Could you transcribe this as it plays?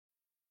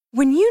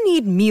When you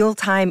need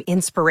mealtime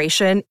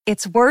inspiration,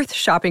 it's worth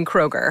shopping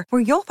Kroger,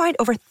 where you'll find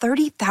over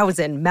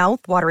 30,000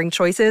 mouth-watering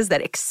choices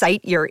that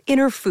excite your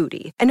inner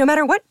foodie. And no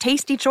matter what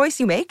tasty choice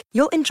you make,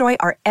 you'll enjoy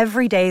our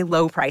everyday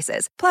low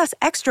prices, plus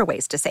extra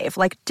ways to save,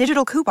 like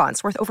digital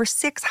coupons worth over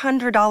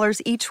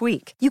 $600 each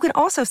week. You can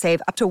also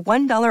save up to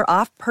 $1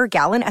 off per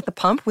gallon at the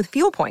pump with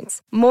fuel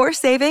points. More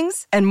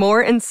savings and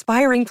more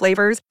inspiring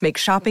flavors make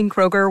shopping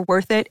Kroger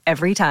worth it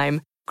every time.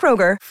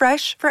 Kroger,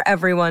 fresh for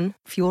everyone.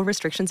 Fuel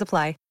restrictions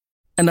apply.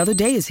 Another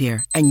day is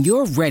here, and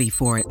you're ready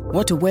for it.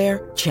 What to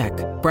wear? Check.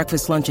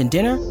 Breakfast, lunch, and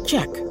dinner?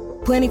 Check.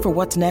 Planning for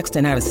what's next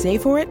and how to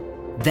save for it?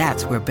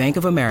 That's where Bank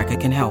of America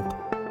can help.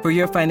 For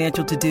your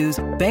financial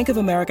to-dos, Bank of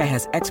America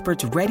has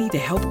experts ready to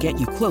help get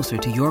you closer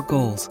to your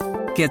goals.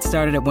 Get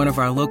started at one of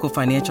our local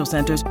financial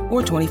centers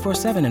or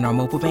 24/7 in our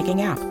mobile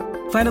banking app.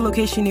 Find a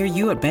location near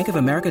you at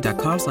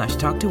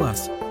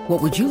bankofamerica.com/talktous.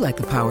 What would you like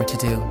the power to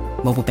do?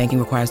 Mobile banking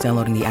requires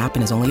downloading the app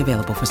and is only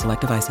available for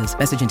select devices.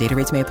 Message and data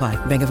rates may apply.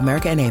 Bank of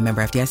America N.A.,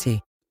 member FDIC.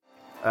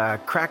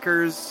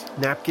 Crackers,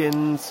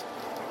 napkins,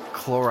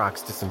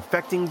 Clorox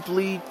disinfecting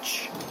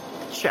bleach.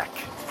 Check.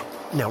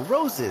 Now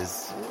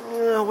roses.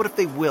 What if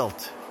they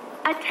wilt?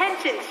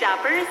 Attention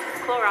shoppers,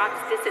 Clorox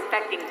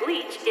disinfecting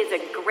bleach is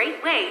a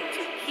great way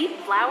to keep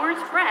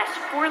flowers fresh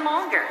for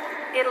longer.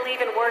 It'll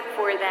even work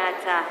for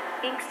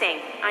that ink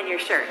stain on your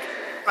shirt.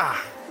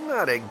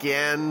 Not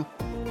again.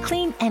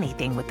 Clean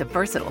anything with the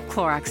versatile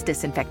Clorox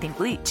disinfecting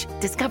bleach.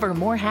 Discover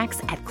more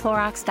hacks at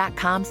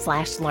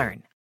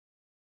Clorox.com/learn.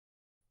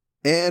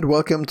 And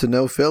welcome to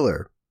No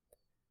Filler,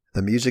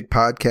 the music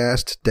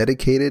podcast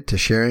dedicated to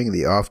sharing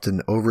the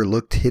often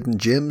overlooked hidden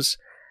gems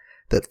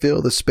that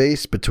fill the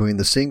space between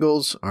the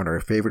singles on our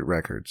favorite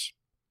records.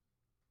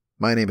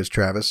 My name is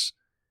Travis.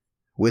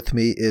 With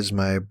me is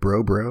my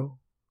bro,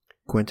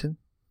 Quentin.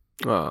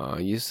 Oh,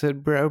 you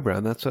said bro.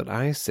 That's what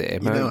I say.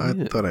 I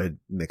thought I'd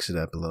mix it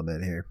up a little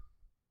bit here.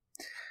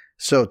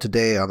 So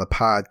today on the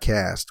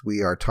podcast,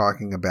 we are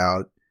talking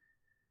about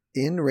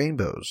In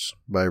Rainbows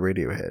by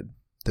Radiohead,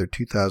 their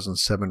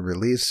 2007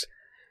 release.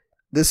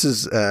 This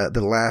is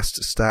the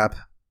last stop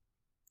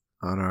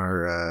on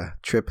our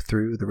trip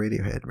through the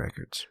Radiohead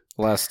records.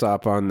 Last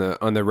stop on the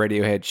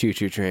Radiohead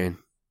choo-choo train.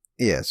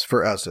 Yes,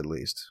 for us at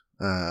least.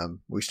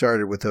 We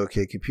started with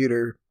OK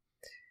Computer,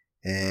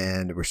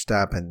 and we're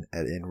stopping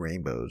at In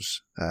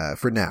Rainbows,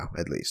 for now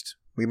at least.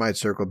 We might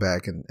circle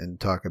back and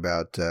talk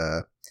about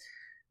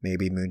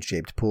maybe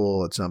Moon-Shaped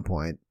Pool at some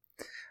point.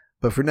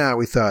 But for now,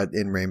 we thought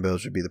In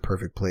Rainbows would be the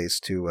perfect place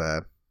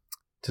to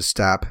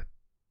stop.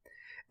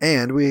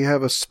 And we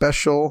have a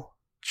special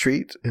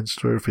treat in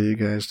store for you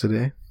guys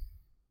today.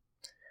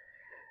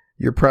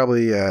 You're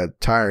probably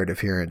tired of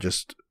hearing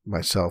just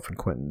myself and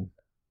Quentin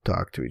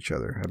talk to each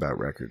other about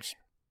records.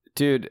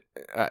 Dude,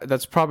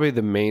 that's probably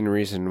the main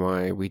reason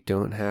why we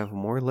don't have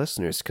more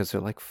listeners, because they're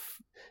like,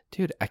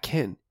 dude, I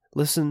can't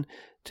listen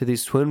to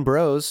these twin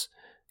bros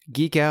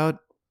geek out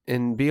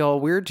and be all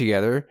weird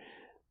together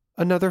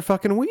another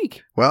fucking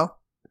week. Well,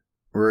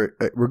 we're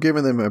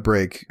giving them a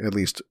break, at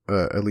least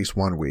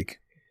 1 week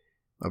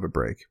of a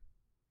break,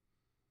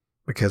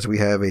 because we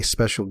have a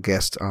special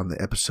guest on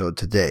the episode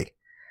today.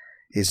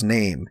 His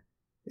name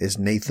is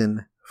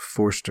Nathan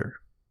Forster.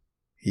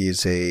 He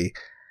is a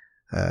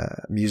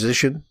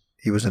musician.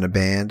 He was in a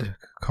band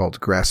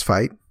called Grass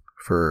Fight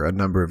for a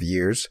number of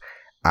years.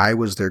 I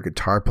was their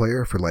guitar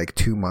player for like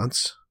 2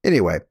 months.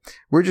 Anyway,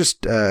 we're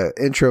just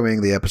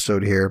introing the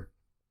episode here.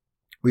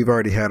 We've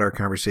already had our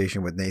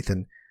conversation with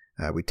Nathan.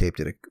 We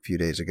taped it a few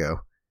days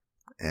ago.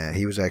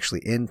 He was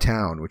actually in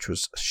town, which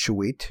was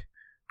sweet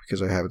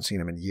because I haven't seen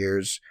him in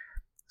years.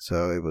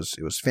 So it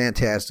was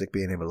fantastic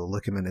being able to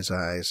look him in his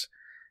eyes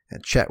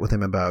and chat with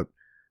him about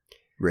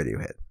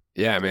Radiohead.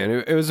 Yeah, man,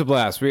 it was a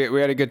blast. We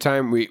had a good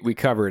time. We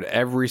covered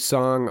every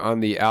song on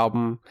the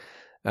album,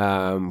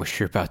 which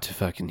you're about to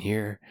fucking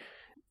hear.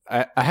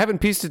 I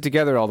haven't pieced it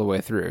together all the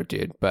way through,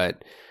 dude,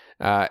 but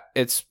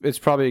it's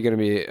probably going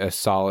to be a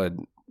solid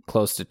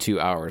close to 2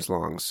 hours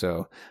long.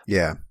 So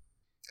yeah.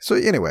 So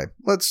anyway,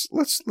 let's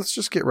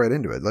just get right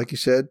into it. Like you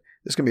said,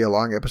 this is going to be a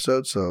long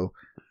episode, so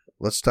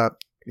let's stop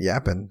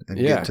yapping and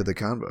get to the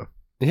convo.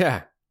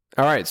 Yeah.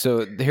 All right.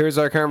 So here's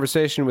our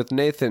conversation with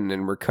Nathan,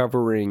 and we're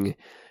covering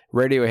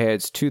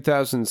Radiohead's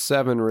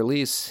 2007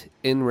 release,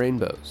 In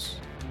Rainbows.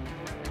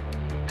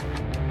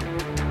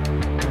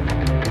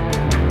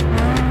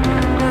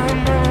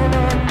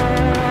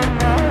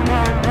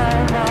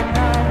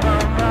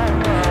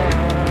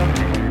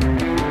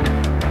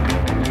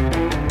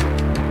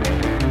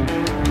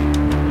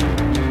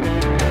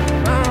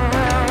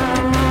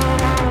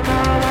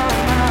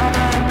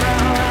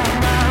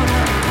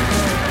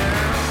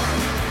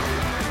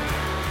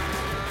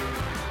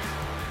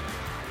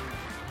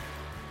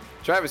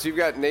 Travis, you've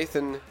got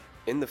Nathan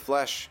in the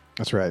flesh.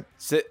 That's right.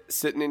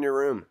 Sitting in your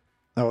room.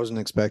 I wasn't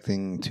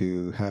expecting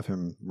to have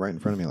him right in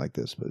front of me like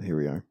this, but here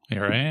we are.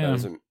 Here I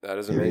am. That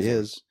is Here amazing. he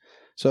is.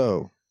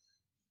 So,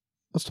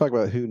 let's talk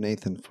about who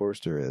Nathan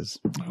Forster is.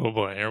 Oh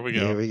boy, here we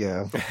go. Here we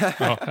go.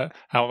 Oh,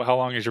 how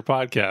long is your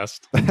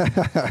podcast?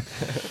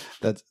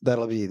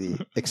 That'll be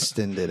the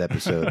extended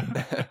episode.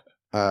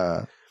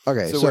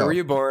 Okay, So where were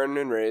you born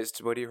and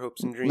raised? What are your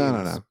hopes and dreams?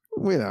 No.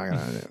 We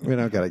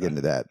don't gotta get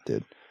into that,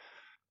 dude.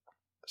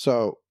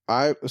 So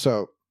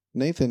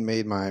Nathan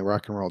made my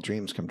rock and roll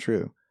dreams come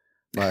true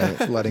by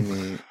letting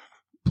me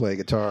play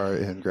guitar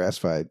in Grass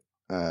Fight.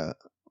 And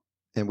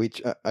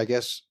I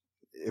guess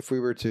if we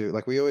were to,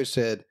 like we always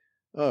said,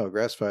 oh,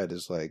 Grass Fight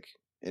is like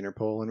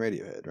Interpol and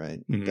Radiohead, right?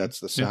 Mhm. That's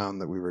the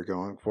sound that we were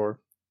going for.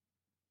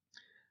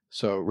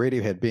 So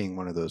Radiohead being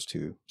one of those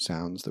two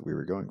sounds that we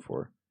were going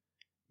for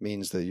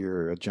means that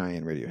you're a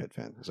giant Radiohead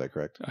fan. Is that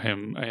correct? I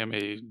am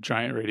a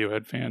giant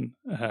Radiohead fan.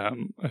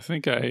 I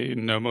think I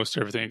know most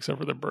everything except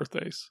for their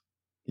birthdays.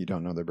 You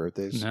don't know their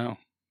birthdays? No.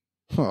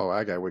 Oh,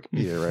 I got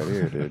Wikipedia right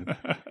here, dude.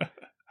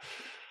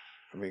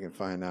 We can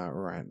find out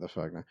right the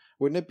fuck now.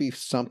 Wouldn't it be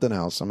something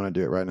else? I'm going to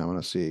do it right now. I'm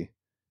going to see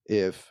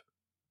if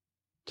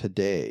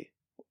today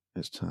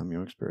is Tom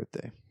York's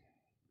birthday.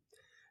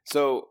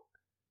 So,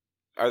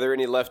 are there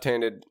any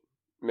left-handed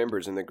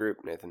members in the group,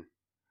 Nathan?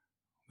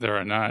 There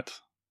are not.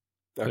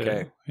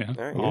 Okay. Yeah.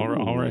 All right.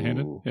 All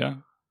right-handed. Ooh. Yeah.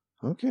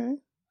 Okay.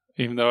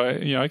 Even though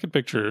I could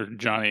picture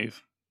Johnny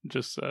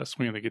just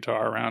swinging the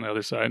guitar around the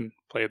other side and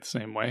play it the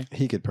same way.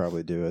 He could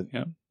probably do it.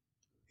 Yeah.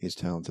 He's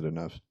talented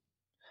enough.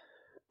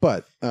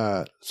 But,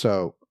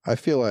 so I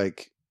feel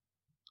like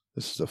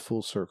this is a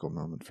full circle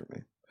moment for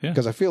me. Yeah.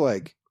 Because I feel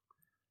like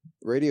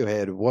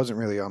Radiohead wasn't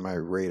really on my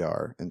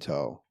radar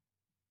until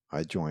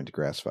I joined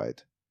Grass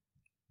Fight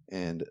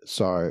and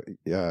saw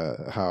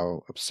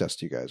how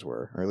obsessed you guys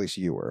were, or at least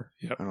you were.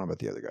 Yep. I don't know about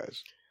the other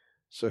guys.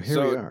 So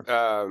here we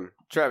are.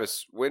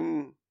 Travis,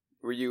 when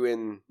were you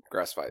in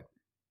Grass Fight?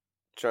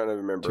 Trying to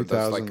remember.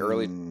 That's like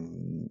early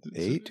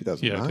 2008,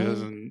 2009? Yeah,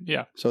 2000.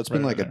 Yeah. So it's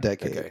been Right like a around there.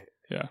 decade. Okay.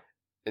 Yeah.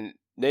 And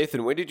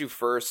Nathan, when did you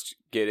first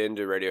get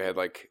into Radiohead?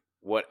 Like,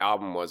 what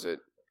album was it?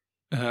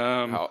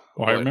 I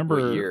What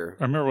remember. year?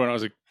 I remember when I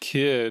was a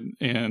kid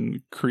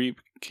and Creep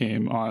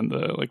came on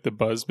the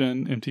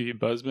Buzzbin, MTV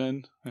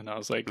Buzzbin, and I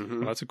was like, Mhm.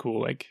 well, that's a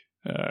cool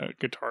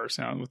guitar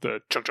sound with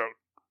the chug chug,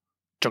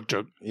 chug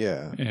chug,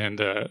 Yeah. and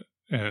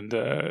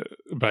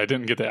but I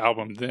didn't get the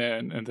album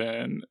then. And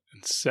then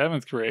in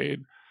 7th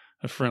grade,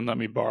 a friend let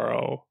me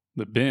borrow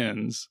the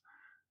Bins,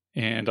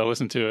 and I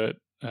listened to it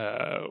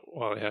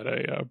while I had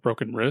a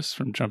broken wrist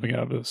from jumping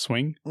out of a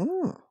swing.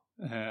 Oh.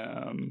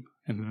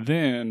 And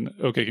then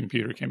OK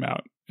Computer came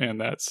out, and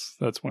that's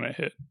when it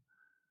hit.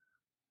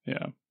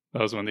 Yeah,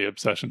 that was when the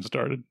obsession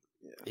started.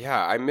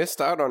 Yeah, I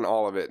missed out on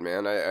all of it,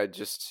 man. It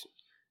just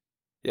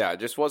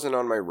wasn't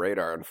on my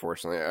radar,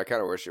 unfortunately. I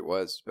kind of wish it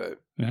was, but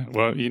Yeah,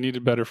 well, you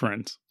needed better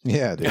friends.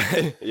 Yeah,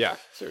 dude. yeah,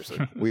 seriously.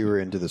 We were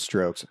into the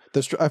Strokes.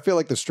 I feel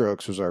like the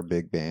Strokes was our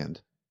big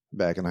band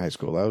back in high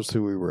school. That was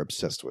who we were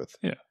obsessed with.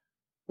 Yeah.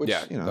 Which,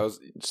 Yeah, you know, that was-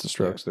 it's the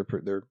Strokes. They're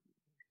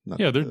not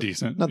Yeah, they're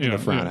decent. Nothing you to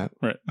frown yeah, at.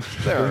 right?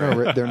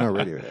 They're no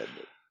Radiohead.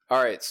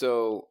 All right,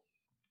 so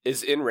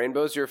is In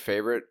Rainbows your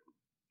favorite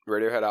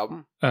Radiohead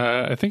album?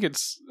 I think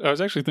I was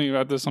actually thinking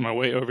about this on my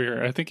way over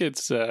here. I think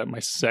it's my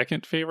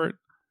second favorite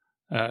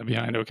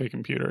behind OK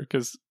Computer,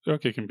 because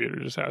OK Computer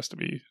just has to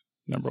be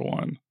number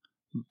one.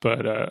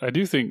 But I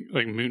do think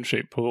like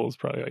Moonshaped Pool is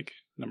probably like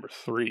number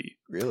 3.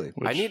 Really?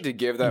 I need to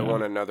give that yeah.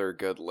 one another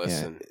good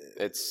listen.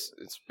 It's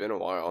been a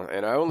while,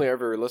 and I only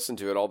ever listened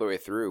to it all the way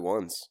through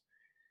once.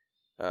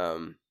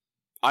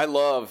 I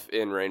love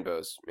In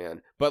Rainbows,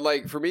 man. But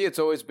like for me, it's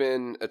always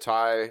been a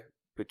tie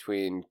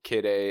between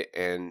Kid A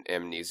and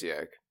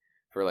Amnesiac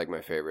for like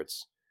my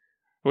favorites.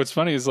 What's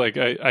funny is like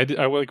I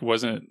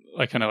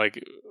kind of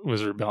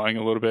was rebelling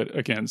a little bit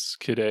against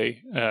Kid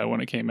A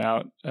when it came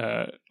out.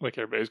 Like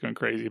everybody's going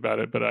crazy about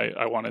it, but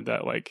I wanted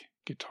that like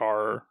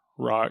guitar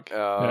rock.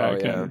 Oh,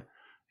 yeah.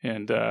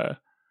 And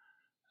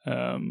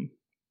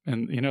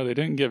you know, they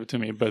didn't give it to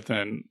me, but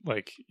then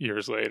like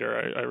years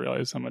later I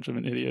realized how much of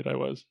an idiot I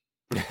was.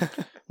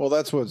 Well,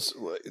 that's what's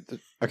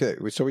okay.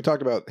 So we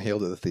talked about Hail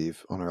to the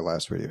Thief on our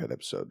last Radiohead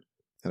episode,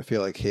 and I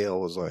feel like Hail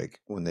was like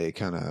when they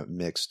kind of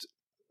mixed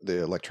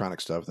the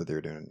electronic stuff that they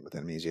were doing with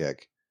Amnesiac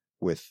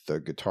with the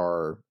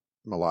guitar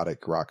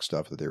melodic rock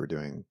stuff that they were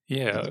doing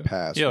in the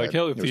past. Yeah, like that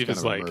Hail to it the was Thief kind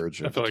is of a like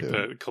merge I of feel the like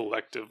two. the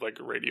collective like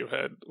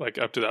Radiohead. Like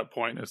up to that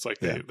point, it's like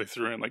they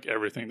threw in like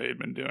everything they had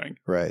been doing,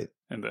 Right.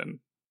 and then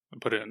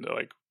put it into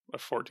like a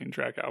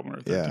 14-track album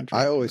or 13 Yeah, track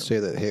I always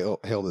album. say that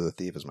Hail to the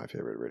Thief is my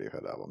favorite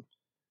Radiohead album,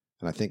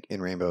 and I think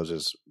In Rainbows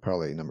is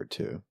probably number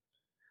 2.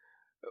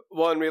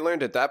 Well, and we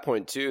learned at that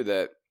point too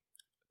that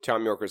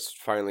Tom York was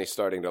finally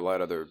starting to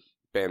let other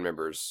band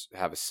members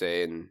have a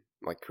say in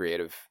like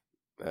creative,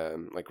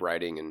 like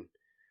writing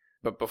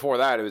but before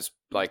that it was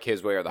like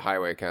his way or the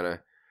highway kind of.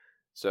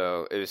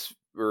 So we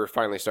were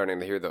finally starting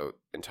to hear the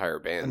entire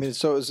band. I mean,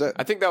 so is that?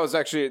 I think that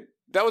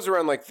was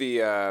around like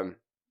the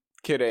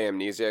Kid A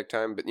Amnesiac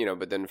time, but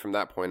then from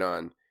that point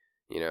on,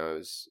 it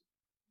was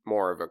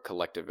more of a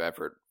collective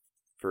effort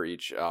for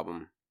each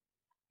album.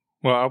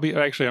 Well, I'm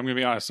going to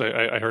be honest.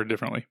 I heard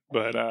differently,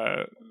 but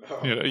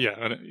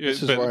yeah.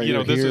 This is but why you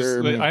know,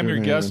 you're here, I'm your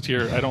Mr. guest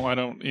here. I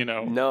don't, you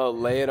know. No,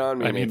 lay it on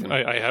me. I mean, Nathan.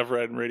 I have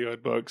read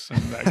Radiohead books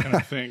and that kind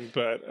of thing,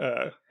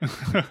 but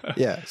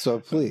Yeah, so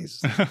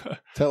please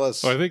tell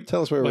us. Well, I think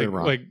tell us where we went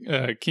wrong.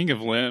 Like King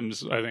of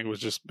Limbs, I think was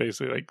just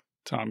basically like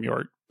Tom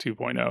York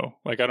 2.0.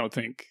 Like I don't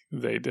think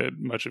they did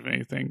much of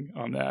anything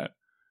on that.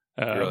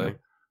 Really?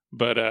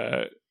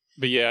 But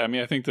yeah, I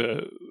mean, I think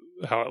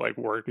how it like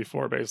worked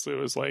before basically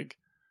was like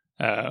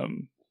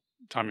Tom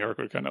York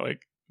would kind of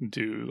like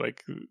do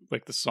like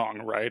the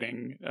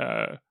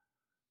songwriting,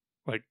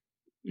 like,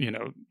 you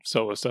know,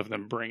 solo stuff, and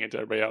then bring it to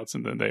everybody else,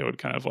 and then they would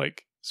kind of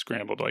like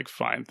scramble to like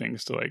find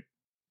things to like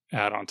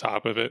add on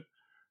top of it.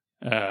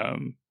 But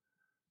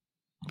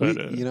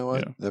you know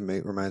what? Yeah.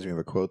 That reminds me of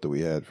a quote that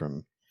we had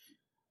from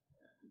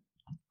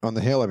on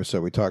the Hail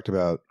episode. We talked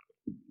about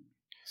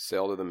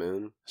Sail to the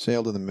Moon.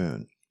 Sail to the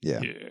Moon.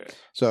 Yeah. Yeah.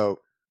 So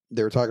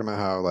they were talking about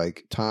how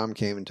like Tom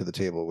came into the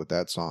table with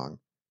that song.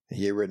 And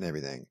he had written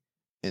everything,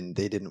 and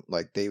they didn't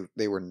like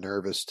they were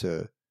nervous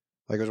to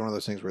like it was one of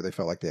those things where they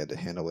felt like they had to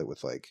handle it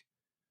with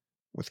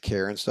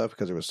care and stuff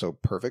because it was so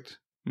perfect.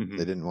 Mhm.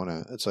 They didn't want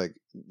to. It's like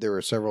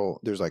there's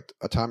like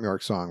a Tom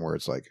York song where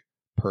it's like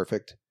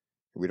perfect.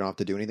 We don't have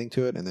to do anything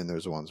to it, and then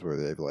there's the ones where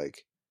they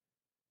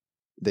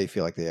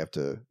feel like they have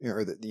to,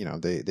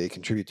 they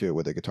contribute to it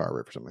with a guitar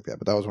riff or something like that.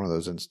 But that was one of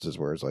those instances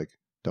where it's like,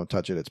 don't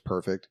touch it, it's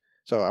perfect.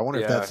 So I wonder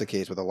if that's the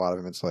case with a lot of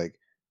them. It's like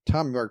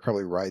Tom York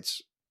probably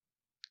writes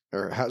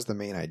or has the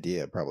main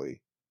idea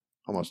probably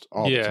almost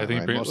all the time, I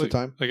think right? Most of the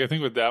time. Like I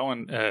think with that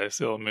one,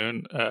 Sail the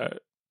Moon,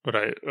 what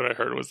I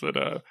heard was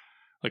that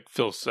like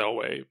Phil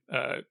Selway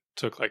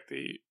took like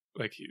they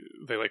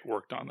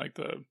worked on like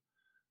the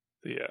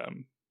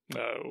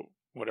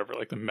whatever,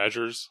 like the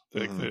measures.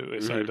 Like they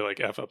decided to like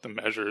F up the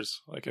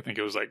measures. Like I think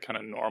it was like kind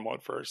of normal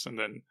at first, and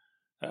then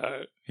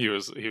he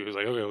was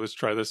like, okay, let's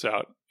try this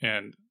out.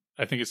 And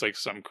I think it's like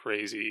some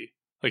crazy,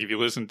 like if you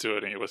listen to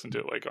it and you listen to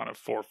it like on a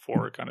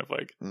 4/4 kind of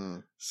like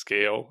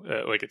scale,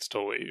 like it's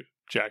totally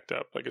jacked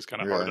up. Like it's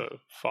kind of hard to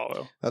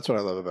follow. That's what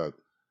I love about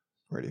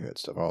Radiohead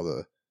stuff. All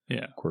the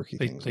quirky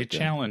things. They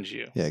challenge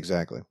you. Yeah,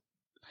 exactly.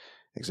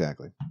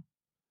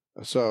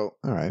 So,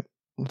 all right,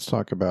 let's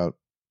talk about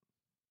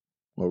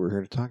what we're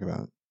here to talk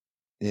about.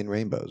 In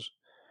Rainbows.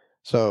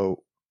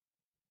 So,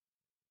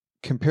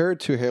 compared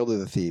to Hail to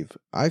the Thief,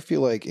 I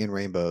feel like In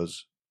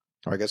Rainbows,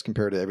 or I guess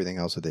compared to everything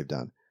else that they've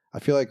done, I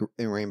feel like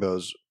In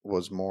Rainbows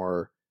is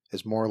more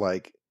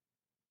like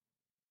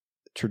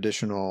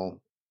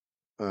traditional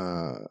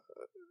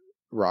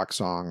rock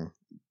song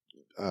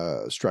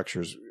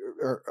structures,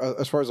 or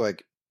as far as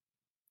like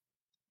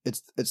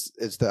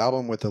it's the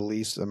album with the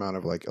least amount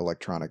of like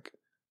electronic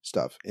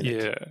stuff in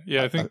it.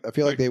 Yeah, I think I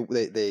feel like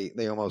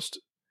they almost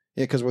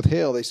because with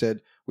Hail they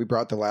said we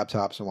brought the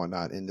laptops and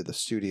whatnot into the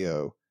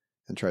studio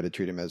and tried to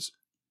treat them as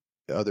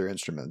other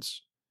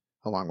instruments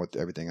along with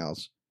everything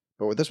else.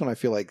 But with this one, I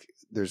feel like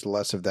there's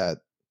less of that.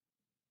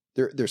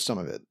 There's some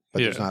of it,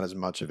 but there's not as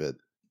much of it.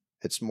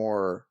 It's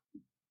more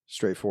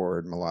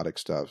straightforward melodic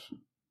stuff.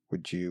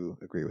 Would you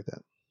agree with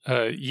that?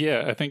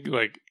 Yeah, I think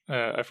like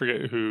I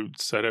forget who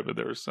said it, but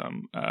there was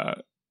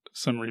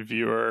some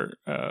reviewer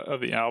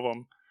of the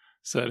album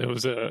said it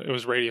was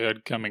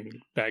Radiohead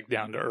coming back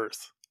down to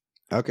earth.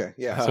 Okay,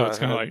 yeah. So it's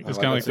kind of like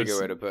that's a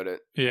good way to put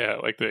it. Yeah,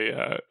 like they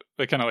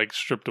kind of like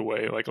stripped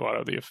away like a lot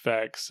of the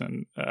effects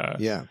and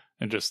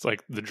and just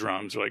like the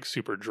drums are like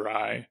super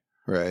dry,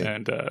 right?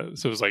 And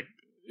so it was like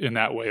in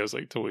that way it was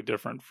like totally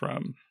different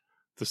from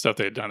the stuff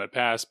they had done in the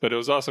past, but it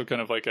was also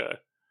kind of like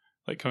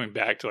coming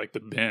back to like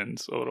the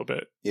bends a little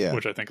bit,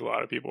 which I think a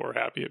lot of people were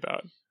happy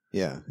about.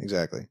 Yeah,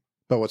 exactly.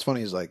 But what's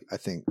funny is like I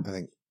think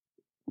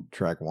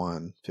track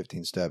 1,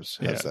 15 Steps,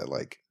 has that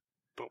like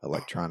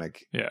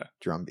electronic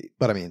drum beat.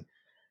 But I mean,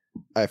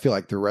 I feel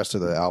like the rest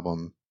of the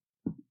album,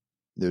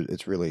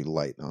 it's really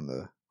light on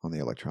the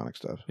electronic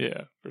stuff.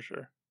 Yeah, for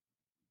sure.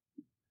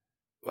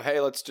 Well,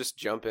 hey, let's just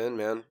jump in,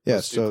 man. Yeah,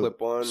 let's do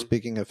clip 1.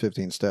 Speaking of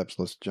 15 Steps,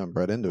 let's jump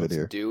right into it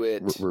here. Do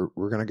it.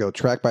 We're going to go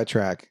track by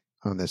track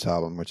on this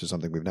album, which is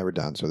something we've never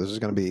done. So this is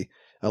going to be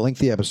a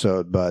lengthy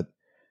episode, but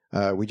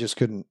we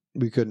couldn't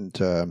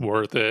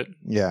worth it.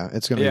 Yeah,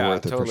 it's going to be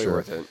worth it totally for sure.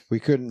 Worth it.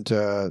 We couldn't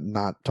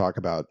not talk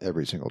about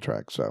every single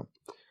track. So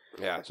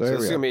yeah, so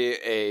this is going to be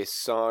a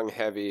song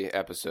heavy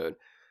episode.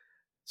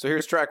 So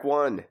here's track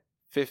 1,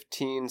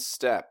 15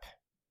 Step.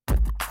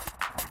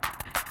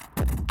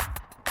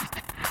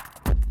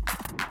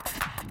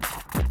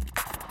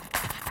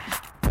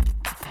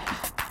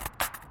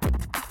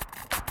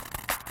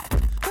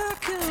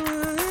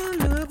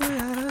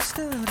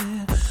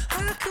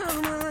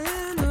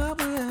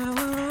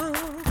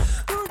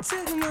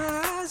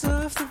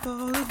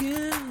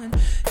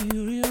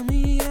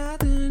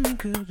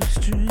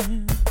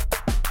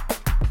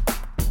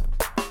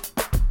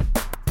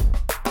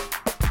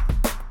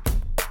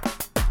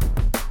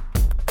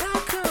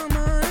 Come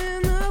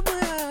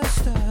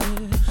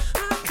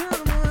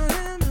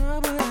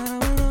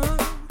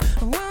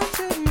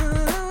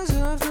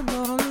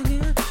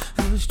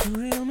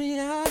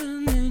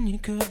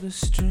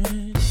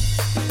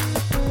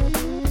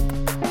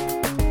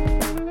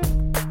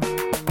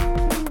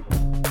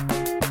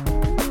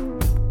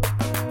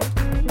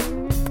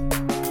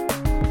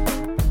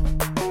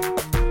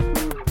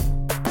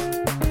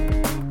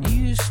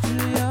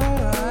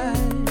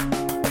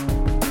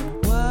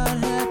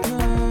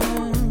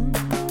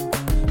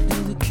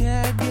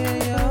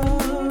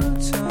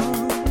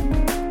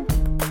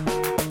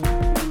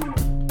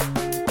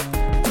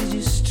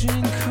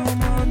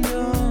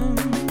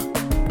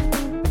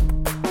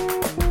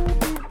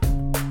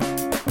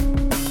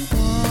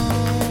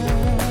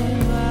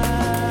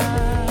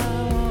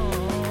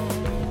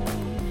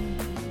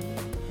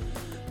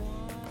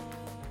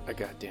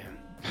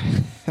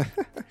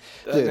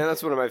Man,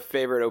 that's one of my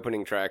favorite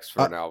opening tracks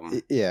for an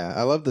album. Yeah,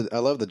 I love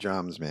the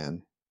drums,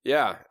 man.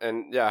 Yeah,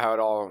 and how it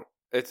all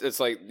it's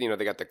like,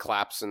 they got the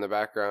claps in the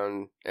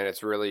background, and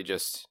it's really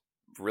just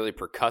really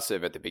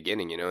percussive at the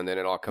beginning, and then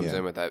it all comes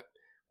in with that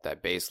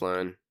bass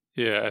line.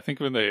 Yeah, I think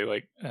when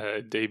they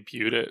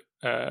debuted it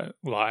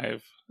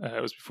live,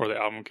 it was before the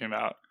album came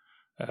out.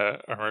 I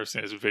remember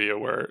seeing this video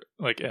where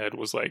Ed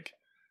was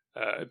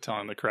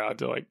telling the crowd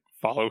to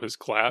follow his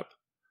clap.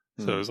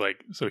 So it was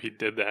so he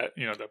did that,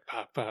 the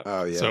pop pop.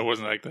 Oh yeah. So it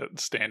wasn't like the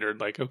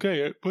standard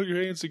okay, put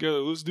your hands together,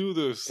 let's do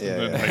this. Yeah,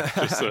 and then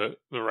just the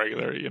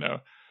regular,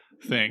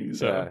 thing.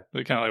 So kind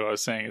of like what I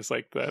was saying is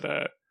that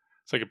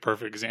it's a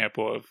perfect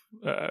example of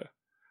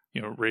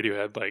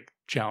Radiohead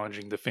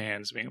challenging the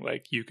fans, being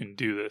you can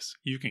do this,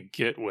 you can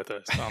get with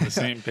us on the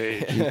same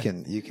page.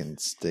 you can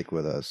stick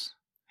with us.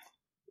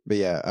 But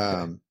yeah,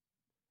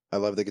 I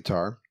love the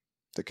guitar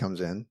that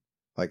comes in.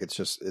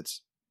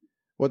 It's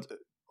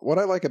what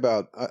I like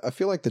about, I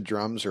feel like the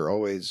drums are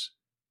always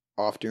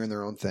off doing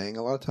their own thing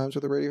a lot of times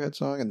with a Radiohead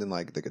song, and then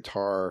the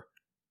guitar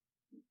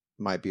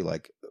might be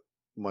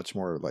much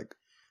more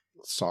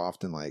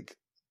soft and light,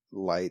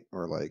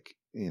 or light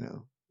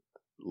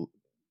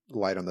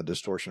on the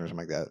distortion or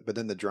something like that. But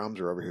then the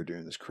drums are over here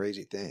doing this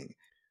crazy thing.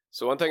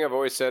 So one thing I've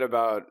always said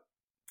about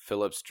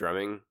Philip's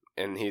drumming,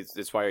 and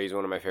that's why he's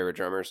one of my favorite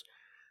drummers.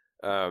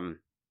 So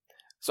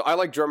I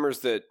like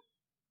drummers that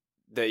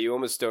you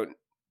almost don't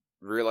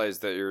realize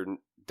that you're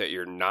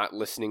not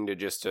listening to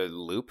just a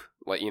loop,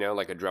 like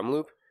a drum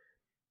loop.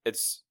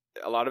 It's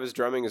a lot of his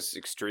drumming is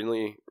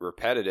extremely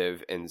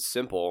repetitive and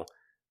simple,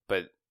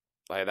 but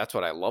that's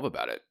what I love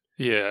about it.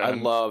 Yeah, I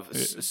love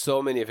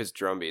so many of his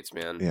drum beats,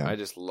 man. Yeah. I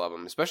just love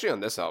them, especially on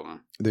this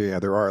album.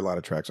 There are a lot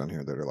of tracks on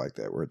here that are like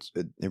that, where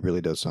it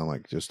really does sound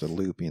like just a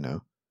loop, Yeah,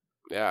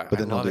 but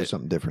then he'll do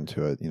something different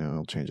to it.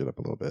 He'll change it up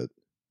a little bit.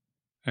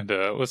 And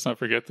let's not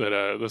forget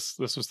that this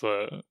was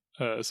the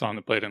song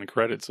that played in the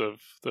credits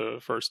of the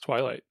first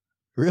Twilight.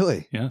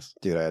 Really? Yes,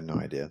 dude, I had no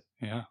idea.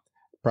 Yeah,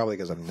 probably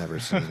because I've never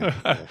seen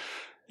it.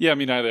 Yeah,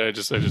 me neither. I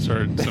just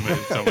heard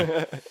somebody tell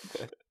me.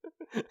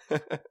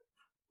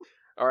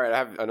 All right, I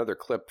have another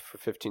clip for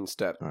 15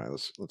 Step. All right,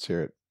 let's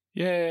hear it.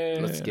 Yay!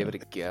 Let's give it a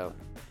go.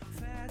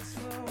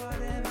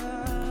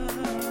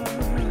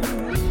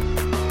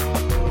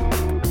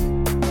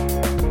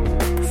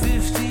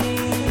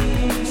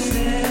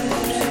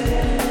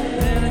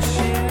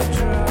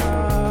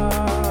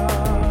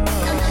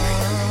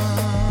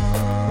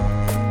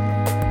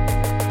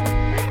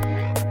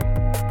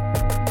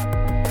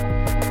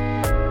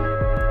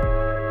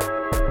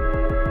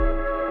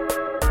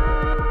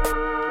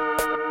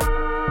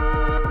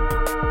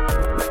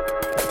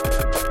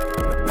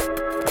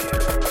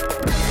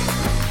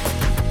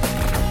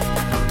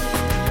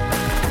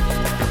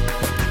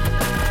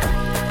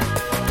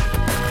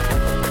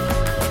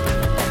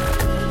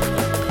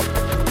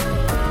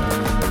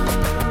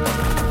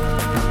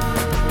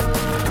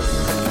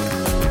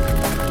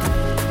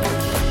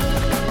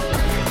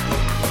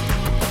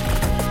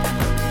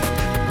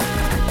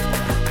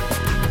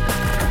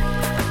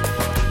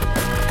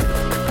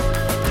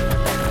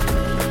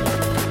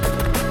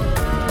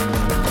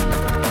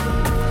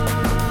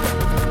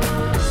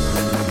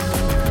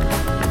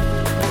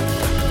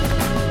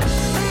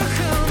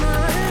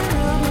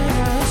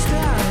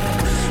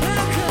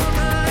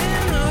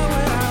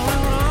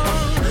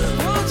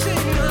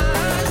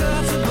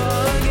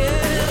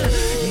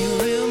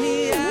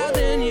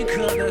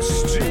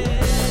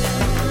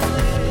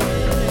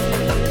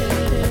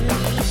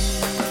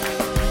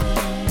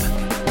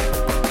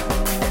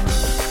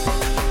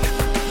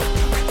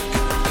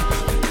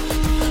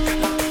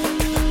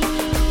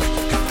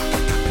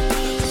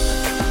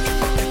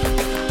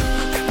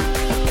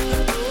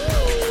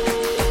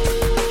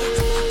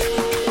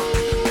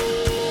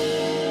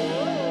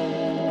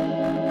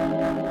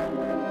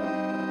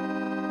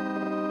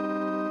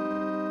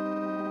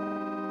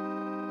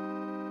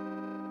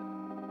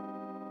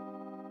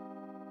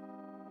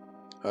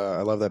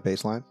 I love that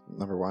bass line,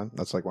 number one.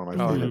 That's one of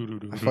my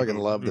favorite. I fucking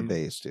love the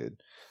bass,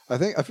 dude.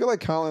 I feel like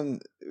Colin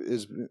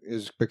is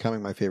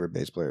becoming my favorite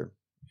bass player.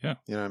 Yeah.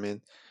 You know what I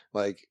mean?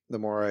 The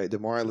more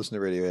I listen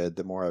to Radiohead,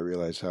 the more I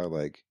realize how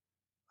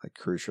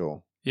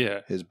crucial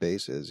his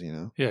bass is,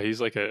 Yeah,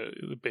 he's a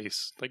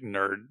bass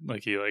nerd.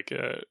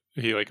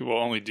 He will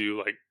only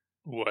do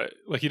what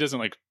he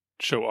doesn't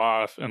show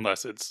off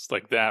unless it's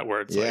that,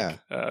 where it's this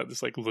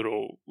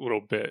little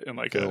bit and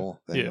fill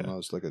thing,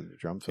 almost like a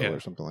drum fill or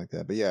something like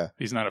that. But yeah,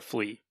 he's not a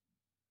flea.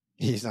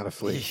 He's not a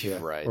flea,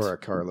 right? Or a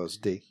Carlos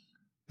D.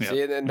 Yeah.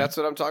 See, and that's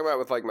what I'm talking about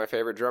with my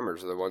favorite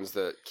drummers are the ones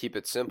that keep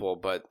it simple,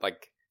 but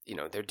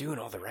they're doing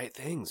all the right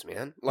things,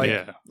 man.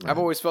 I've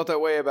always felt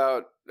that way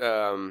about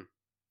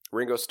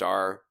Ringo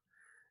Starr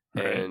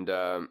and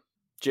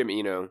Jim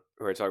Eno,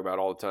 who I talk about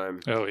all the time.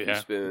 Oh yeah,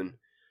 Spoon.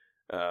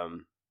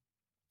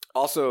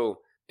 Also,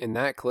 in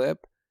that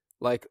clip,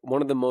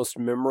 one of the most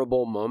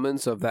memorable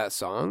moments of that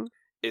song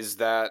is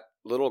that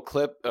little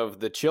clip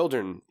of the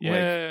children,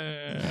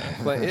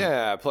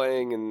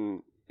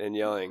 playing and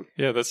yelling.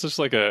 Yeah, that's just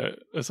like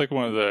it's like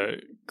one of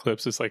the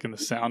clips. It's like in the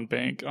sound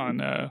bank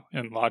on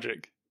in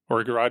Logic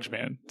or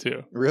GarageBand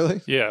too.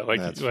 Really? Yeah, like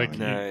That's like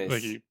funny. you, Nice.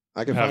 like you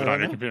I can have find it on right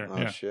your now? computer. Oh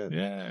yeah. shit!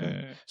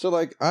 Yeah. So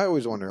like, I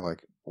always wonder,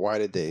 like, why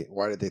did they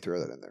throw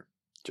that in there?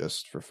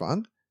 Just for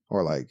fun,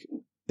 or like,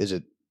 does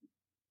it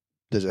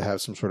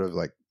have some sort of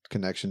like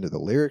connection to the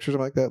lyrics or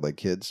something like that, like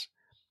kids,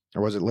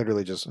 or was it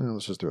literally just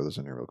let's just throw this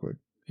in here real quick?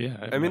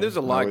 Yeah. I mean, there's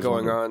a I lot always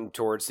going wondered. on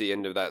towards the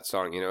end of that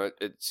song. You know,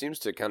 it seems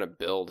to kind of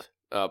build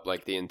up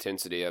like the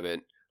intensity of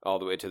it all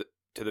the way to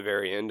the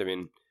very end. I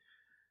mean,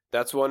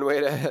 that's one way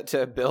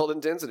to build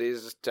intensity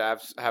is just to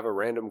have a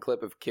random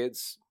clip of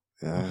kids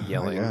Yeah,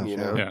 yelling. I guess, You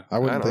know, Yeah. I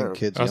wouldn't I don't think know.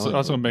 kids Also,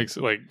 yelling. makes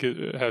it like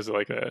it has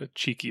like a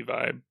cheeky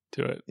vibe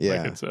to it.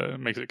 Yeah. Like it's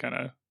makes it kind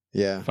of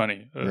yeah,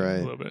 funny a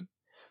Right. little bit.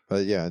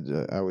 but yeah,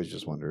 I always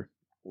just wonder.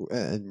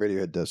 And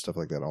Radiohead does stuff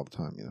like that all the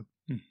time. You know,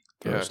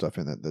 throw Yeah. stuff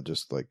in that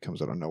just like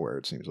comes out of nowhere.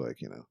 It seems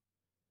like, you know.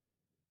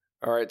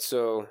 All right,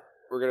 so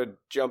we're gonna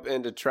jump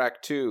into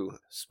track 2.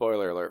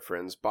 Spoiler alert,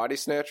 friends. Body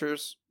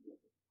Snatchers,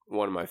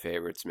 one of my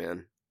favorites,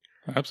 man.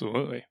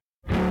 Absolutely.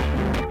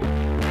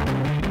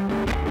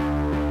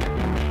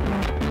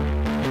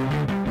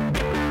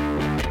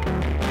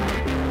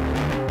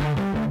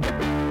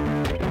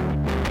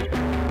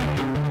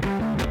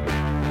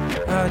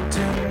 I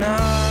do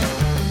not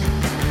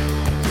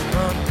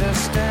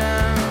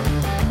understand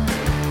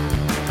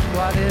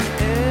what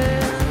it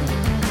is.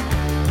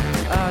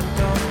 I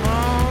don't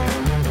know.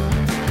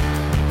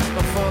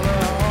 Before the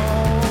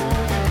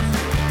holes,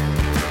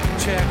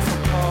 check for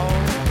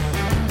pulse.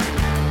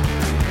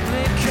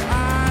 Blink your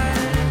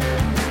eyes,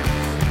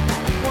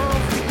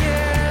 won't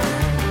forget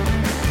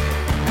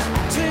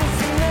to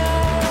flow.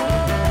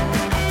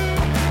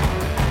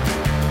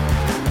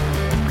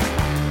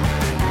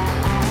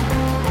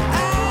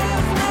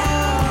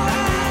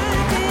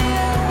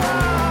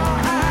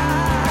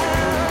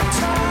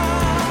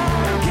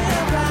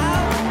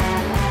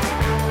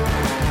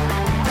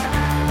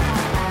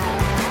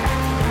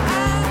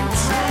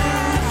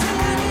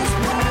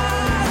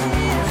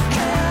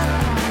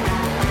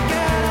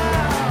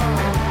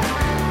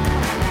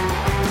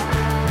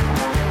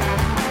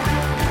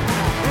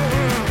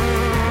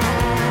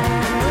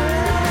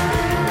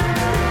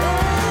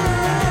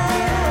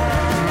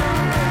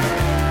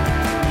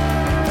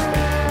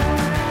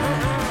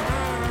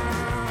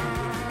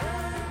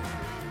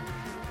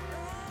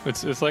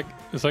 It's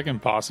like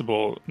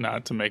impossible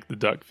not to make the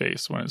duck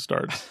face when it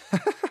starts.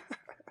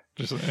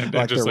 Just and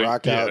Like just the like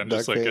rock yeah, out and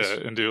just duck like face?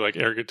 and do like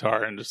air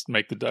guitar and just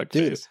make the duck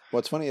Dude, face.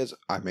 what's funny is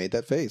I made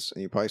that face,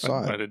 and you probably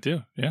saw I it. did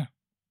too. Yeah.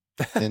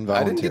 Involuntary.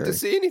 I didn't get to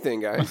see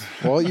anything, guys.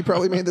 Well, you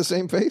probably made the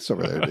same face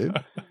over there,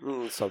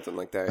 dude. Something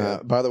like that. Yeah.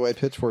 By the way,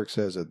 Pitchfork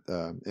says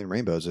that In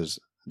Rainbows is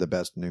the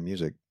best new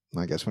music.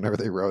 I guess whenever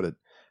they wrote it,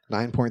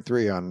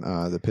 9.3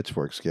 on the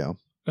Pitchfork scale.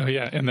 Oh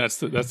yeah, and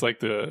that's like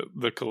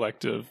the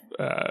collective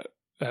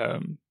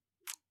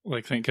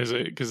like thing because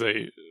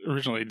they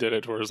originally did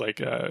it where it was like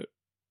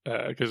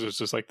because it was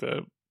just like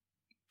the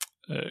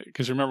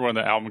because remember when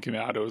the album came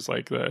out, it was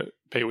like the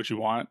pay what you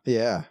want.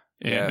 Yeah.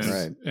 Yes.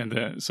 Right. And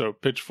then so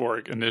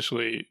Pitchfork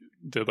initially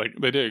did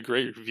they did a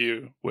great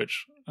review,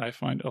 which I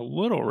find a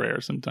little rare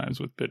sometimes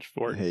with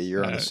Pitchfork. Hey,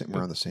 you're on the same.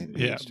 We're on the same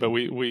page. Yeah, but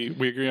we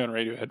agree on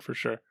Radiohead for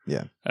sure.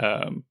 Yeah.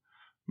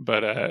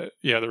 But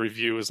yeah, the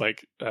review was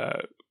like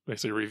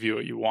basically review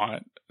what you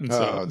want, and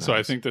so nice. so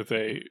I think that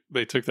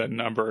they took that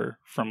number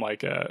from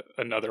like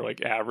another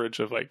like average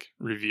of like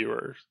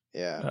reviewers.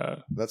 Yeah,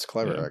 that's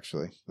clever yeah.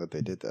 actually that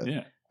they did that.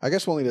 Yeah. I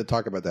guess we'll need to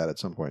talk about that at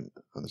some point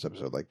on this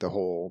episode, like the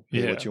whole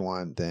pay Yeah. what you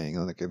want thing,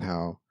 like and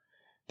how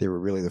they were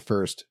really the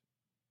first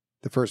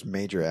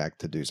major act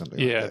to do something.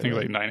 Yeah, like that, I think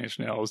right? like Nine Inch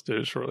Nails did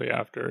it shortly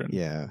after. And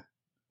Yeah,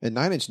 and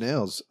Nine Inch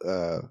Nails,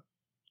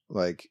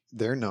 like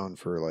they're known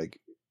for like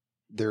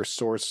their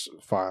source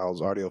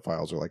files, audio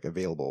files are like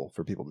available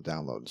for people to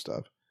download and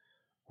stuff,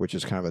 which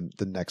is kind of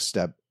the next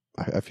step.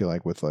 I feel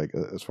like with like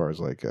as far as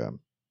like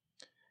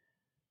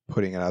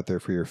putting it out there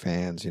for your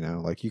fans, you know,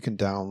 like you can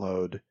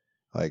download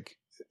like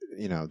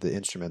you know the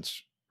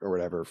instruments or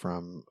whatever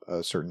from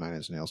a certain Nine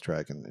Inch Nails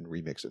track and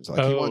remix it. So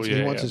like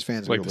he wants his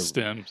fans to like be the able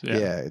to, stems.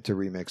 to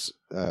remix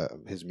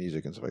his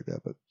music and stuff like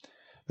that. But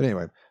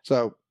anyway,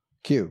 so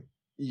Q,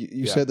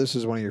 you said this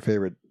is one of your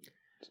favorite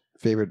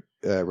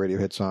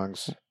Radiohead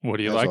songs. What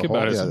do you as like a whole?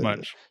 about it Yeah, so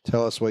much?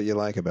 Tell us what you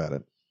like about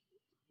it.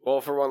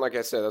 Well, for one, like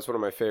I said, that's one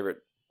of my favorite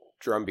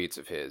drum beats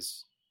of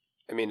his.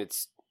 I mean,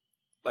 it's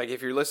like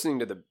if you're listening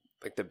to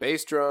the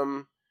bass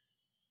drum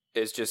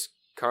is just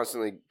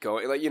constantly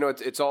going, like, you know,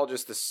 it's all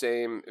just the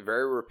same,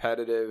 very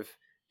repetitive.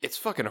 It's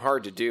fucking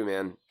hard to do,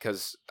 man,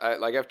 because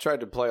I've tried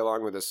to play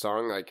along with this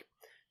song. Like,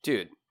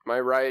 dude, my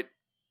right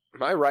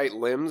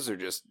limbs are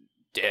just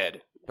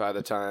dead by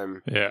the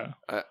time. Yeah.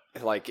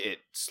 Like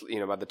it's, you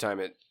know, by the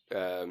time it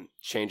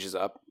changes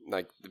up,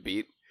 like the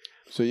beat.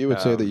 So you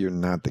would say that you're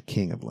not the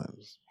king of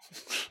limbs.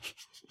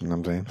 You know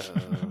what I'm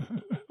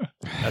saying?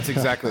 That's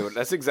exactly what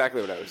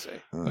I would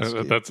say. Oh,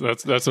 that's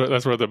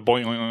where the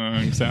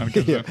boing sound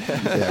comes in.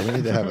 yeah, we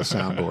need to have a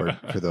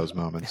soundboard for those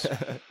moments.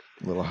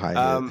 Little high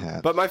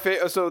hat.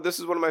 But so this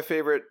is one of my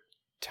favorite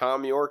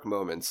Tom York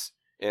moments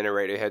in a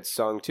Radiohead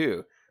song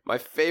too. My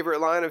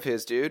favorite line of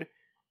his, dude,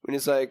 when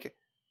he's like,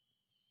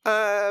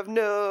 "I've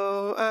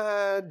no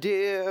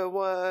idea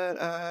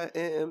what I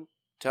am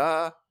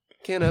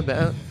talking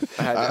about."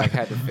 I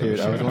had to finish. Dude,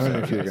 I was it.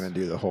 wondering if you were going to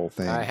do the whole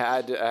thing. I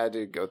had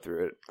to go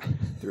through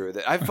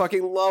it. I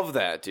fucking love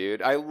that,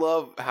 dude. I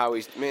love how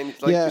he's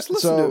just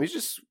listen to him. He's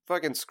just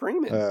fucking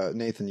screaming.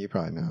 Nathan, you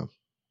probably know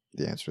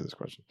the answer to this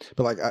question,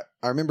 but like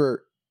I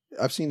remember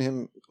I've seen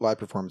him live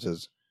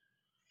performances.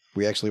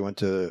 We actually went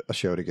to a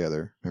show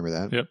together. Remember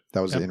that? Yep.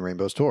 That was the In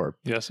Rainbows tour.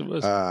 Yes, it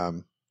was.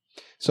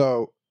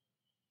 So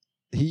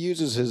he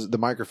uses the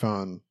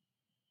microphone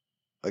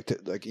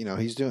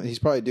he's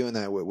probably doing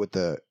that with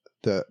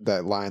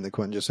that line that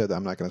Quentin just said that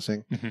I'm not going to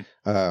sing.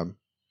 Mm-hmm.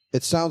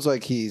 It sounds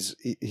like he's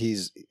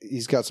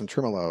got some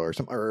tremolo or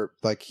something, or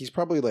like he's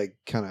probably like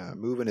kind of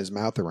moving his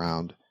mouth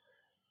around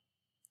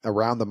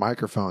the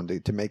microphone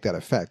to make that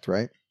effect,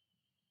 right?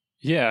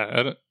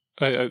 Yeah.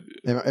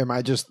 Am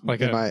I just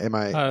like am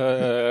I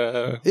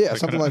yeah,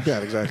 something like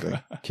that, exactly.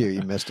 Q,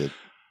 you missed it.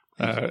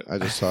 I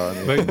just saw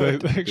the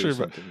picture,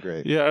 something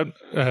great. Yeah,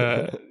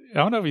 I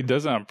don't know if he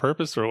does it on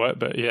purpose or what,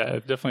 but yeah,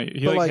 definitely.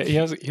 He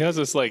has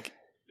this like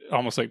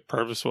almost like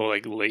purposeful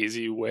like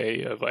lazy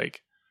way of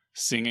like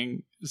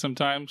singing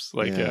sometimes.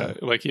 Like I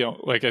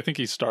think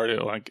he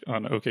started like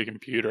on OK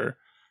Computer.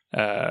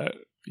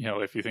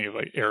 If you think of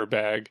like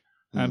Airbag.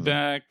 I'm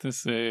back to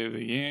save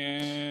the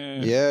year.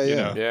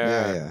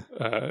 Yeah.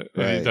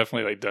 Right. He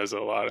definitely like does it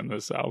a lot in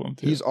this album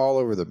too. He's all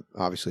over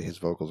obviously his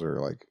vocals are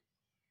like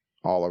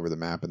all over the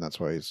map, and that's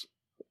why he's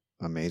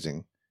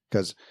amazing,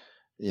 because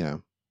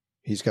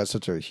he's got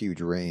such a huge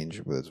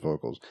range with his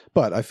vocals.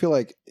 But I feel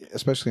like,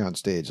 especially on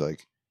stage,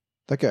 like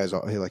that guy's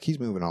he's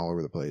moving all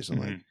over the place, and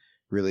like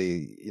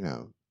really,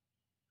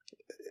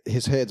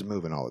 his head's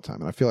moving all the time,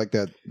 and I feel like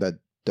that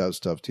does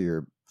stuff to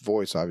your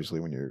voice,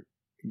 obviously, when you're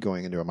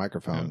going into a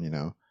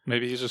microphone.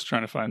 Maybe he's just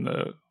trying to find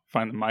the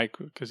mic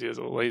because he has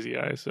a lazy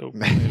eye. So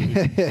Man,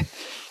 I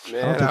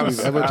don't think we've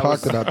ever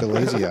talked about the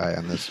lazy eye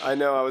on this. I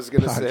know. I was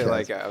gonna say, podcast.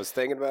 like, I was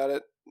thinking about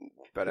it,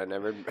 but I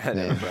never brought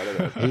it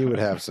up. He would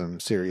have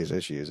some serious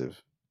issues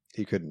if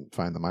he couldn't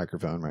find the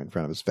microphone right in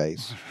front of his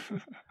face.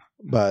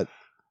 But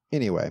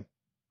anyway.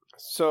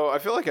 So I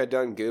feel like I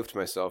done goofed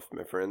myself,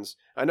 my friends.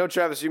 I know,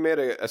 Travis, you made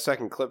a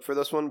second clip for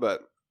this one,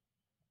 but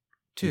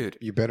dude,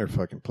 you better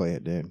fucking play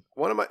it, dude.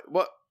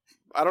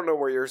 I don't know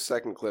where your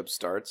second clip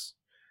starts.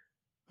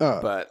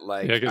 But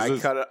like,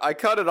 yeah, I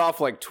cut it off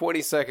like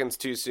 20 seconds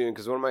too soon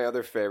because one of my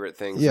other favorite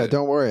things. Yeah,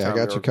 don't worry, I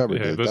got you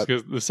covered. Yeah,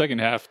 because the second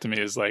half to me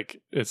is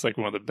like it's like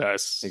one of the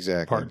best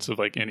parts of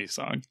like any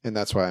song, and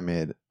that's why I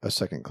made a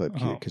second clip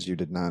because you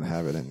did not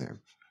have it in there.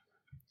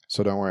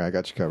 So don't worry, I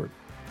got you covered.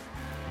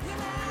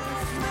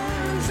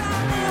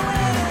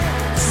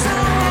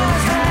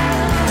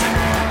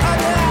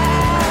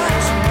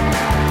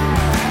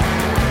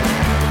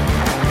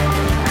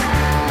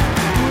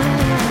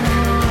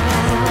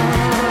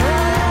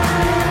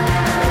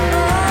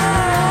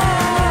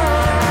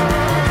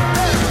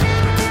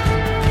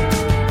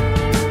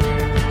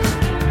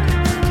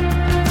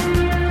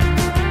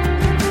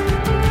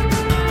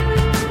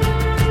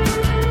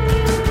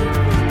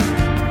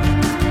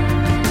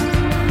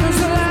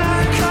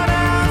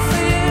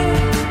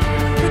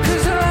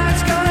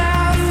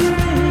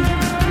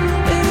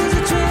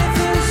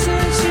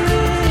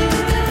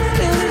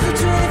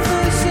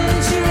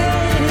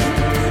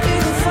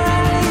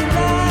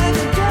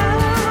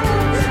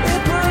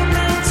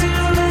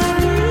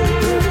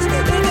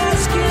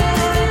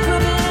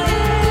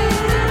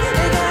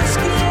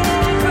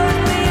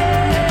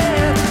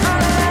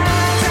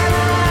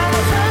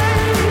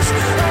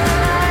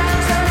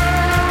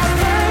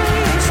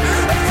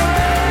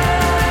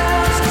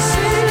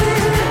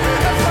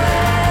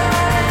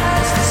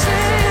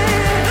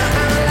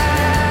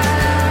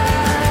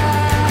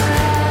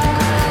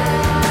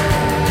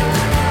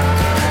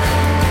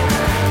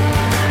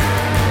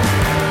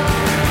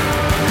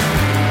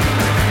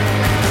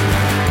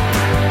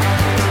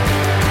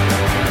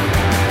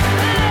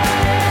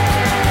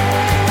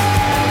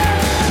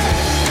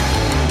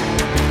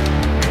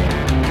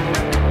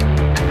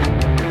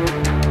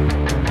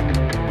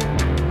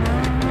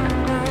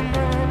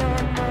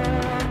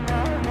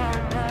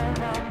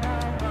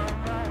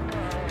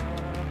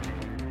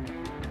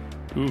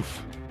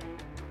 Oof.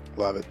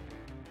 Love it.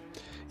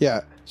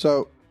 Yeah.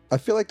 So I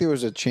feel like there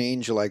was a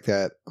change like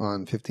that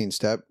on 15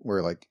 Step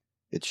where like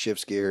it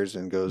shifts gears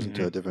and goes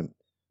into a different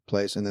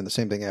place. And then the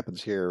same thing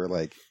happens here where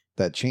like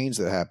that change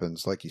that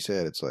happens, like you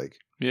said, it's like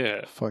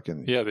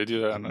fucking they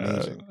do that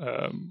amazing.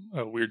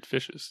 on Weird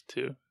Fishes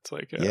too. It's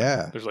like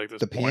there's like this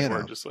the point piano.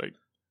 where just like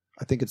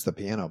I think it's the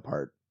piano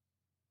part.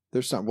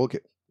 There's some we're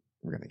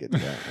gonna get to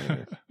that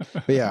later.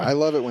 But yeah, I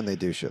love it when they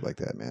do shit like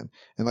that, man.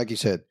 And like you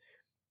said,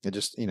 it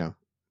just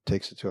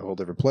takes it to a whole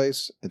different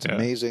place. It's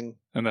amazing.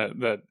 And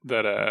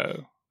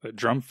that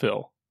drum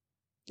fill,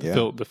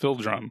 the fill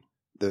drum.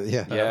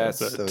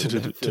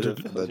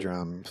 The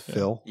drum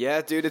fill.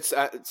 Yeah, dude, it's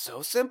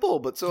so simple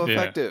but so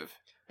effective.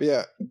 But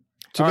yeah,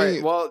 To All me,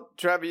 right, well,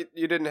 Trev, you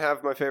didn't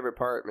have my favorite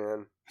part,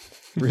 man.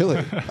 really,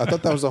 I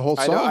thought that was the whole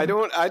song. I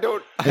don't.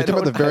 You're talking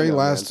about the very I know,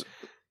 last.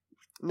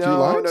 man. few No,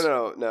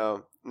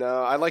 lines?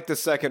 no. I like the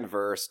second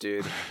verse,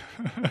 dude.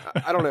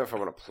 I don't know if I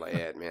want to play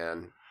it,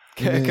 man.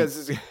 Mhm.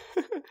 Because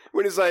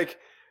when he's like,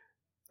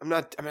 I'm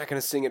not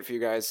gonna sing it for you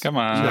guys. Come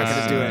on. I'm not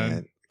gonna do it.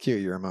 Right. Q,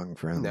 you're among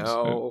friends.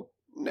 No.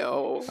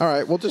 All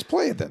right, well, just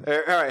play it then. All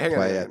right, hang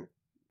Play on. it.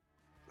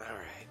 All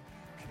right.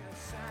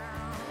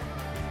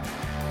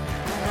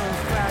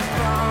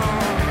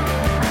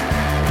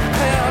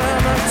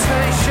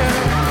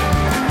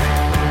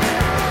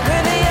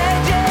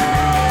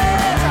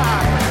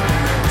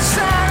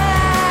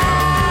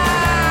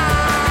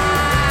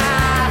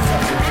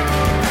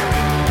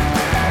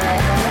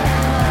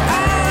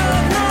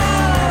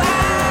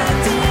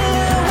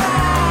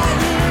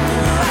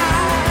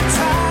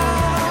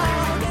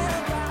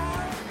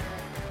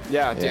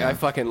 Yeah, dude, Yeah. I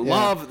fucking Yeah.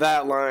 love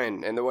that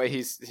line and the way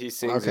he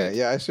sings Okay, it.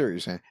 yeah, I see what you're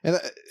saying. And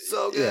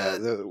So yeah,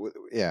 good.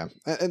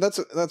 and that's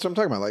what I'm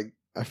talking about. Like,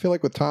 I feel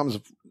like with Tom's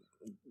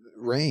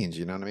range,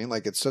 you know what I mean?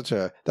 Like, it's such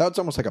a that's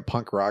almost like a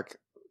punk rock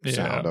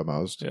sound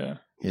almost. Yeah.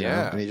 You know?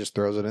 Yeah. And he just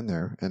throws it in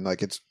there, and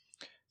like it's,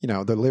 you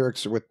know, the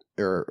lyrics with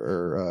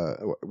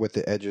with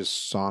the edges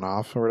sawn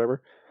off or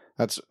whatever.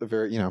 That's a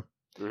very, you know,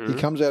 Mhm.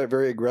 he comes at it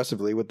very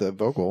aggressively with the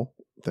vocal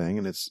thing,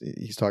 and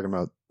he's talking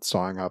about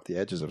sawing off the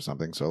edges of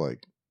something. So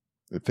like,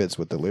 it fits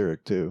with the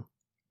lyric too,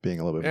 being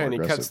a little bit Yeah, more and he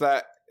aggressive. cuts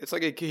that. It's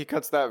like he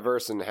cuts that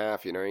verse in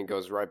half. You know, he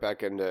goes right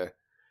back into.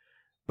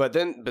 But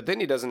then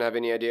he doesn't have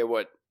any idea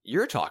what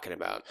you're talking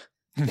about.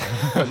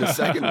 the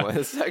second time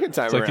It's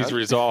like around. he's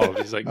resolved.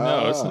 He's like,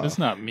 no, Oh. it's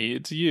not me.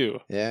 It's you.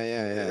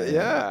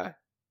 Yeah.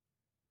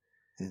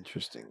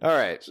 Interesting. All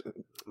right.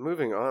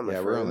 Moving on. My Yeah,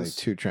 we're only friends.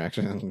 2 tracks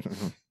in.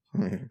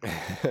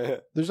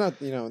 There's not,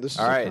 you know, this is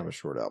All right. kind of a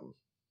short album.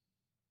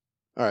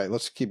 All right,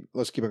 let's keep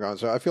it going.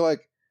 So I feel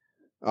like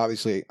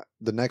obviously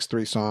the next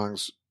 3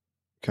 songs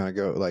kind of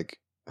go like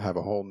have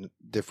a whole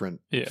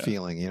different Yeah.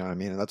 feeling, you know what I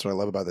mean? And that's what I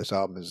love about this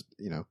album is,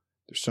 you know,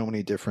 there's so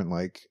many different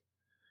like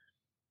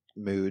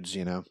moods,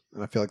 you know.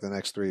 And I feel like the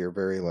next 3 are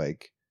very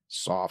like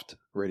soft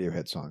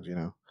Radiohead songs, you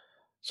know.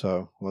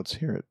 So let's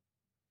hear it.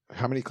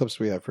 How many clips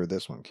do we have for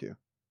this one, Q?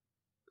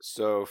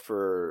 So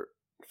for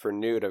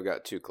Nude, I've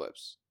got 2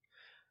 clips.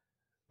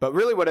 But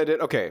really, what I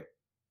did, okay.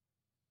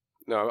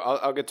 No,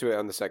 I'll get to it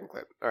on the second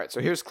clip. All right. So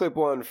here's clip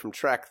 1 from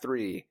track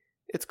 3.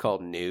 It's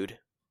called Nude.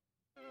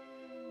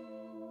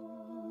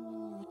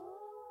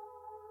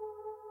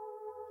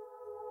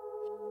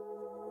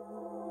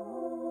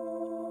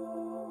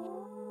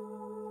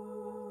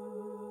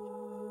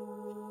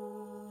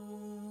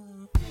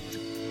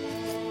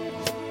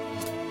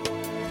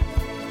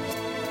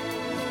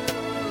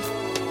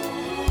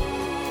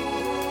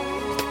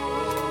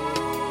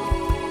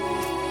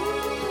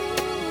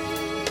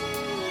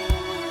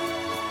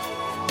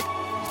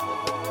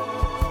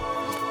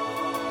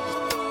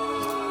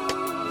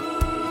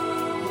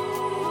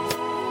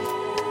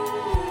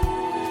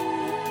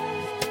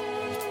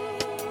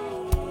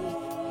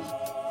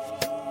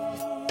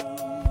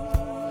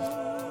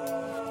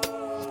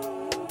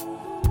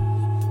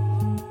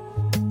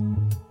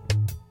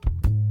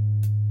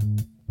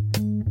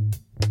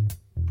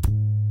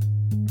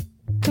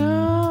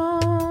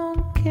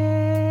 Don't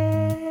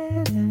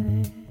get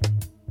any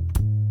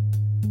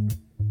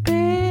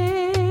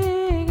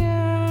big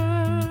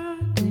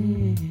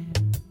ideas.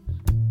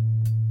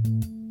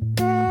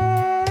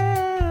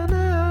 They're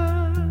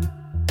not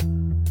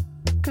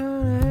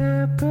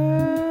gonna happen.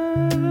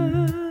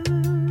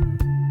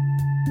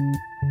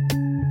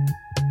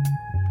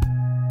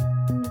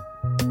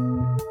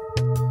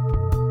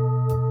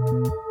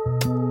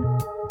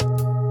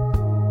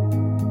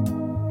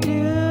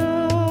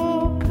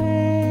 You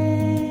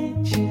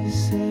paint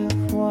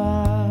yourself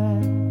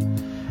white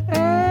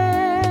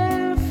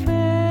and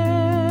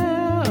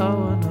feel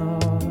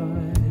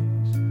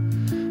noise,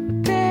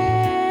 but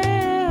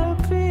there'll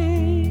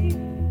be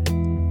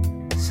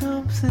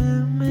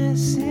something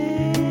missing.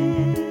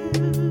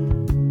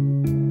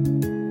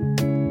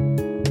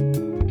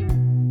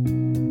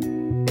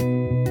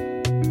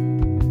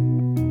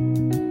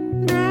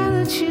 Now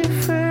that you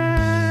found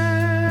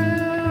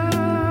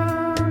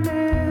it,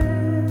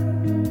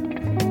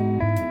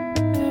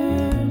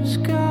 it's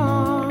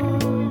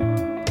gone.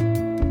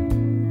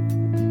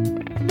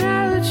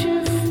 Now that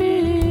you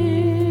feel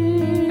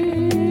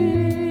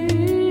it,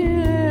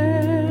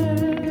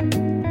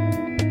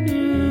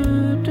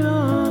 you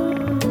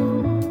don't.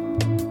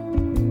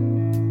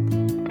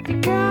 You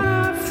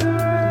got off the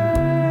rails.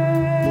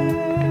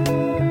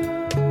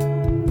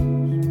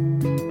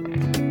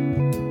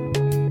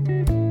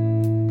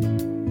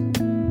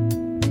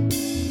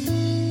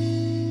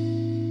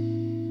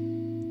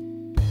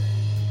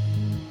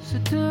 So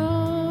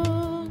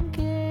don't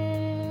get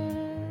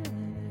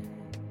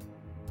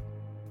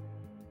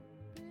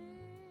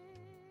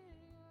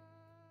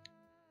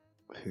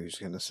Who's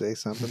going to say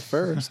something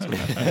first?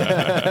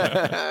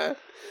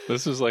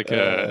 This is like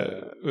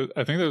I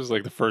think that was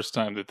like the first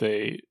time that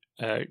they,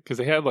 because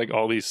they had like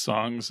all these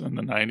songs in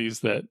the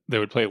 90s that they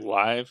would play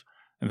live,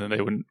 and then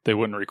they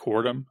wouldn't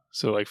record them.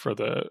 So like for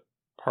the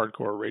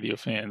hardcore radio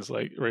fans,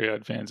 like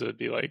Radiohead fans, it would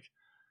be like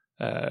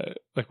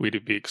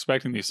we'd be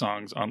expecting these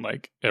songs on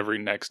like every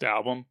next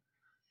album,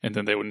 and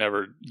then they would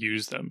never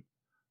use them.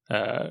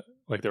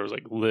 Like there was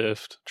like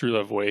Lift, True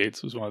Love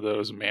Waits was one of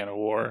those, Man of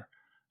War,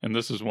 and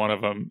this is one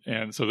of them.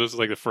 And so this is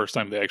like the first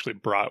time they actually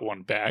brought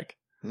one back.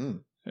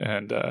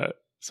 And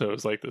so it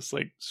was like this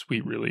like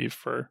sweet relief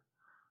for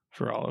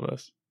all of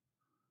us.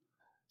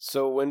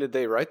 So when did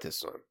they write this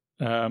song?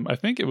 I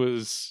think it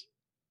was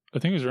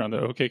around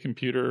the OK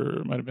Computer.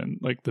 It might have been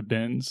like the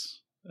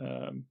Bends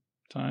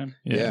time.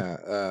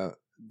 Yeah.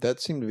 That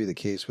seemed to be the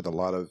case with a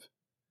lot of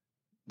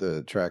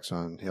the tracks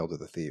on Hail to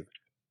the Thief.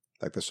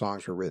 Like the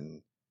songs were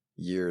written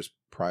years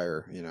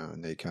prior,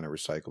 and they kind of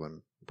recycled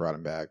them, brought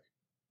him back.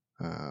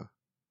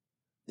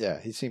 Yeah,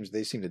 they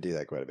seem to do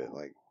that quite a bit.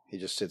 Like he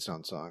just sits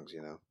on songs,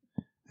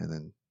 and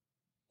then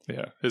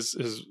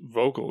his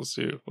vocals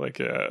too.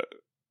 Like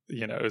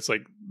it's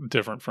like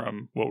different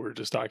from what we were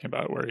just talking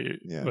about, where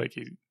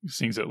he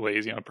sings it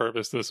lazy on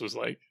purpose. This was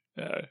like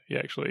he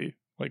actually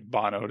like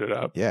Bono'd it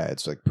up. Yeah,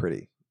 it's like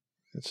pretty.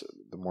 It's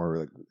the more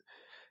like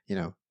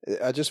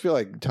I just feel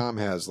like Tom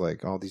has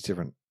like all these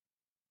different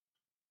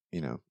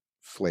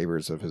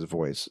flavors of his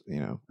voice,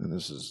 and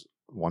this is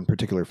one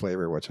particular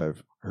flavor which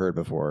I've heard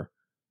before.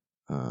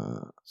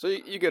 So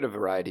you get a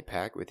variety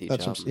pack with each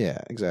album.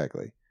 Yeah,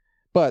 exactly.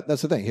 But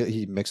that's the thing.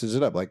 He mixes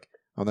it up. Like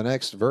on the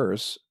next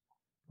verse,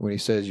 when he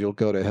says, "You'll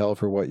go to hell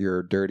for what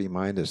your dirty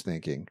mind is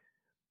thinking,"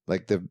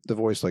 like the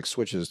voice like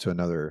switches to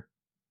another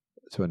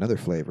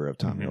flavor of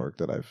Tom York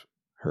that I've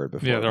heard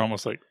before. Yeah, they're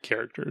almost like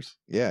characters.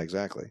 Yeah,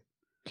 exactly.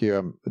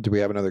 Do we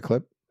have another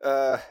clip?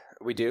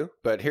 We do,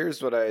 but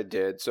here's what I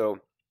did. So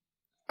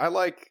I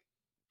like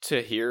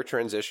to hear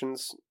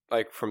transitions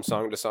like from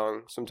song to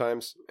song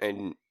sometimes,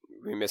 and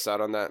we miss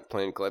out on that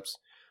playing clips.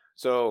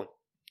 So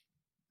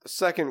the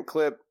second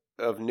clip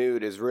of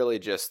Nude is really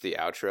just the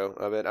outro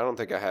of it. I don't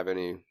think I have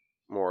any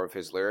more of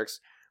his lyrics,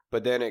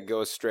 but then it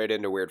goes straight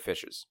into Weird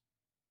Fishes.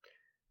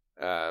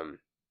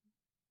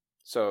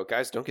 So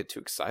guys, don't get too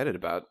excited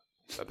about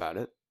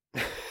it.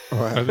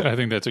 I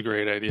think that's a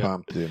great idea.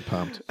 Pumped, dude,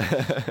 pumped.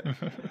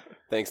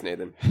 Thanks,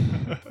 Nathan.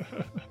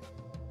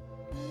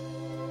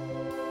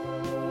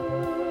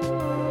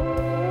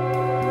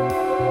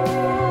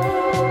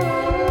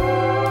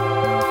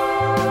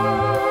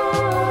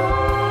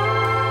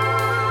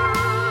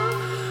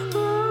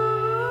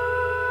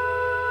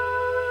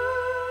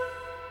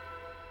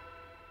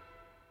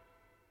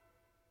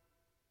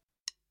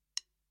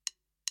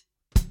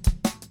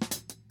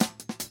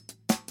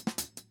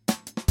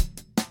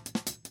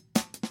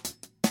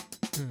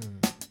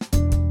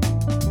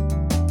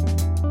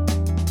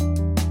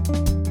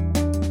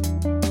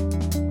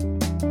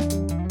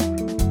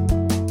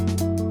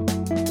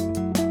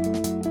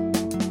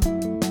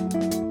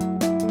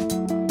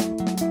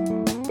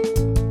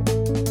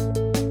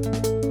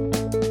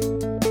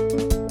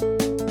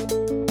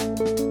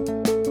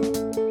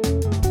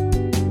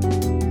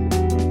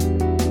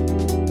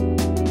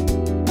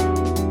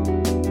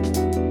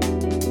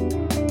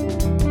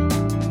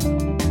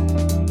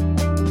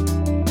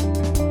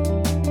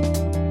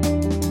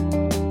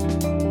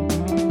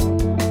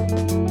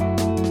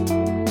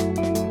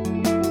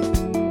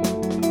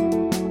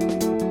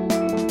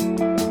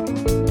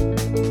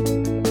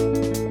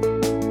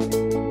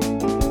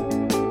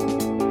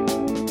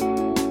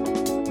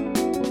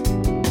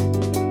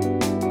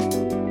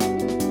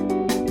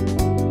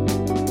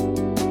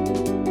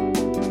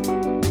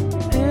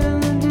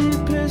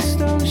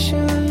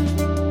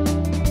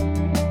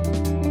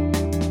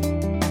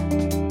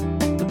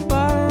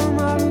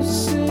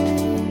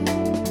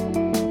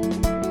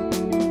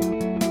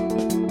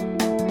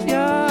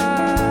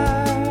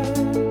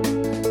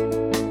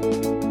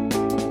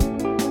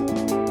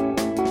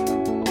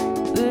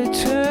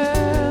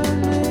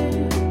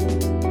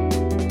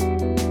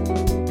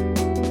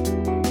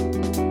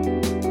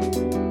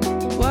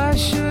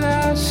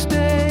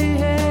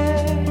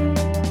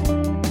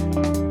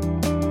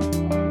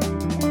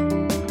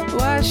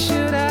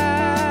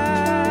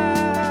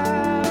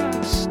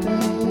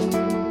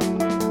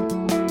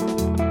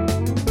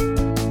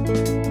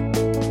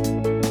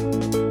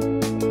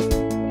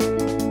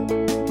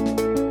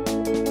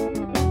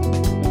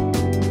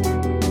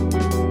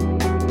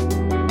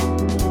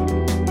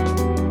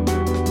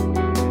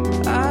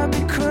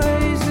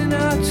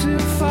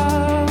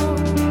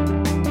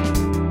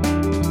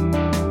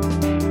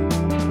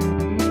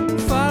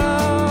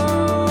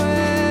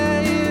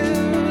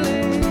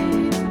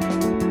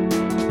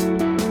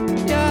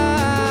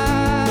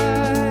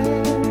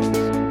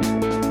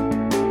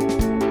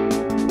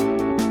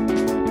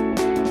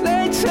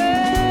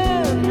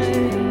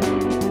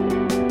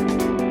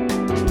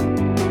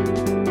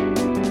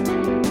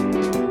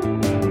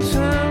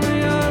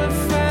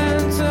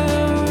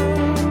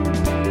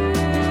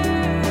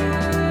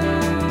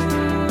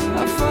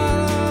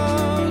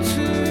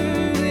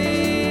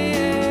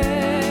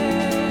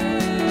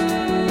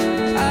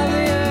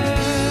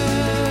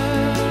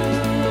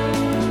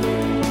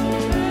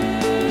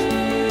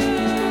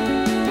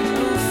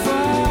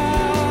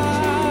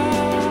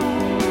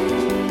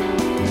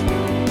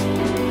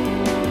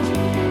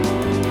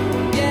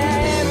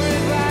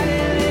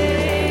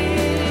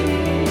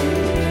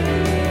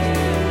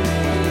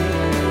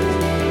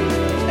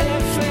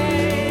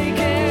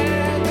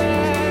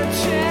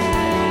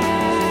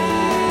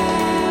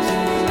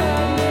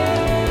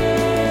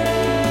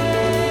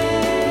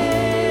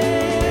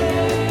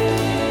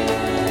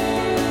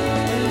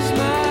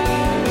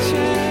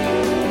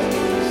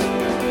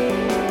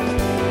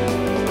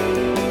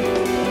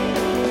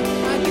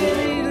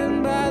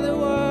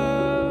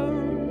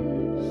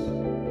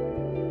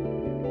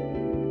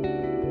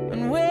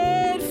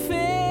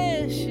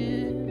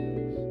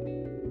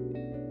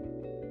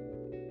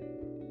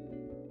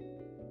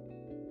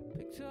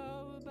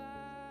 There's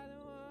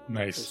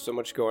Nice. so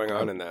much going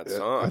on in that Yeah,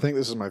 song. I think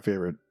this is my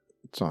favorite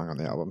song on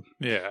the album.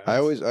 Yeah. I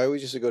always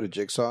used to go to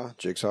Jigsaw.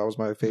 Jigsaw was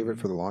my favorite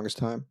for the longest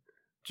time.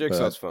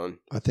 Jigsaw's fun.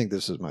 I think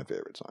this is my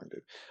favorite song,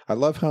 dude. I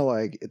love how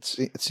like it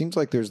seems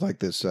like there's like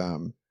this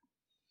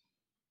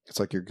it's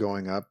like you're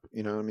going up,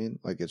 you know what I mean?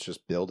 Like it's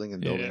just building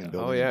and building Yeah. and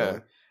building. Oh, and yeah.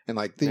 building. And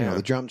like you know, Yeah.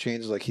 the drum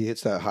changes, like he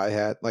hits that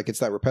hi-hat, like it's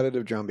that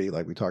repetitive drum beat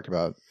like we talked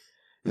about.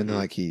 And then Mhm.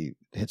 like he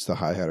hits the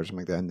hi-hat or something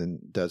like that and then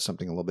does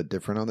something a little bit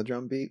different on the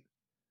drum beat.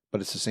 But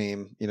it's the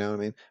same, you know what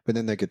I mean? But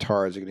then the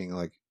guitars are getting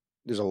like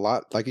there's a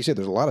lot, like you said,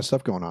 there's a lot of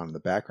stuff going on in the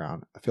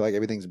background. I feel like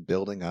everything's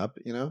building up,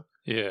 you know?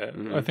 Yeah,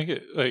 Mhm. I think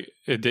it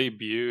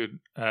debuted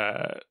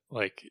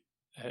like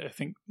I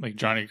think like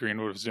Johnny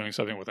Greenwood was doing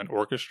something with an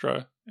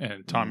orchestra,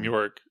 and Tom Mhm.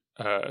 York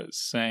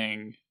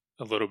sang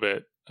a little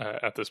bit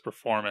at this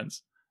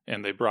performance,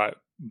 and they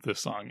brought the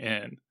song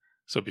in.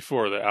 So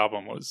before the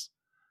album was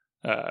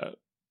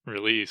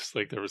released,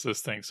 like there was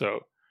this thing.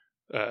 So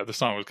the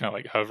song was kind of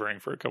like hovering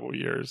for a couple of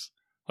years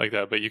like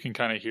that, but you can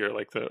kind of hear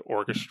like the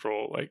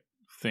orchestral like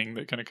thing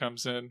that kind of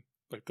comes in.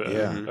 Like the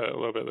Yeah. a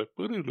little bit like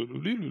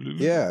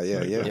Yeah.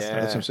 like Yeah.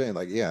 That's what I'm saying.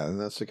 Like, yeah, and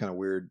that's the kind of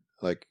weird,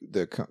 like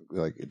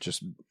it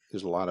just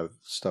there's a lot of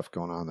stuff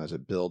going on as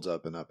it builds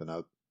up and up and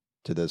up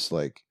to this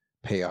like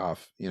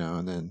payoff, you know,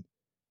 and then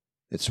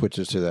it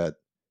switches to that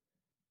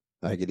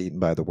I get eaten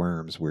by the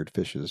worms, weird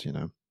fishes, you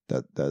know,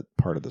 that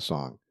part of the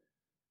song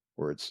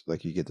where it's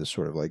like you get this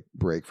sort of like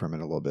break from it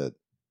a little bit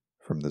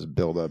from this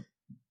build up.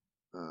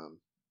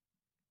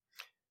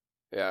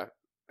 Yeah.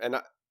 And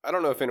I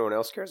don't know if anyone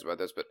else cares about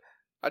this, but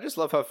I just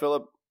love how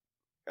Philip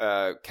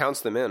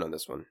counts them in on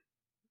this one. At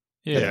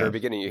the Yeah, very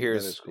beginning, you hear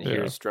That is cool.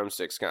 his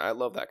drumsticks. I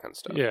love that kind of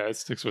stuff. yeah, it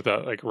sticks with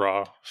that like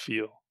raw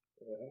feel.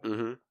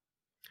 Mm-hmm.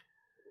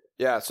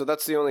 Yeah, so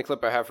that's the only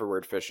clip I have for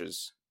Weird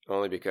Fishes,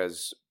 only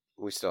because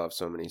we still have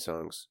so many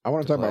songs. I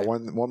want to talk about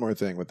play. one more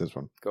thing with this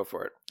one. Go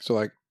for it. So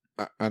like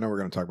I know we're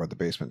going to talk about the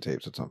basement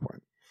tapes at some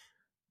point.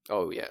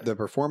 Oh, yeah. The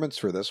performance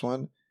for this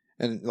one,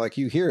 and like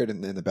you hear it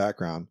in the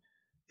background,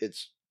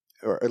 it's,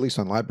 or at least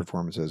on live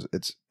performances,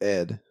 it's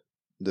Ed,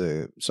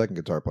 the second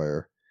guitar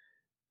player.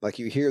 Like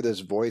you hear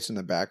this voice in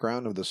the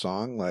background of the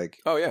song. Like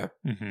Oh, yeah.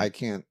 Mhm. I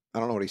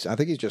don't know what he's, I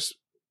think he's just,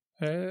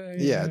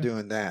 Hey,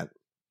 doing that.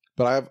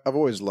 But I've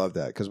always loved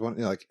that because when, you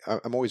know, like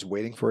I'm always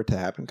waiting for it to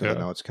happen because I Yeah.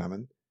 know it's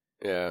coming.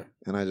 Yeah.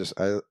 And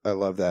I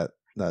love that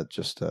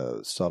just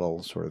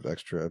subtle sort of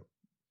extra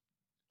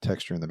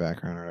texture in the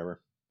background or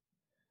whatever.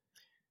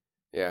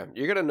 Yeah.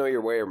 You got to know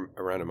your way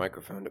around a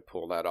microphone to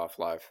pull that off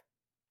live.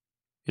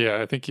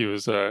 Yeah, I think he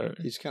was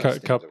He's kind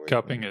of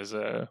cupping his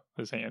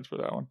hands for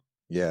that one.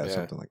 Yeah, Yeah.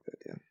 something like that.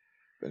 Yeah.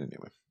 But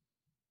anyway,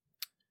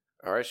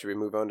 All right, should we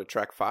move on to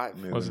track 5?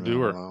 moving Let's right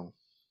do her. along.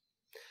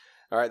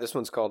 All right, this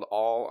one's called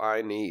All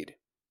I Need.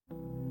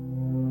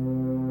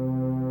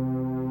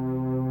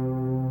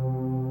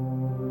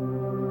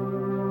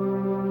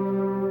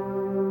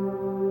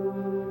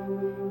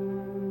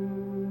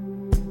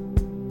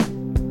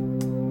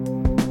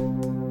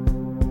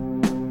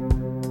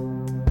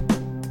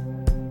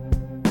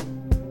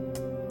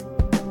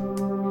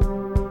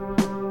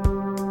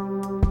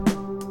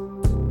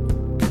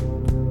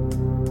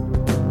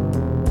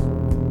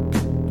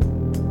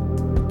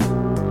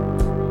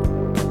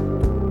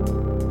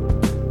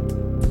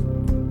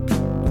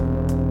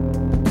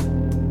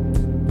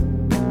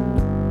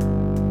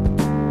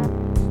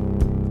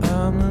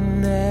 I'm the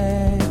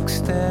next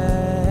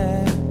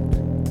step,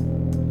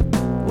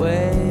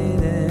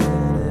 waiting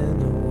in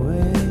the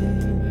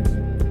wings.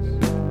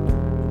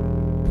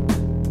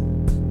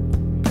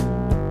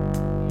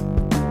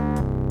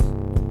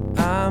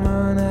 I'm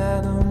an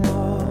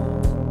animal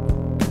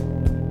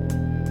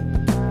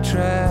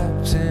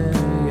trapped in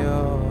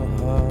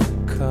your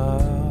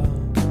car.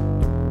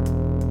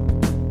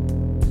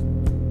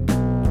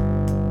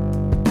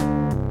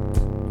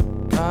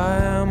 I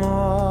am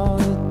all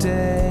the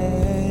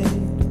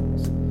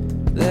days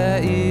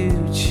that you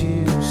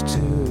choose to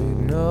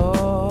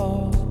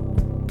ignore.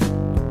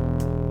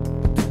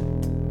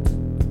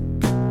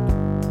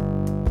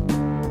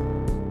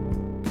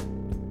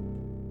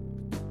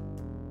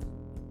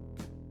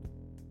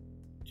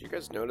 Did you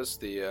guys notice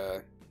the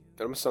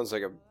it almost sounds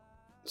like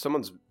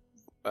someone's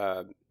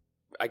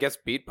I guess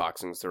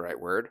beatboxing is the right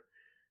word.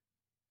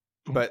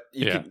 But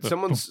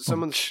someone's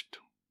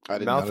I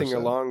didn't mouthing notice that.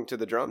 along to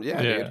the drums.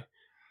 Yeah, Yeah. dude.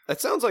 That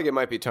sounds like it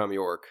might be Tom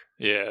York.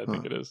 Yeah, I Huh.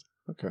 think it is.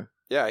 Okay.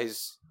 Yeah,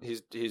 he's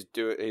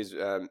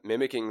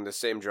mimicking the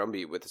same drum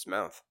beat with his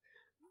mouth.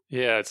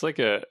 Yeah, it's like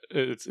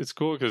it's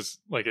cool because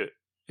like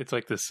it's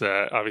like this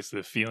obviously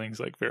the feeling's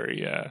like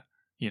very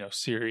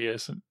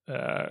serious and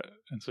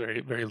it's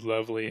very very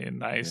lovely and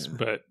nice, Yeah.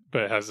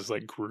 but it has this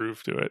like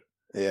groove to it.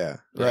 Yeah.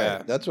 Yeah.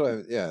 Right. That's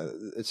what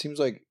it seems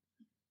like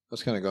I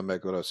was kind of going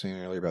back to what I was saying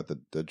earlier about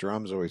the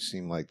drums always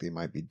seem like they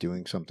might be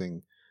doing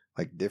something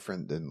like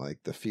different than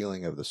like the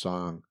feeling of the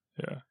song.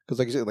 Yeah, Because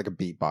like you said, like a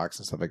beatbox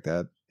and stuff like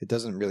that, it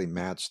doesn't really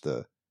match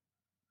the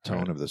tone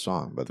Right. of the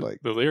song. But like,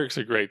 the lyrics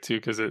are great too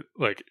because it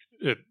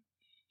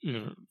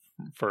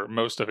for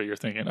most of it, you're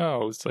thinking,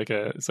 oh, it's like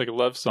a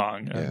love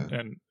song,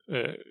 and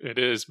it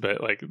is,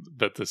 but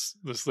this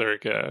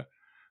lyric,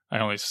 I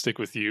only stick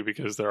with you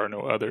because there are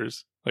no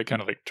others, like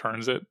kind of like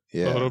turns it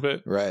a little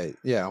bit, right?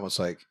 Yeah, almost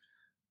like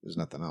there's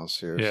nothing else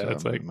here. Yeah, so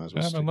it's like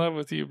I'm in love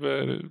with you,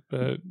 but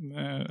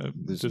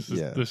this is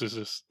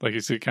just like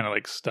he's kind of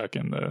like stuck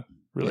in the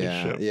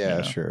relationship.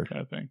 Yeah, sure,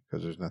 kind of thing,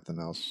 because there's nothing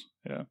else.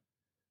 Yeah.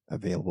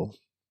 Available.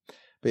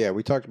 But yeah,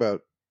 we talked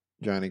about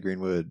Johnny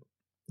Greenwood.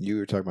 You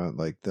were talking about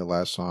like the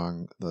last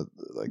song, the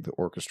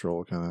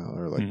orchestral kind of,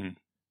 or like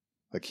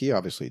like he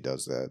obviously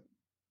does that.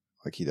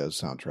 Like he does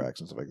soundtracks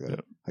and stuff like that.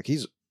 Yep. Like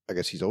I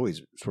guess he's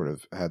always sort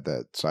of had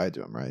that side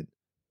to him, right?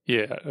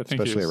 Yeah, I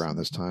think especially around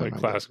this time, like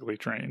classically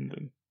trained.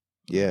 And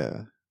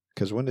yeah,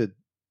 because when did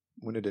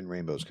In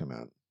Rainbows come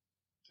out?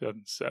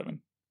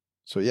 2007.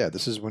 So yeah,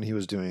 this is when he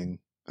was doing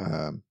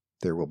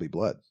There Will Be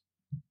Blood.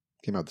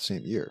 Came out the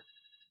same year.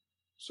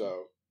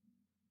 So,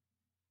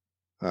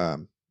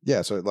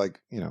 yeah. So like,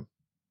 you know,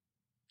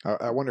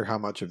 I wonder how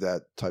much of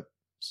that type.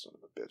 Son of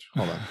a bitch.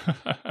 Hold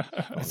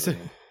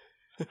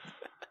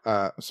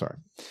on. Sorry.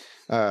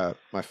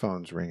 My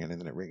phone's ringing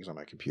and then it rings on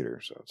my computer,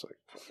 so it's like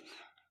fucking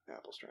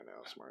Apple's trying to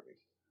outsmart me.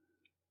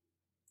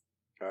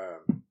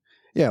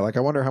 Yeah, like I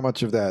wonder how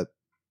much of that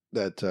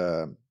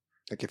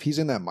like if he's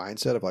in that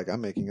mindset of like I'm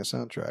making a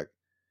soundtrack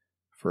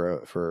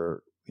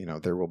for you know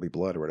There Will Be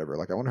Blood or whatever.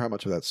 Like I wonder how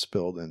much of that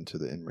spilled into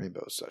the In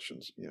Rainbows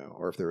sessions, you know,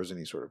 or if there was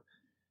any sort of,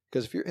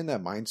 because if you're in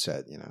that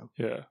mindset, you know,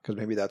 yeah, because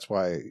maybe that's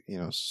why you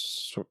know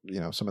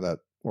some of that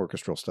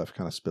orchestral stuff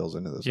kind of spills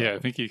into this. Yeah, album.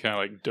 I think he kind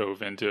of like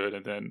dove into it,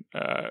 and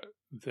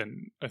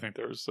then I think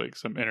there was like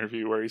some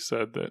interview where he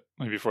said that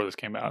like before this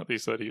came out, he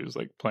said he was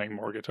like playing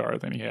more guitar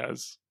than he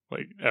has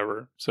like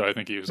ever. So I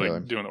think he was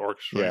like doing the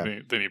orchestra,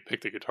 and then he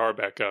picked the guitar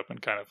back up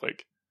and kind of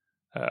like,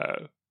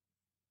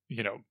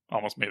 you know,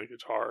 almost made the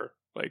guitar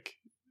like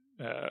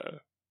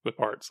the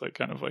parts like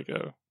kind of like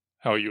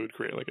how you would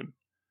create like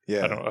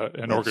I don't know,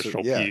 an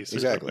orchestral piece.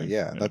 Exactly.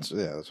 Yeah, that's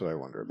what I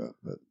wonder about.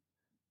 But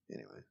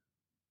anyway,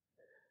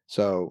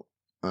 so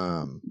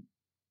I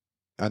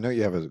know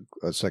you have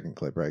a second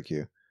clip, right,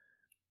 Q?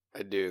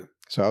 I do.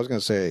 So I was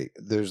going to say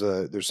there's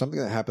something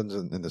that happens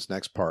in this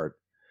next part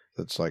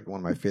that's like one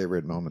of my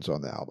favorite moments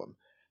on the album.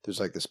 There's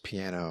like this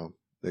piano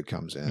that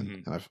comes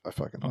in, and I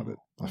fucking love it.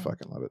 I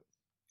fucking love it.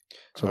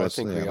 So I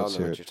think we all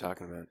know what you're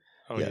talking about.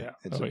 Oh yeah.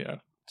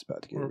 It's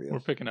about to get real. We're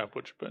picking up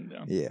what you're putting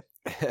down. Yeah.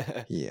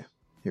 Yeah.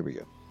 Here we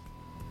go.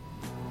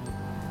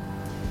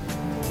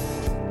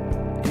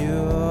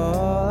 You're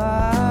all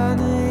I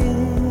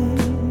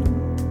need.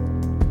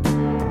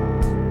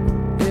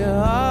 You're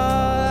all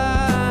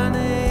I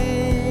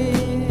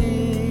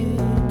need.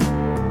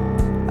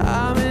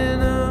 I'm in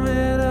the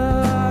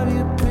middle of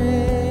your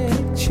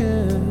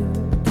picture,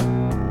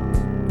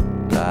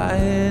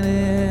 lying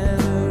in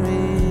the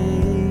rain.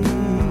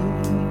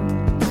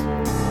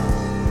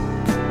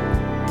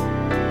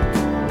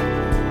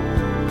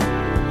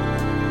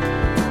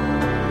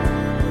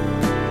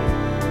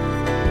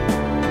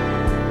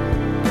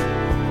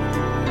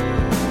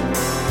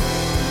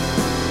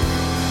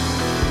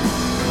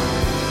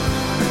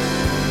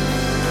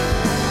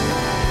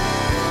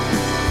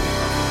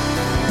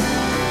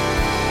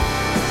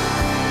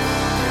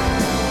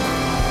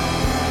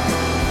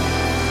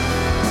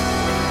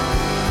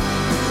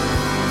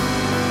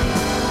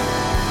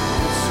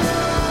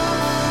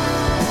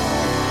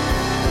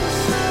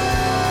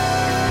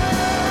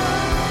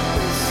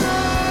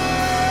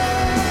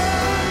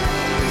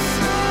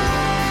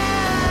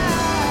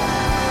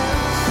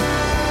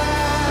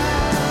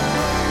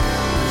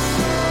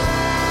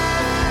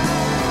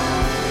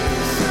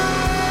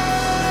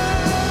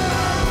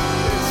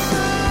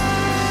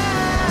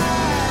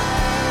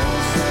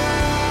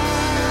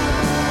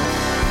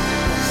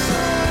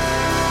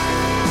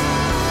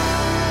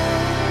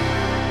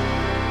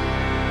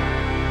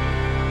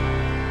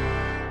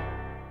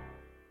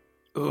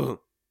 Ooh.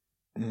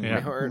 Yeah. My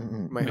heart.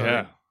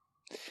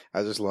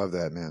 I just love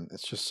that, man.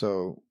 It's just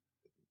so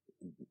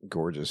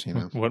gorgeous, you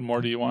know. What more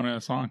do you want in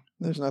a song?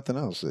 There's nothing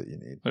else that you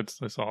need.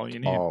 That's all you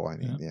need. All I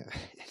need, yeah.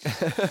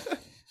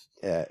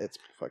 Yeah, it's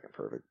fucking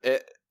perfect.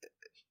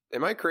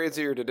 Am I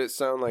crazy, or did it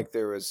sound like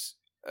there was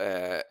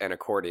an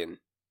accordion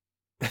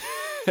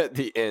at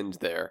the end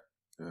there?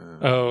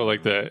 Oh,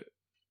 like that.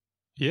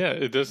 Yeah,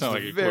 it does sound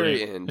like the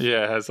very accordion. end.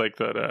 Yeah, it has like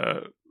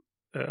that.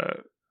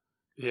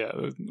 Yeah,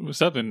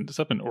 something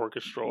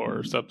orchestral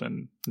or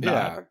something.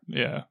 Yeah.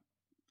 I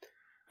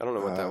don't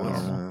know what that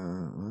was.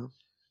 Well,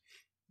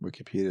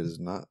 Wikipedia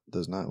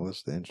does not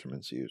list the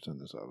instruments used on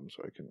this album,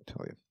 so I couldn't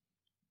tell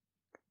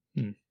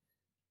you.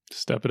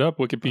 Step it up,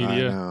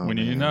 Wikipedia. I know, we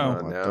need to man. know.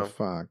 What the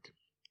fuck?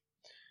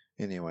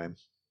 Anyway,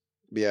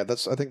 yeah, I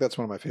think that's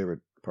one of my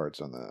favorite parts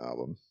on the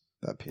album.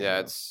 That piano.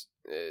 Yeah,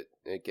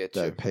 it gets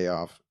that you.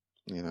 payoff,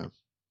 you know,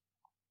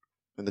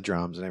 and the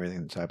drums and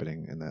everything that's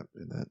happening in that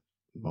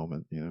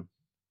moment, you know.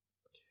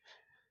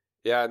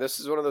 Yeah, this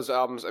is one of those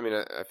albums. I mean,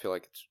 I feel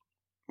like it's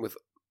with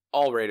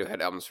all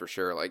Radiohead albums for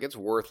sure. Like, it's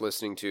worth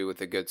listening to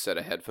with a good set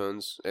of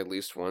headphones at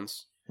least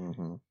once.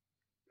 Mm-hmm.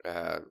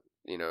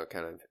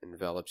 kind of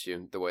envelops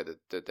you the way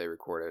that they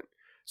record it.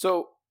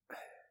 So,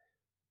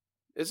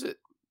 is it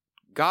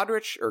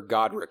Godrich or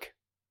Godric,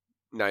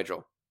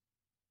 Nigel?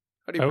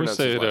 How do you I would pronounce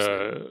say his last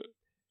name?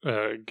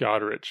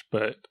 Godrich,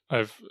 but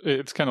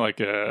it's kind of like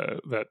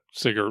that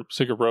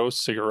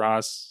Sigaros,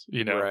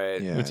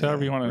 Right. Yeah, it's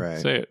however you want to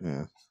say it.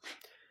 Yeah.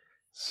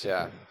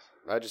 Yeah.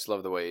 I just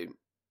love the way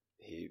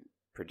he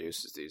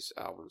produces these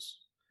albums.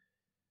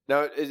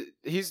 Now,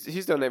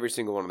 he's done every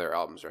single one of their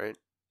albums, right?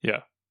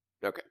 Yeah.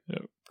 Okay.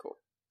 Yep. Cool.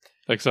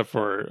 Except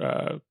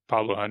for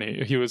Pablo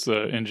Honey, he was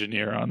the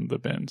engineer on the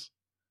Bends.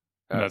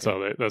 And that's how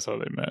they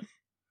met.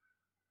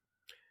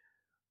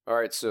 All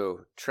right,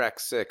 so track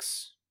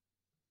 6.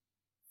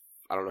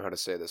 I don't know how to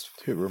say this.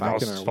 Dude, we're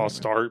making our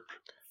Falstarp.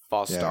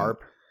 Falstarp.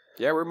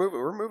 Yeah, we're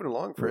moving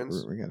along,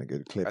 friends. We got a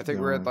good clip. I think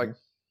we're going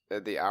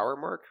at the hour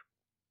mark.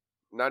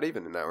 Not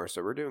even an hour,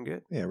 so we're doing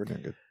good. Yeah, we're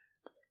doing good.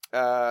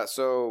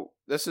 So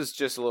this is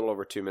just a little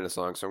over 2 minutes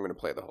long, so I'm going to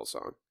play the whole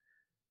song.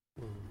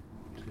 1,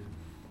 2,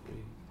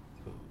 3,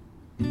 4.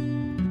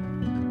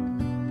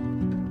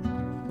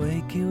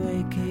 Wakey,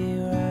 wakey,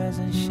 rise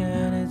and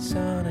shine. It's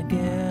on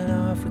again,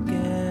 off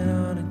again,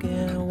 on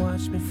again.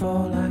 Watch me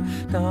fall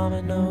like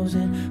dominoes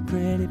in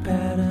pretty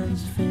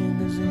patterns.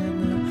 Fingers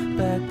in the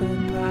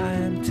blackbird pie.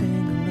 I'm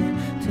tingling,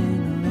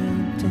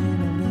 tingling,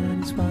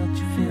 tingling. It's what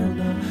you feel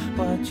now,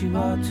 what you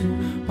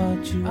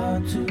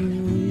ought to.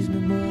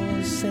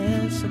 Reasonable,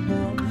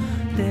 sensible.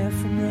 There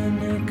from the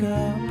neck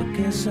up. I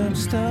guess I'm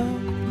stuck.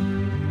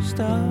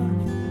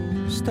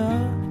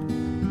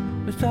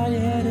 Without your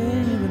head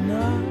in even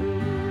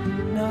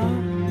no,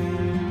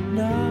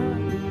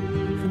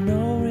 for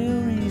no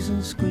real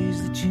reason.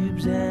 Squeeze the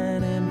tubes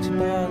and empty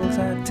bottles.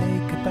 I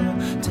take a bow.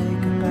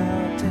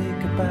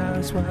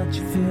 It's what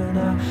you feel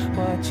now,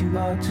 what you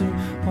ought to.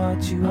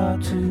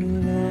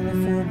 The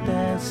elephant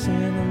that's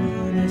in the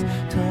room is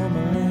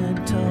tumbling.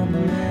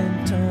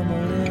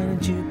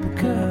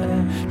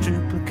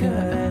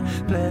 Duplicate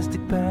and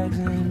plastic bags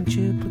and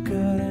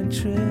duplicate and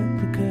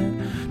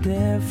triplicate.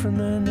 There from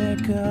the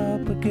neck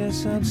up, I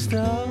guess I'm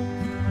stuck.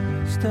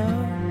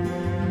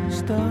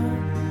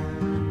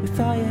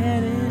 Without your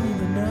head in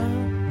even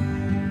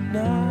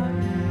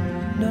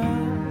no.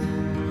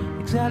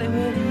 Exactly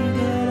where do you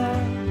get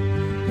up?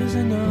 Is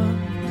enough.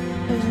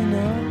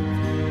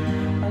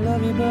 I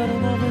love you, but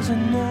enough is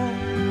enough.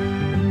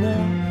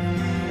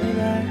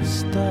 That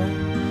stuff,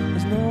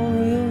 there's no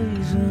real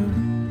reason.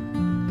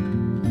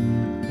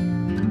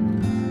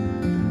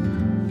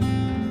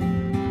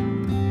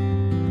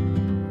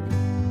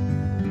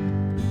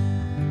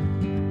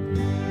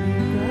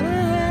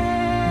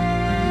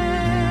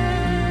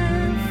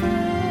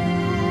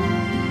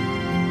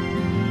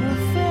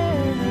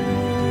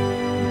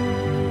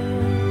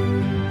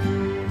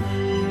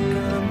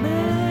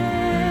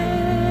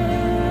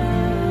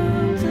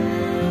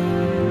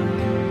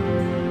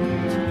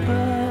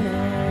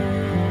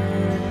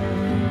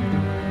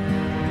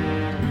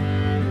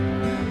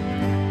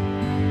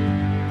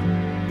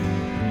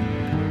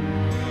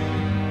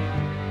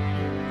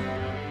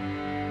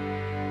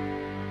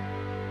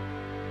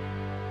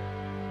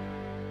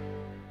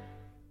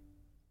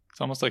 It's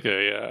almost like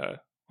a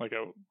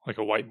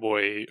white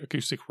boy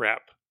acoustic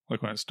rap,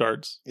 like when it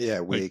starts. Yeah,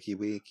 wakey.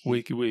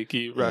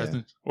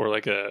 Rising, or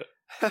like a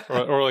I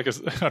don't know,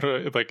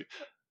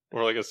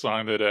 like a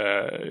song that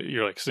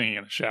you're like singing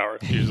in the shower.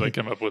 You just like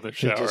come up with a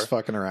shower, Just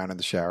fucking around in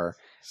the shower.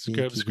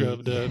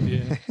 scrubbed up,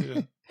 yeah,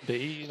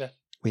 baby.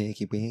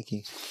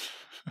 Wakey.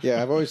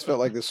 Yeah, I've always felt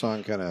like this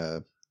song kind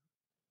of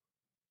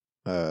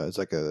it's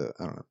like I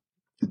don't know,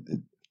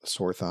 a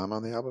sore thumb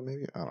on the album.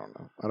 Maybe I don't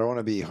know. I don't want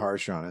to be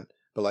harsh on it,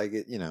 but like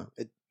it. Yeah,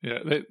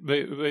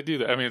 they do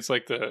that. I mean, it's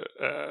like the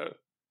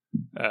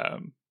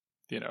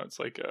it's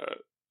like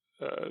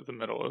the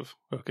middle of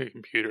OK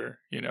Computer.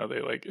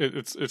 They like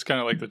it's kind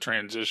of like the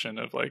transition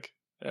of like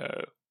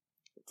the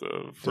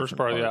first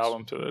part of the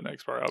album to the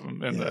next part of the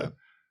album, and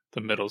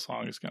the middle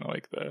song is kind of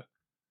like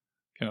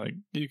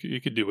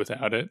you could do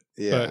without it.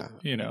 Yeah,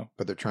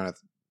 but they're trying to.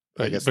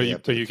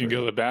 But you can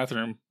go to the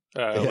bathroom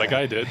like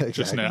I did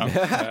just now.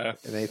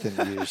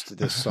 Nathan used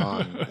this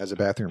song as a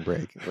bathroom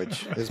break,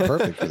 which is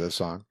perfect for this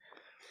song.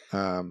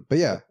 But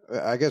yeah,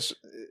 I guess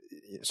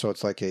so.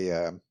 It's like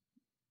a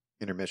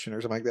intermission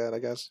or something like that. I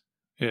guess.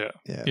 Yeah.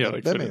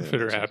 Like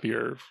fitter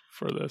happier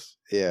for this.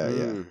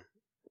 Yeah.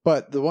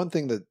 But the one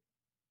thing that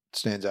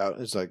stands out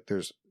is like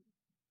there's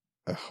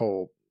a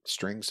whole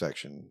string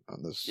section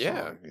on this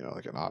song.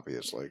 Like an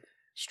obvious like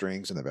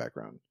strings in the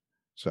background.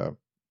 So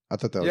I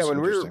thought that was when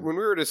interesting. we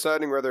were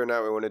deciding whether or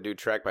not we want to do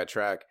track by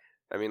track.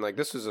 I mean, like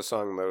this is a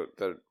song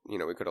that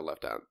we could have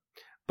left out,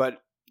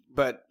 but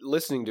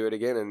listening to it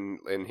again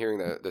and hearing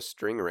the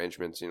string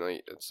arrangements,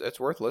 it's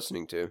worth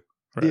listening to.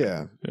 Right.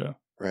 Yeah.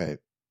 Right.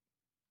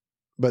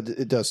 But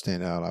it does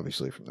stand out,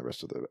 obviously, from the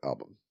rest of the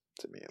album,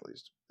 to me at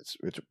least. It's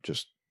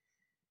just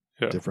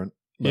different.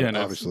 But and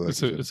obviously,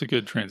 it's a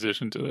good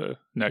transition to the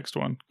next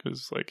one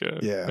because,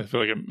 I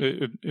feel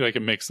like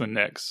it makes the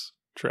next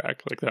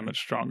track like that much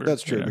stronger.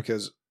 That's true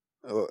because,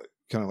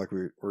 kind of like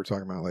we were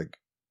talking about, like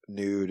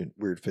Nude and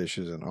Weird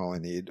Fishes and All I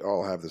Need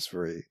all have this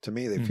to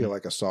me, they feel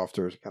like a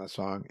softer kind of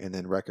song. And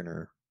then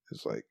Reckoner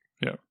is like,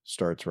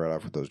 starts right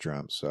off with those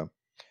drums. So,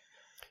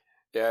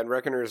 yeah, and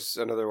Reckoner's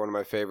another one of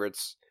my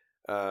favorites.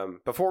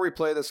 Before we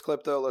play this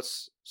clip, though,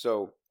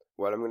 so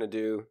what I'm going to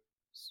do,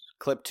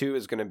 clip 2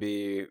 is going to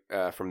be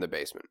From the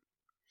Basement.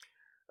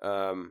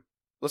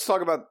 Let's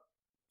talk about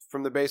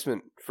From the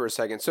Basement for a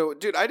second. So,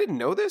 dude, I didn't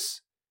know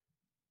this.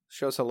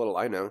 Shows how little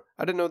I know.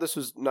 I didn't know this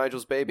was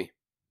Nigel's baby.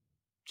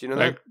 Do you know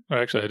that?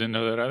 Actually, I didn't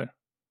know that either.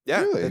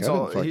 Yeah, really? it's I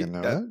didn't fucking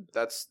know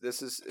that.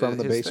 This is From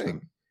the his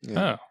Basement. thing.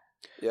 Yeah.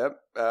 Oh,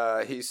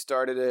 Yep. He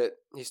started it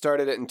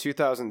in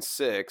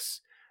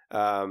 2006.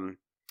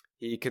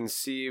 He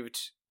conceived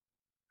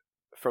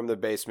From the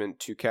Basement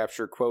to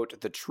capture,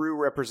 quote, the true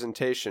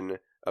representation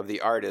of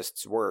the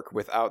artist's work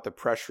without the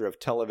pressure of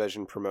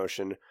television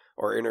promotion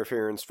or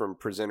interference from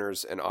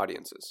presenters and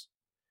audiences.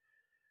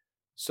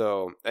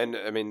 So, and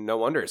I mean, no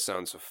wonder it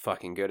sounds so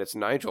fucking good. It's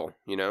Nigel,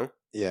 you know?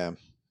 Yeah.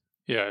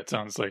 yeah, it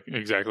sounds like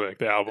exactly like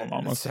the album It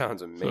almost.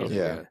 sounds amazing.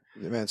 Yeah.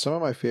 Man, some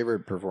of my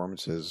favorite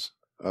performances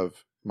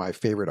of my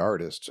favorite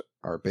artists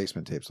are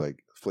basement tapes.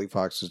 Like Fleet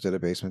Foxes did a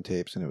basement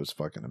tapes and it was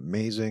fucking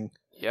amazing.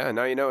 Yeah,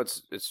 now you know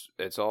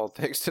it's all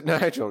thanks to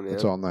Nigel, man.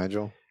 It's all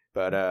Nigel.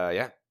 But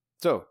yeah.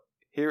 So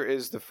here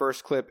is the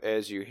first clip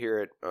as you hear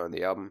it on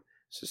the album.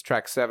 This is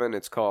track 7.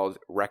 It's called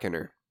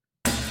Reckoner.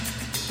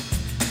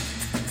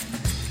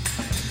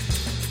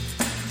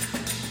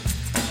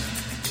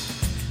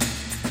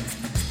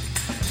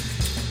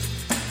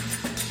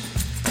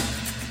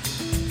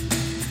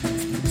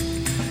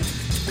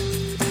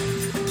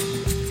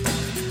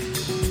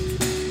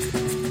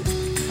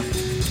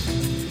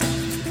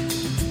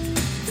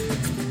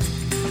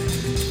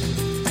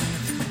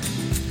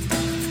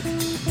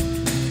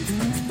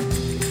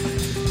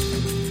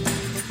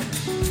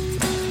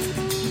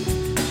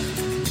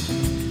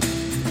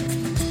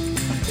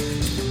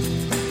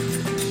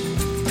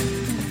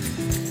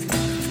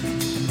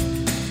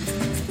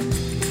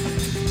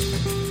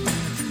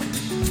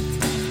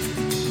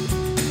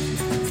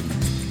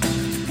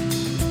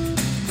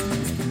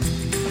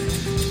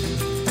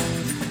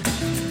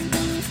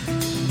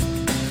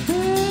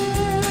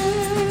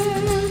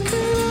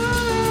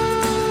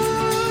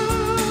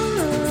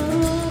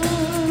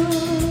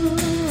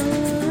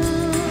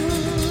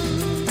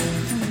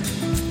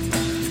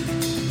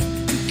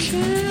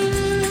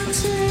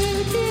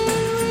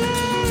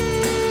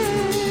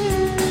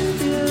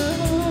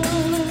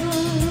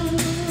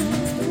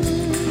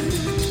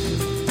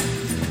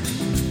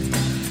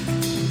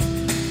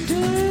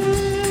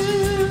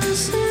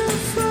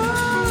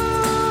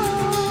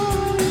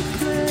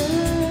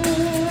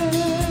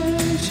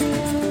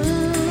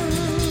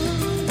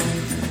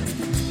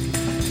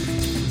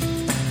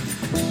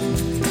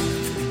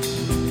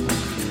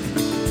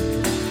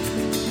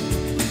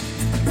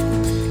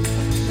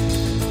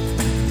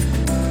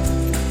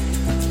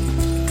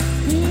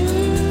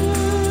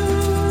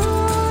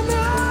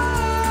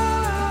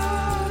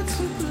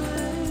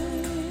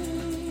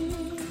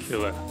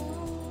 Killer.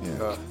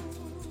 Yeah.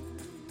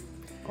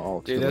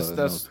 All Dude, killer,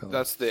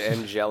 that's the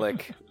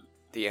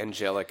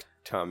angelic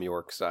Tom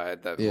York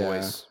side, that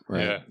voice.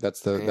 Right. Yeah.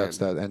 That's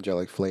that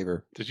angelic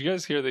flavor. Did you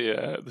guys hear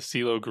the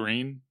CeeLo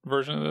Green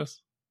version of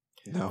this?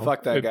 No.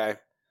 Fuck that guy.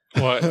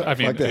 Well, I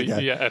mean, Fuck that guy.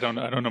 yeah, I don't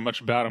know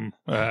much about him,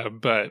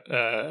 but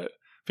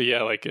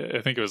yeah, like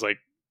I think it was like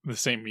the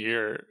same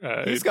year.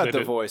 He's got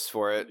the voice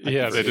for it.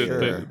 Yeah, they did.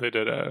 Sure. They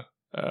did a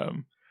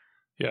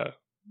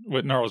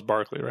with Gnarls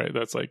Barkley, right?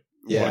 That's like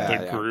Yeah, what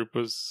the yeah. group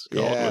was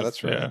called. Yeah, with.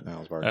 that's right. Yeah.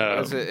 Niles Barkley.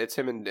 It's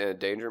him and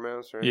Danger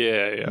Mouse, right?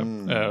 Yeah.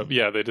 Mm.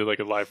 Yeah, they did like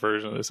a live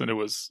version of this, and it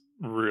was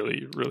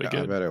really, really I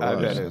good. bet it was.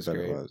 I bet it was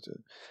great.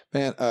 Dude.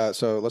 Man,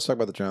 so let's talk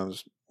about the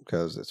drums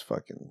because it's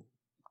fucking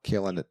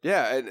killing it.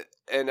 Yeah,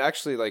 and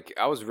actually, like,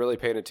 I was really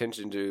paying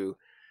attention to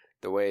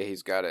the way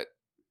he's got it,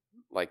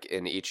 like,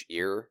 in each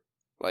ear.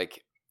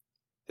 Like,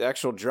 the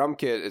actual drum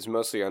kit is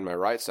mostly on my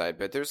right side,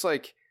 but there's,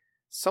 like,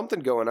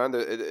 something going on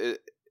there.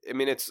 I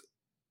mean, it's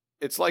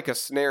like a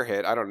snare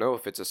hit. I don't know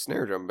if it's a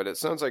snare drum, but it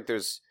sounds like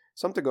there's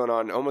something going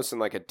on almost in,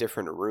 like, a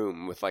different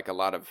room with, like, a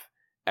lot of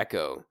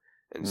echo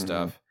and Mhm.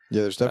 stuff.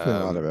 Yeah, there's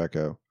definitely a lot of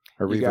echo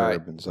or you reverb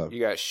got- and stuff. You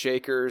got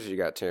shakers, you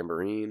got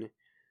tambourine.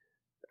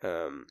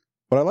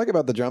 What I like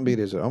about the drum beat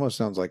is it almost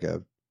sounds like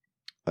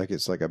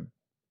it's like a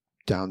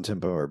down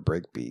tempo or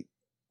break beat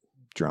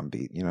drum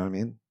beat. You know what I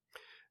mean?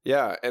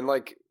 Yeah, and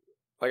like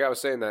I was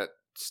saying, that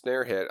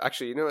snare hit.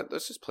 Actually, you know what?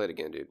 Let's just play it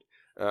again, dude.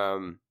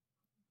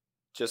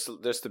 Just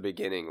the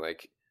beginning.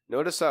 Like,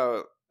 notice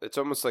how it's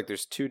almost like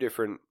there's two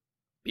different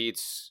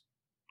beats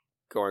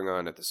going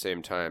on at the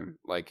same time.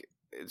 Like,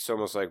 it's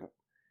almost like,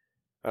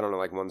 I don't know,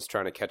 like one's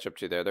trying to catch up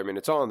to the other. I mean,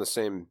 it's all in the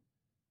same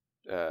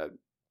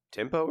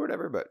tempo or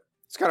whatever, but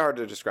it's kind of hard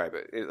to describe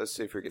it. Let's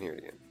see if we can hear it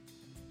again.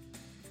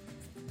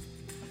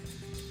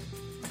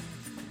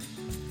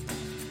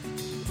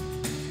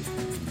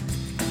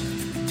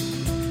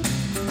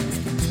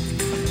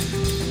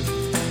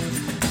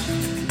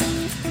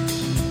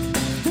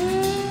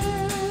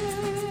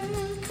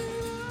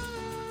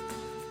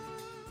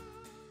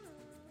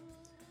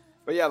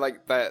 Yeah,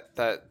 like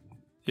that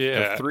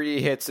Yeah. the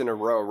 3 hits in a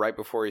row right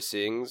before he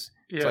sings.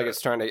 It's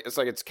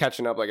like it's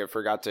catching up, like it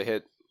forgot to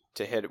hit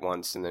it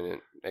once and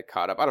then it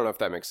caught up. I don't know if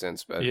that makes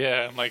sense, but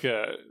Yeah, and like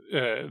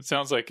it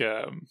sounds like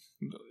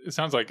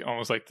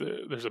almost like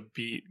there's a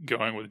beat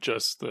going with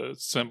just the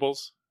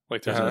cymbals.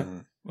 Like there's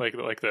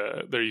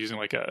they're using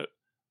like a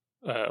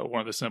one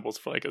of the cymbals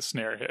for like a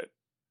snare hit.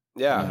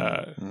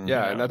 Yeah,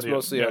 and that's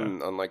mostly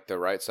on like the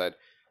right side,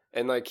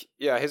 and like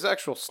his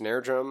actual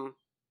snare drum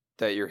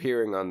that you're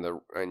hearing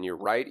on your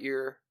right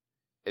ear,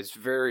 it's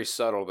very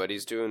subtle, but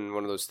he's doing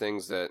one of those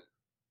things that,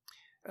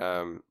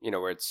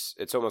 where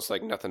it's almost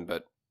like nothing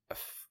but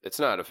it's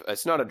not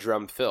a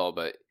drum fill,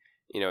 but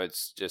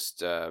it's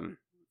just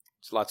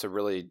it's lots of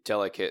really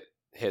delicate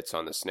hits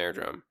on the snare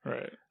drum.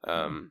 Right.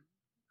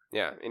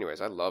 Yeah. Anyways,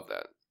 I love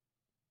that,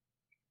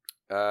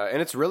 and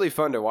it's really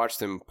fun to watch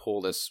them pull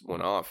this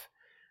one off.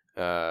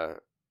 From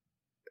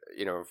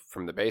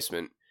the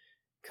basement,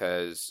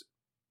 because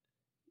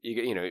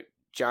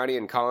Johnny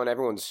and Colin,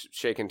 everyone's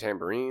shaking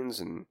tambourines,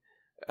 and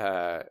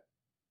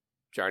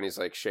Johnny's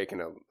like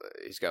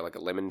he's got like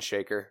a lemon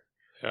shaker.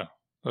 Yeah,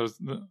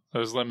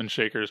 those lemon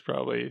shakers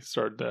probably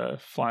started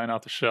flying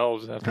off the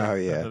shelves after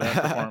that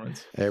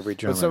performance. Every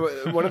drummer.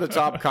 So one of the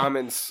top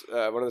comments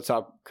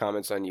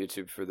on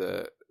YouTube for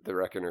the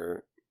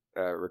Reckoner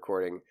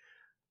recording,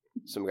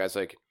 some guy's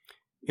like,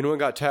 anyone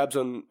got tabs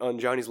on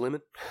Johnny's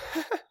lemon?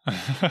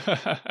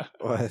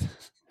 What?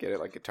 Get it,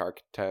 like guitar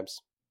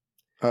tabs.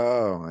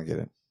 Oh, I get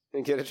it.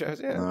 You get it, Joe?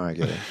 Yeah. No, I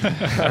get it.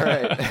 All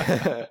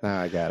right. No,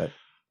 I got it.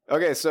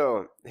 Okay,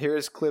 so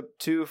here's clip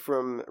 2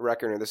 from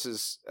Reckoner. This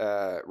is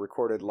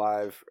recorded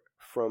live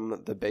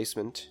from the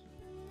basement.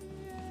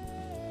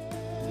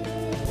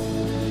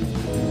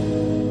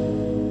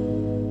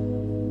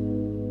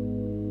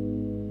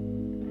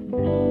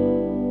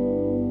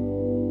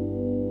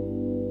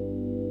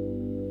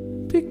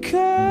 Because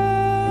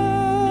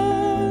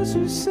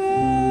we separate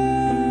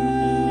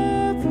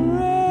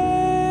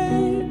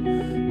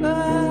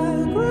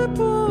like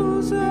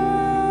ripples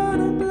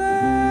on a black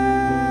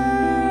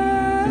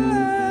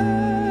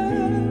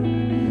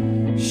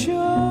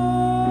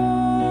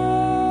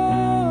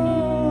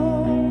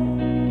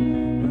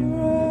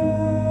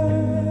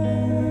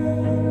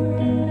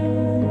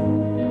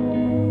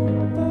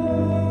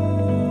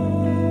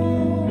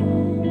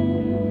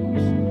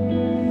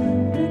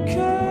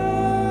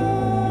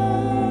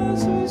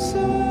because we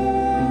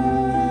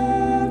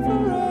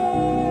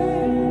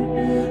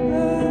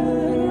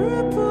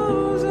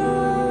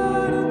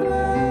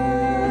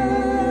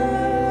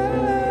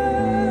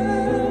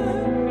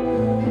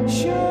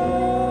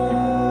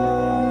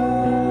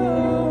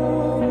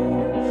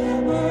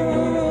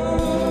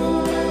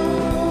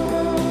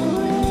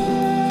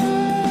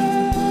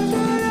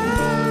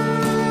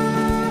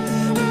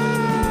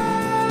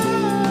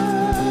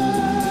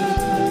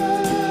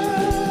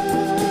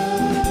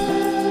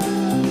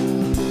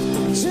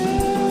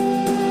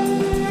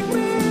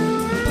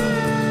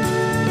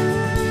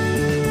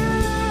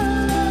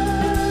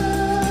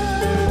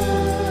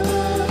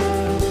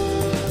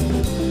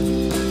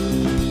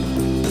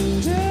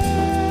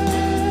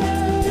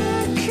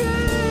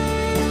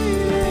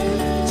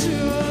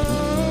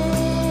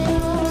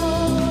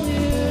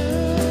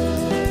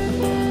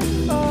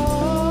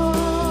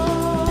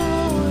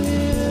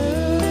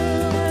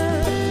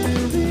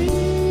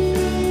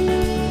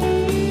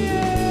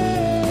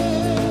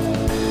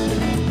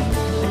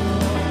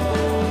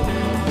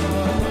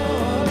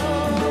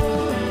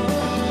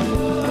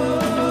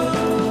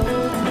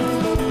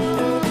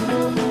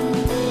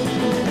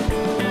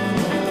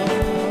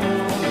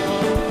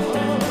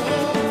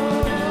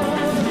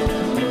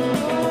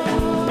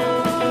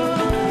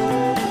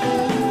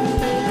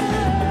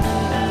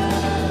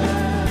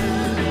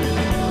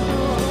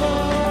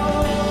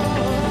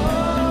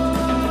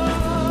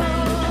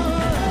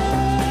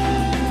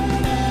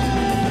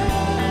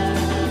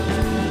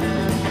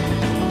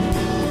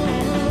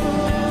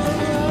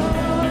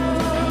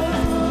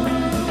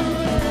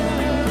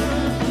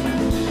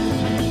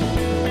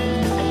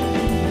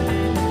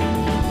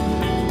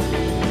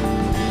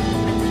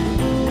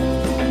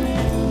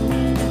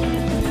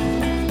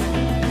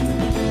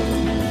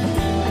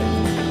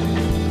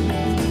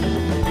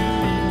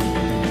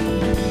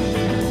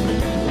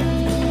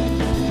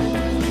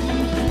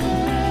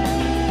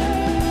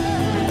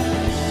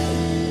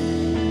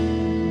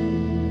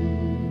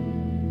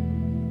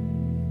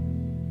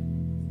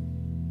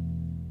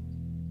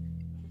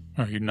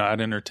Are you not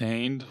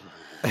entertained?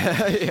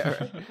 Yeah,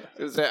 right.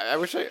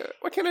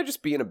 Why can't I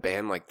just be in a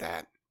band like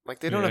that? Like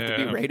they don't have to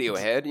be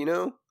Radiohead, you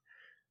know?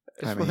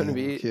 I want to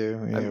be. We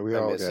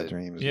all got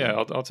dreams. Yeah,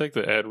 I'll take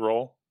the Ed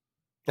role.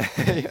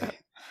 Yeah.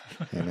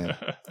 Amen.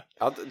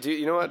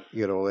 You know what?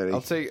 Good old Eddie.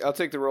 I'll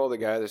take the role of the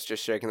guy that's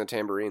just shaking the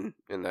tambourine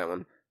in that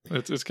one.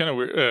 It's kind of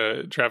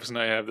weird. Travis and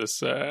I have this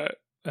the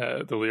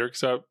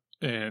lyrics up,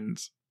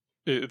 and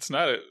it's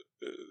not a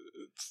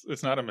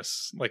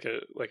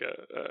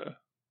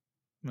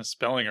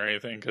misspelling or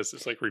anything because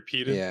it's like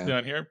repeated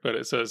down here. But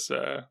it says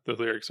the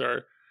lyrics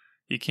are,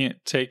 "You can't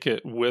take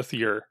it with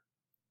your."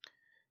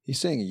 He's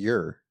saying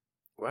 "you're"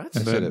 What?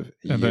 instead of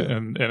 "you."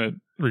 and it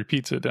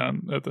repeats it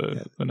down at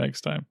the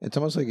next time. It's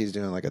almost like he's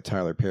doing like a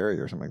Tyler Perry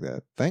or something like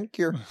that. Thank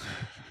you.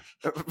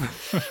 Oh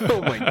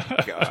my That's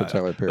what god.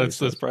 Tyler Perry That's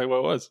says. probably what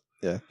it was.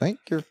 Yeah, thank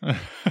you. So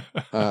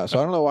I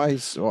don't know why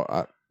he's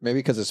maybe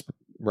because it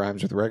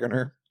rhymes with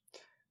reckoner.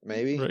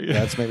 Maybe Right.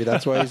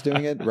 that's why he's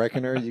doing it.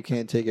 Reckoner, you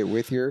can't take it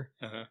with your.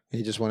 Uh-huh.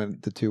 He just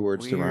wanted the two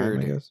words to rhyme, I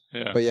Weird. guess.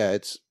 Yeah. But yeah,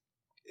 it's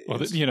Well,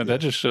 that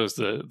just shows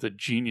the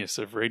genius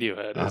of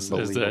Radiohead. Is that,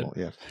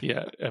 unbelievable.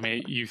 yeah, I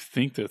mean, you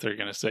think that they're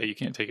going to say you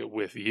can't take it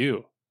with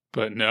you,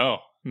 but no,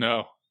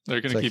 they're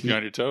going It's to like keep you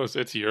on your toes.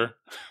 It's your.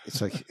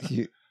 It's like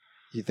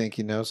you think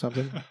you know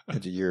something,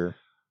 it's your,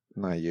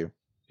 not you.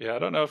 Yeah, I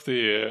don't know if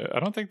I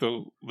don't think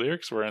the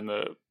lyrics were in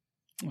the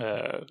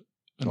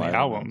Live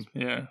album. ones.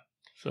 Yeah,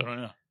 so I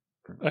don't know.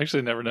 I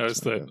actually never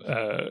noticed that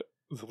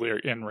the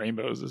lyric "in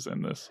rainbows" is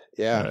in this.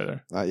 Yeah,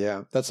 either.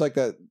 yeah. That's like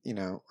that.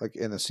 Like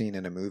in a scene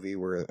in a movie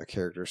where a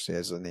character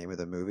says the name of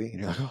the movie, and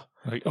you're like, oh,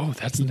 Like, oh,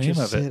 that's he the name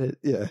just of said it.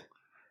 Yeah.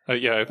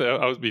 Yeah,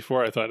 I was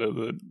before. I thought of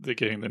the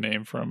getting the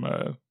name from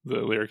the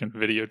lyric and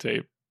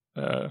videotape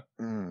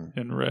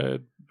in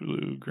red,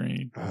 blue,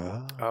 green.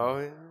 Oh,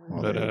 yeah.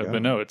 Well, there you go.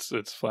 But no, it's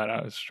flat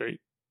out, it's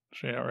straight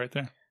out right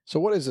there. So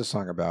what is this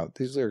song about?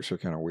 These lyrics are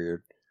kind of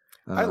weird.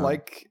 I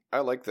like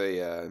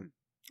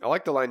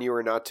the line "You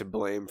are not to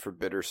blame for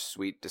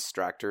bittersweet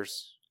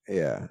distractors."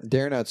 Yeah,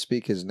 dare not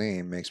speak his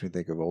name makes me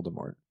think of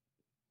Voldemort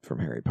from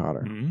Harry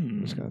Potter.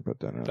 I'm just gonna put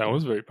that out. That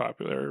was very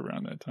popular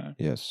around that time.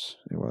 Yes,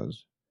 it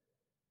was.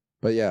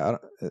 But yeah,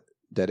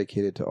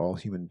 dedicated to all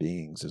human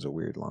beings is a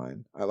weird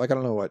line. I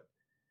don't know what.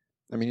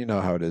 I mean, you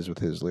know how it is with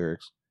his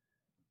lyrics.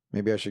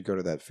 Maybe I should go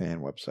to that fan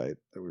website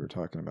that we were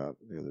talking about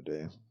the other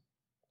day.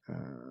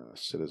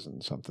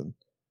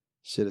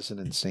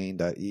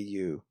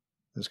 Citizeninsane.eu.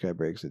 This guy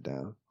breaks it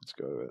down. Let's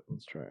go to it.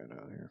 Let's try it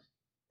out here.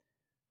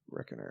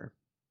 Reckoner.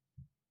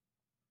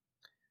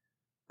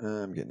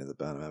 I'm getting to the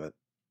bottom of it.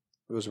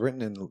 It was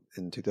written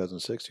in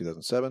 2006,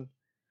 2007.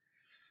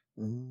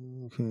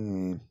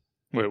 Okay.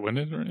 Wait, when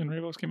did In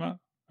Rainbows came out?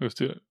 It was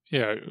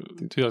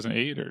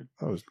 2008 or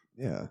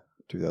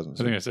 2006.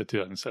 I think I said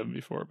 2007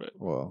 before, but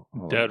Well,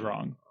 hold dead on.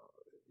 wrong.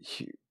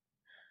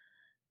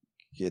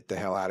 Get the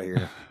hell out of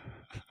here.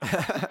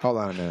 Hold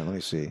on a minute. Let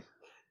me see.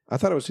 I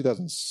thought it was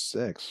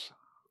 2006.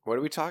 What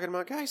are we talking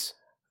about, guys?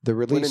 The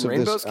release When of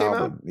Rainbows this came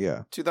album. out?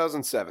 Yeah.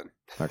 2007.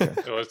 Okay. It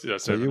was So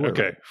 2007. you were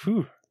Okay. right.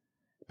 Whew.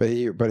 But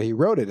he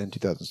wrote it in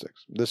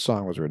 2006. This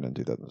song was written in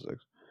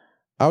 2006.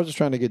 I was just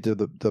trying to get to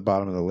the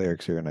bottom of the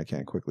lyrics here, and I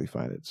can't quickly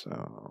find it.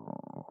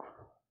 So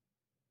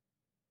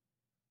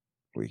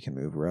we can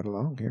move right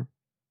along here.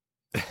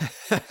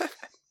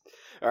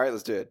 All right,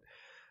 let's do it.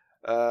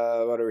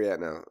 What are we at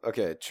now?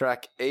 Okay,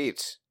 track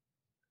 8.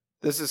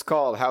 This is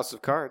called House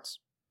of Cards.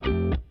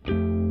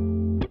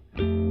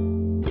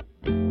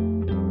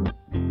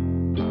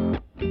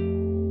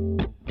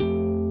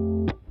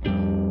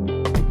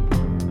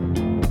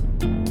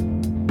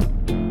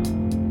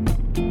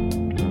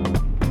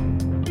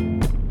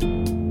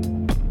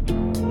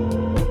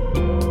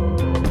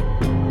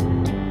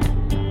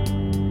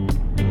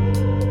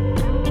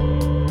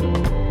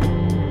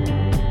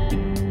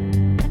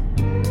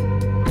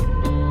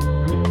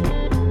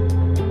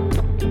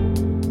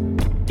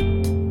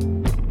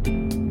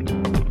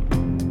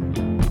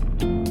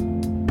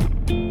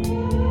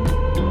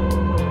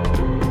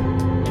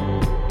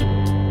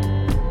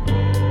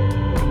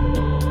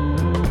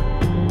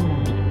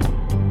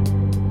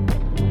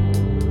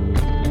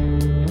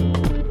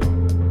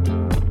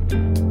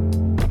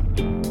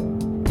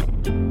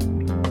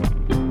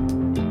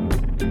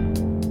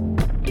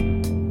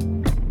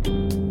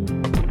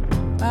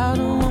 I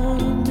don't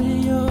wanna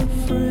be your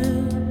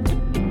friend.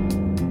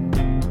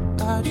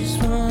 I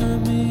just wanna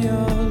be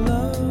your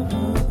lover.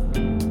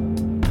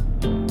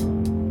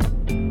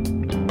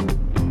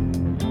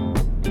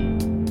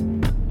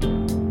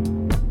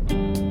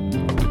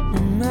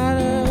 No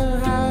matter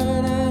how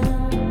it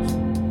ends,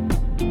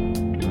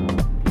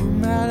 no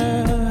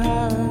matter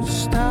how it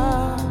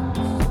starts.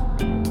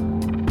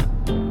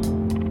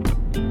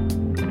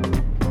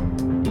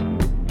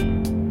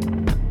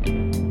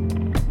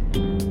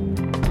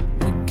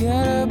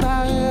 Forget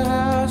about your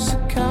house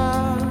of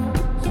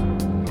cards,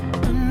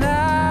 and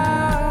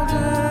I'll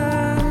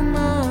do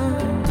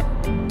mine.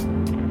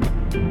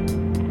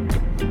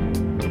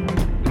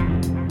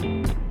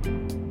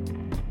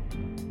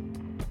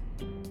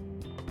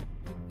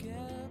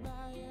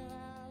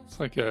 It's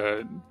like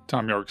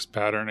Tom York's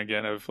pattern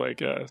again of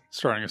like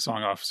starting a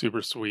song off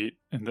super sweet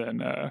and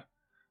then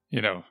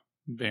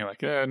being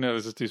like, no,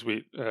 this is too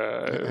sweet.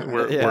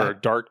 We're a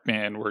dark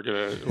band. We're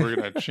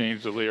gonna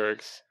change the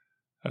lyrics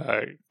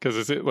because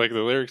it's like the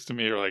lyrics to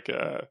me are like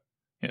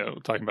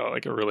talking about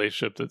like a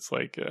relationship that's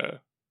like I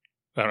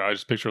don't know. I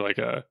just picture like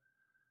a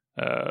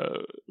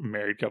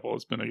married couple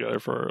that's been together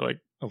for like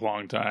a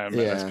long time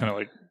and it's Yeah. kind of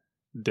like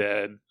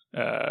dead.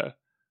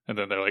 And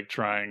then they're like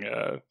trying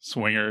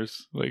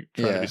swingers, like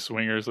trying to Yeah. be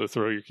swingers. So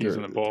throw your keys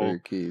in the Throw bowl. your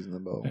keys in the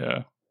bowl.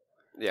 Yeah.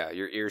 Yeah,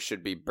 your ears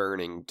should be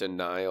burning.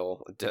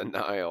 Denial.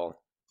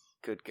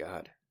 Good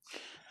God.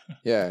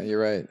 Yeah, you're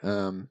right.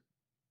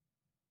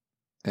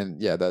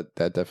 And yeah, that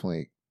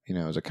definitely,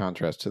 is a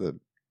contrast to the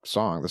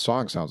song. The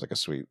song sounds like a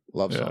sweet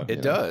love song.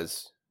 It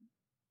does.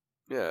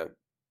 Yeah.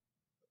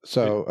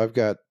 So I've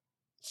got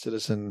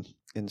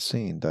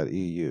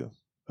citizeninsane.eu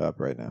up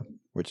right now,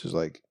 which is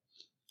like,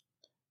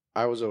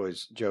 I was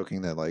always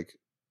joking that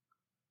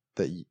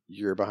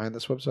you're behind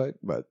this website,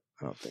 but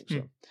I don't think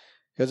so.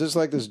 Because it's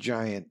like this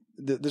giant,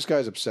 this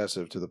guy's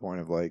obsessive to the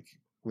point of like,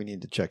 we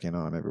need to check in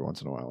on him every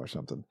once in a while or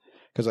something.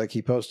 Because like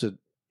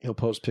he'll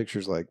post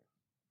pictures like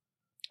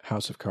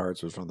House of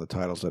Cards was one of the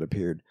titles that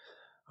appeared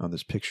on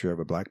this picture of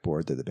a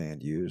blackboard that the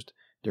band used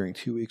during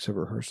 2 weeks of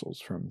rehearsals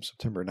from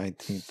September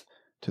 19th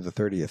to the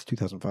 30th,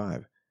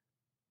 2005.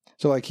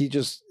 So like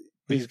he's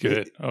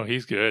good.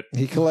 He's good.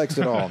 He collects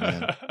it all,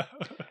 man.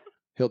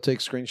 He'll take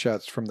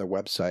screenshots from the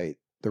website,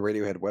 the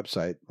Radiohead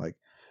website, like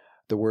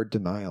the word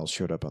denial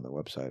showed up on the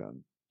website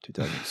on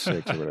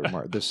 2006 or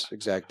whatever, this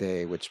exact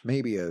day, which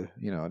may be a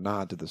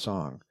nod to the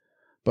song.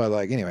 But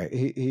like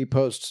anyway, he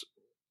posts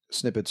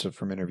snippets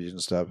from interviews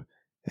and stuff.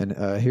 And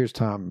here's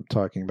Tom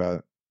talking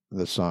about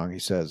the song. He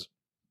says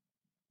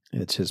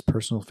it's his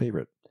personal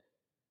favorite.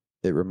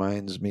 It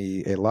reminds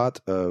me a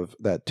lot of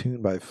that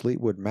tune by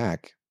Fleetwood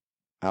Mac,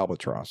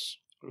 Albatross,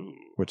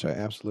 which I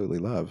absolutely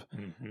love.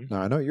 Mm-hmm.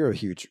 Now, I know you're a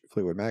huge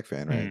Fleetwood Mac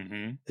fan, right?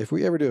 Mm-hmm. If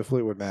we ever do a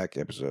Fleetwood Mac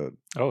episode,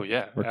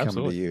 we're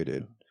coming to you,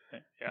 dude.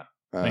 Yeah.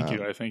 Thank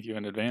you. I thank you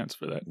in advance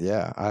for that.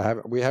 Yeah.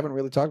 We haven't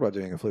really talked about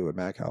doing a Fleetwood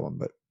Mac album,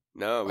 but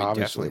no, we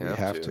obviously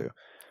definitely have to.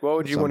 What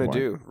would you want to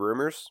do?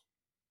 Rumors?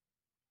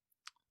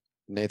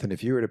 Nathan,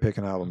 if you were to pick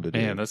an album to do,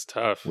 man, that's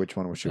tough. Which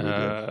one should we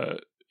do?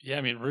 Yeah,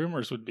 I mean,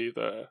 Rumors would be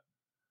the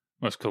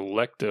most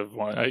collective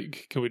one.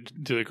 Can we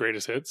do the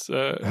greatest hits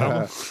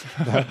album?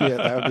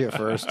 that would be a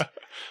first.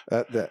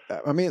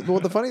 I mean, well,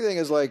 the funny thing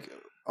is, like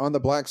on the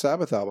Black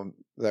Sabbath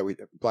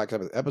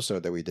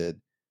episode that we did,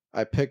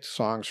 I picked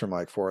songs from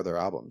like 4 of their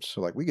albums.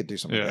 So like we could do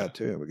something like that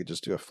too. We could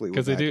just do a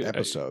Fleetwood Mac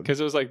episode. Because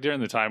it was like during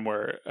the time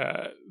where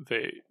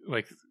they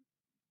like,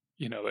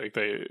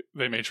 they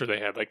made sure they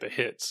had like the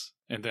hits,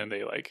 and then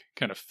they like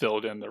kind of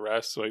filled in the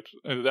rest. So, like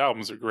the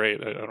albums are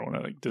great. I don't want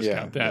to like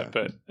discount that,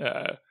 but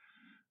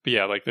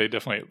yeah, like they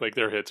definitely like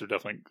their hits are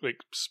definitely like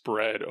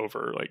spread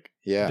over like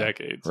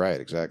decades. Right,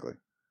 exactly.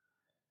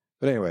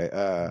 But anyway,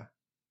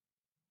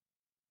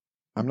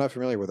 I'm not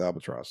familiar with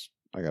Albatross,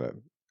 I gotta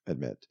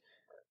admit.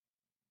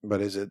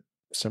 But is it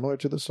similar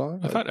to the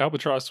song? I thought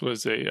Albatross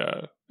was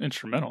a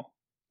instrumental.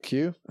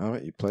 Cue? I'll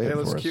let you play it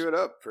for us. Let's cue it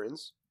up,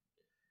 friends.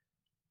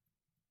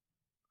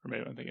 Or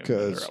maybe I'm thinking of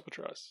another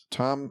Albatross.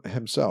 Tom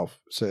himself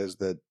says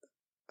that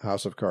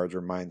House of Cards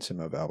reminds him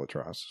of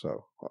Albatross,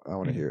 so I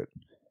want to hear it.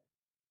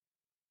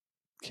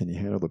 Can you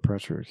handle the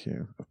pressure,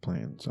 Hugh, of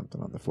playing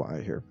something on the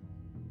fly here?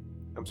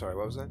 I'm sorry,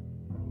 what was that?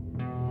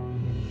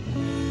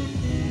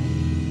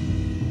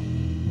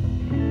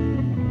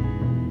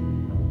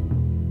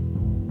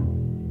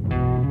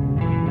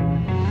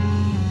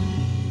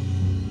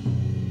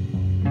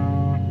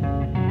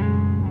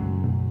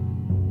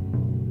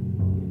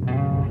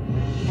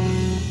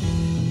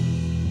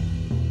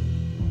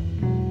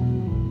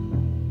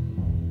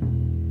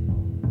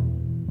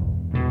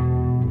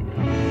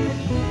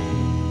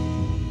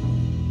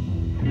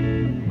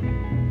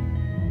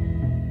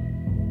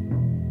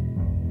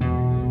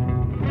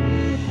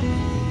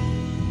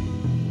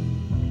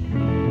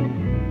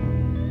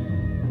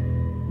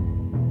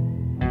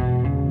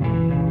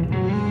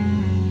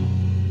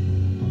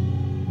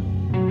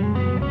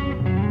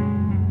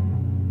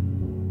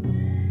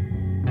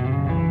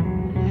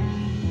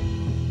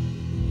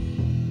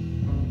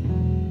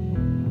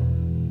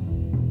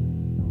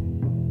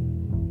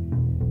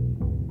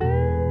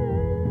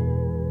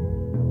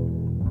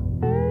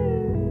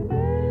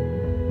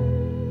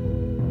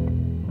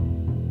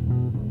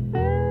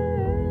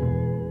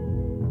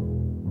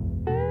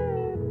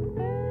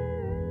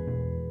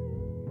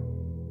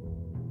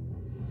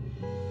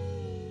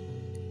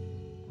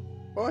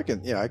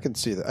 I can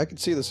see that. I can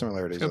see the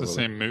similarities. It's got the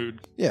same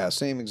mood. Yeah,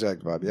 same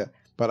exact vibe. Yeah,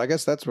 but I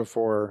guess that's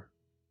before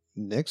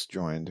Nyx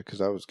joined because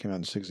came out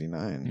in '69.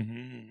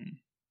 Mm-hmm.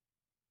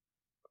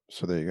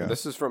 So there you go.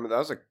 That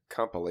was a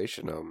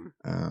compilation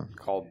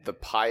called "The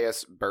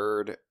Pious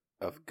Bird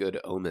of Good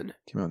Omen."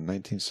 Came out in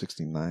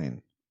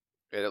 1969.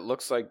 And it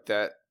looks like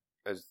that.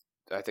 I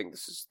think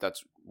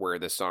that's where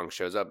this song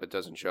shows up. It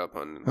doesn't show up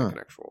on like an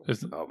actual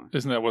album.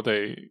 Isn't that what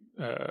they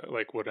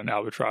like? What an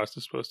albatross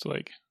is supposed to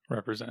like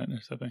represent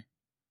or something?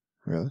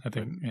 Really? I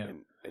think, yeah.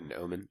 An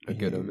omen, a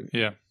good omen.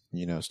 Yeah.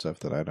 You know stuff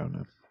that I don't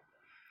know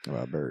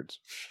about birds.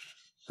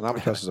 An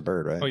albatross is a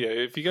bird, right? Oh, yeah.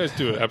 If you guys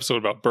do an episode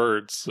about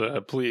birds,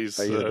 please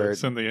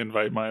send the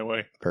invite my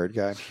way. Bird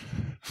guy?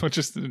 Well,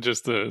 just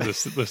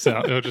the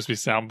sound. It'll just be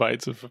sound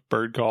bites of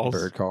bird calls.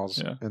 Bird calls.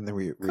 Yeah. And then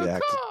we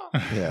react.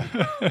 Yeah.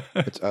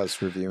 It's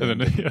us reviewing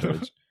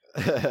birds.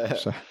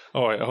 So,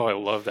 I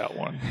love that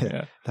one.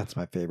 Yeah. That's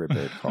my favorite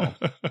bird call.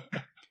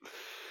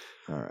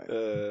 All right.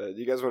 Do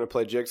you guys want to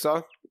play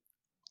Jigsaw?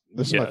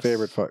 This is my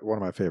favorite, one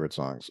of my favorite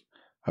songs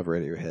of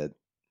Radiohead,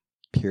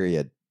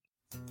 period.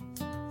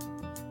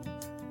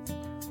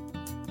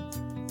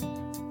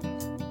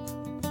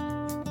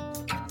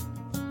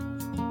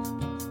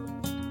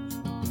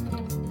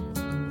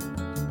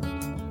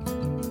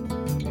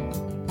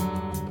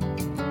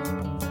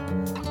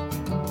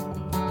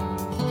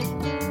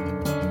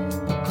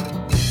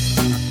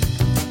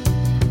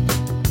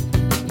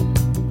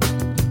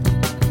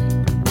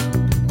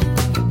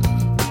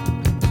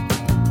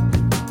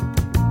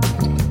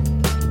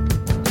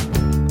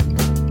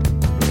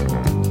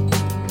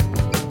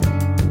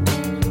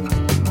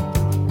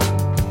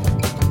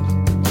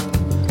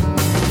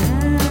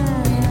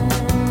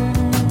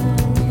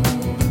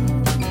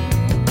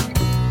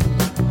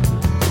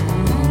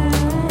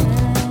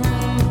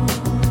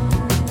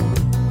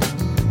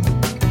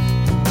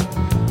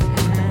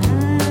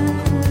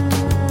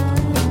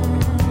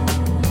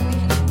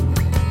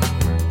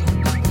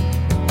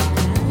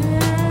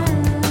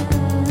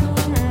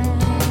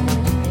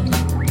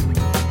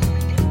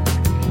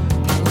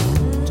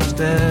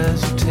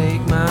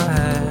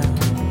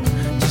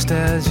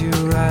 as you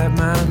write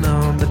my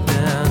number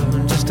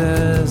down, just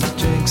as the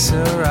drinks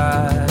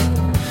arrive,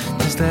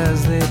 just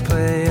as they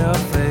play your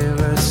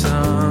favorite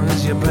song,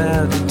 as your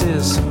body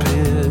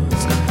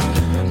disappears.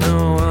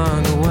 No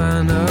one could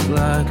wind up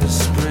like a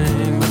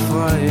spring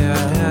before you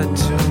had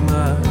too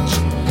much.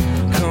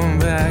 Come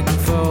back and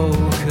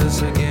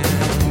focus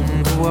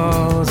again. The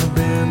walls have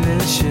been in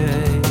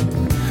shape.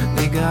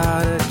 They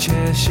got a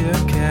Cheshire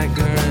cat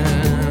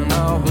grin,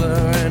 all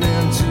blurring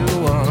into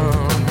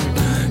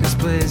one. This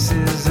place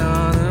is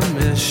on a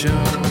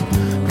mission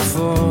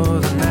before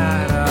the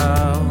night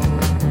out,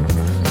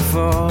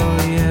 before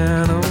the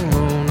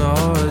animal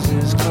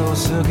noises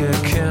closer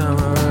get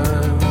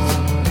cameras,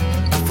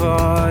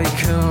 before you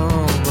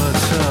come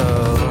at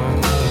all.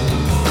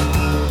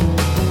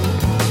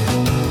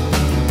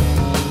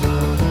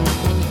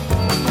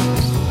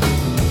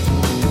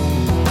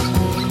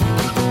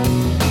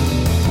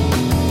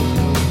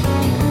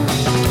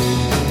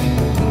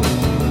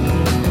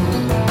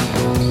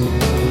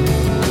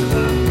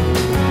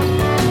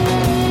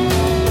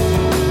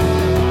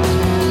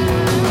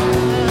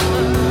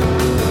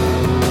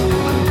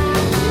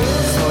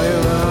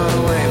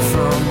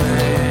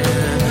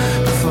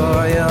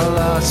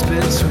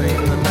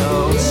 Between the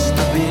notes,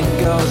 the beat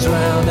goes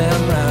round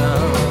and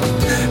round.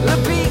 The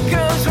beat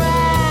goes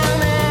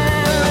round and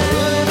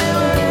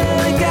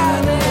round. It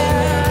got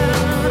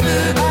there.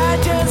 I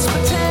just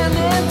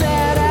pretended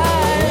that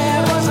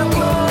I was a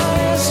blow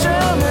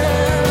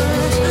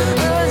instrument.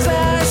 As I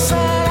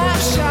set up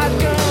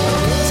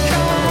shotguns,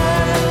 come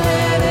on and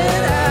let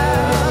it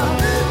out.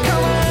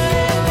 Come on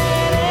and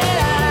let it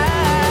out.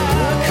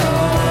 Come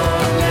on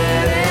and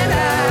let it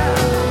out.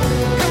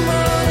 Come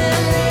on and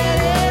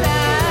let it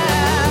out.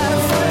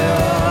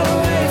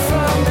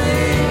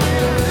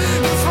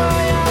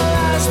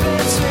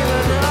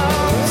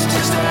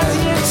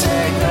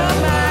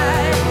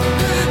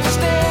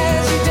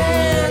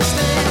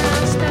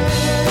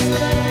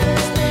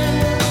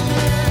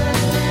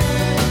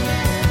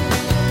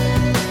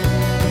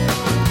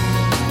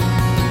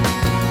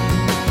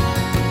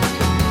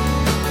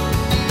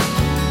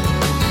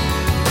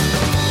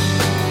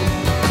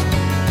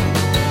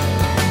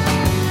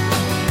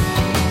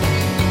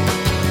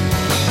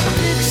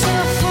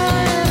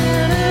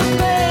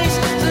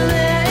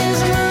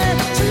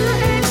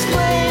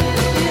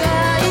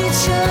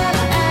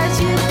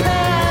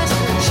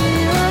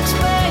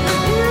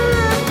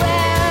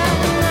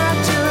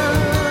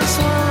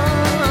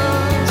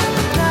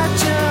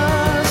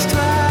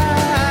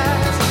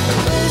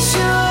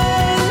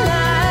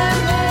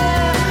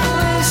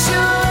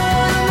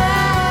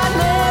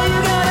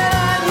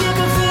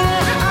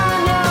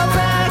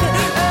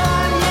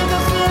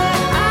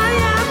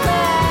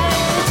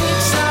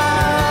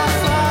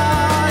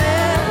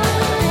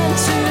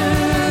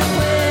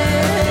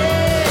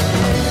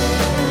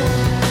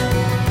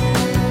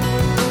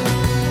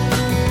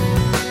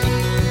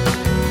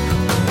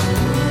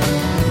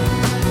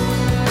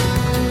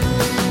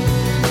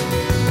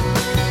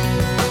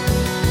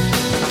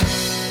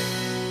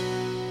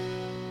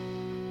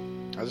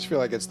 I just feel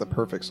like it's the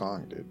perfect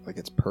song, dude. Like,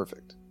 it's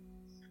perfect.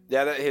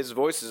 Yeah, his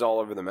voice is all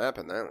over the map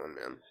in that one,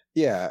 man.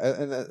 Yeah,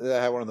 and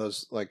I had one of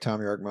those like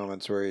Tom York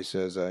moments where he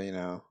says,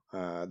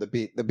 the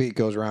beat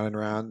goes round and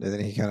round, and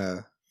then he kind of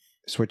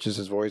switches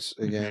his voice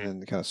again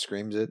and kind of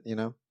screams it, you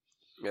know?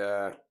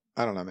 Yeah.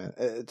 I don't know, man.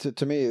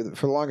 To me,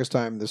 for the longest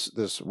time,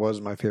 this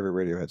was my favorite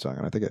Radiohead song,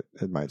 and I think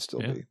it might still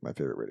be my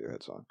favorite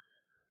Radiohead song.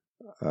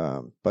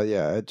 But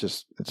yeah,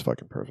 it's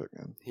fucking perfect,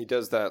 man. He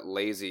does that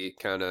lazy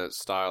kind of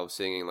style of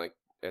singing, like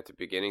at the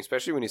beginning,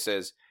 especially when he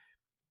says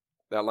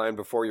that line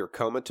before you're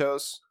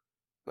comatose.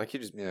 Like he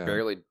just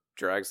barely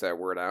drags that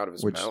word out of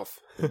his mouth.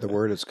 The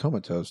word is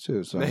comatose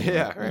too, so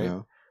yeah, right. You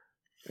know,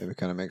 it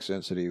kind of makes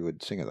sense that he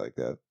would sing it like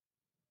that.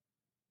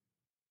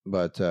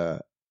 But I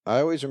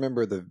always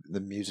remember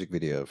the music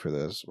video for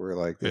this, where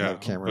like they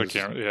have cameras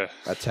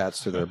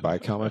attached to their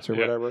bike helmets or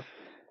whatever.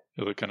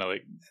 It looked kind of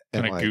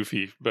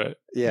goofy, but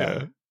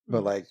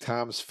but like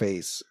Tom's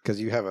face,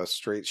 because you have a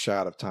straight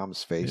shot of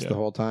Tom's face the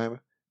whole time.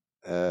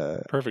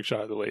 Perfect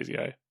shot of the lazy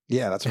eye.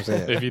 Yeah, that's what I'm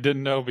saying. If you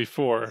didn't know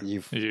before, you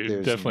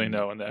definitely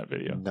know in that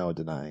video. No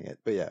denying it.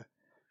 But yeah,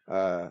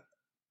 I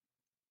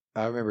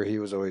remember he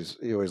always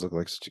looked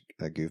like such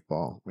a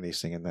goofball when he's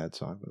singing that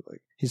song. But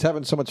like he's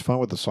having so much fun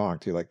with the song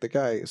too. Like the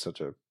guy is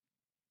such a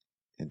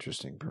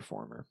interesting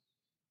performer.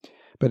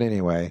 But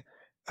anyway,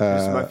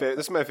 this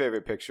is my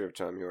favorite picture of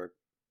Tom York.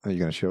 Are you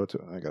gonna show it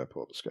to? I gotta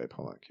pull up the Skype.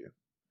 Hold on, Q.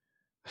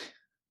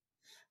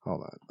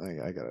 Hold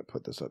on, I gotta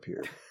put this up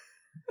here.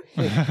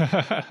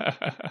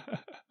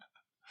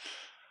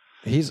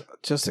 He's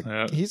just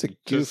he's a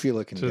goofy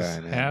looking guy,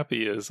 man.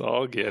 Happy as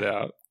all get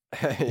out.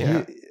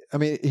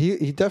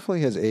 He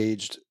definitely has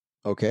aged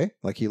okay.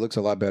 Like he looks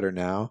a lot better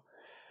now.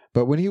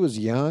 But when he was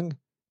young,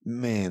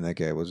 man, that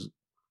guy was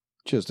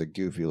just a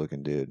goofy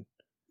looking dude.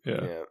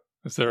 Yeah.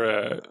 Is there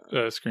a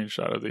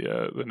screenshot of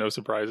the No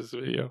Surprises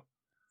video?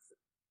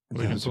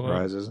 No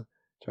Surprises.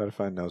 Try to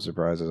find No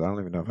Surprises. I don't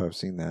even know if I've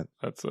seen that.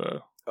 That's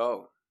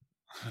Oh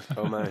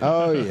my.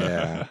 Oh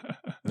yeah.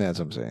 That's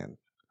what I'm saying.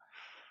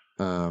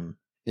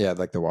 Yeah,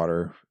 like the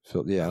water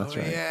filled. Yeah, that's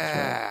right. Yeah, That's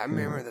right. I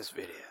remember this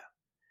video.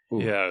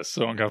 Ooh. Yeah, it's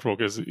so uncomfortable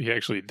because he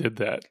actually did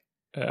that.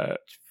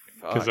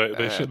 Because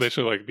they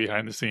show like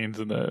behind the scenes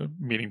in the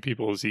Meeting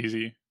People is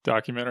Easy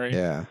documentary.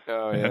 Yeah.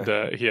 Oh yeah. And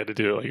he had to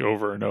do it like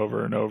over and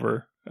over and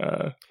over.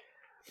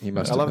 He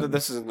must. I love that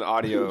this is an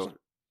audio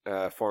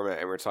format,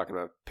 and we're talking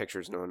about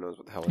pictures. No one knows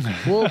what the hell is.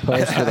 We'll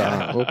post it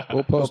on.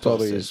 We'll post all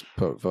these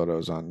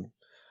photos on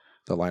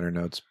the liner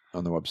notes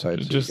on the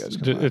website. So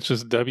It's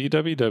just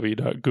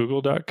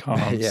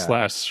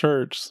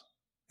www.google.com/search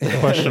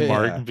question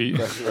mark V.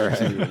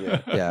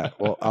 Yeah.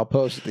 Well, I'll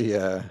post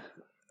the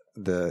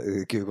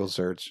Google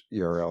search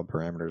URL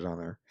parameters on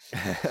there.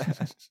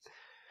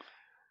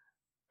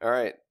 All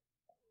right.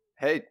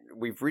 Hey,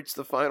 we've reached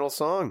the final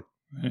song.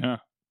 Yeah.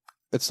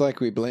 It's like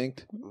we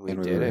blinked We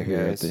and did we were it,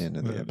 here guys. at the end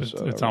of the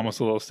episode. It's almost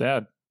a little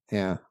sad.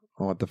 Yeah.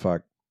 Well, what the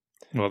fuck?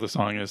 Well, the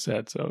song is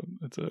sad, so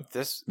it's a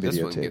This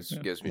Videotape.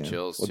 one gives me Yeah.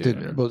 chills Well, too.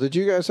 man. did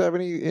you guys have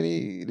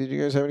Did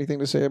you guys have anything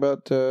to say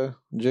about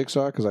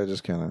Jigsaw? Because I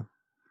just kind of,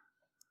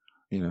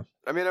 I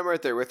mean, I'm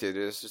right there with you.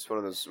 Dude. It's just one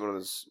of those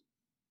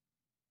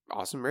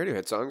awesome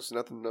Radiohead songs.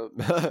 Nothing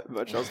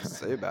much else to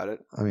say about it.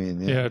 I mean,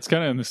 yeah. It's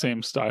kind of in the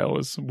same style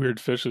as Weird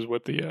Fishes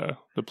with the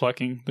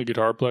plucking, the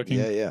guitar plucking.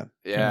 yeah.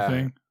 Yeah.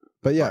 Thing.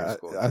 But yeah, Part is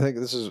cool. I think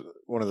this is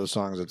one of those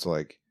songs that's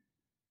like,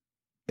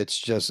 it's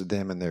just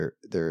them and their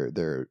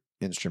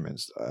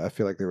instruments. I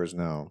feel like there was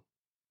no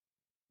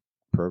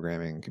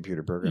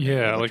computer programming.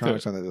 Yeah, like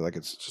electronics on it. Like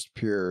it's just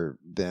pure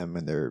them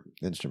and their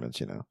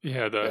instruments.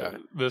 Yeah,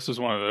 this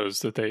is one of those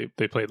that they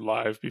played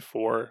live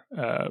before,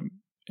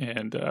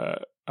 and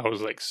I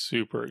was like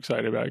super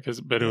excited about it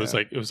but it was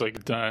like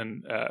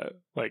done the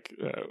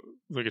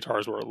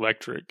guitars were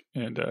electric,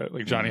 and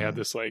like Johnny had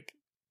this like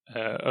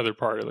other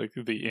part at like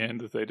the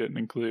end that they didn't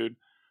include,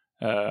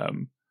 but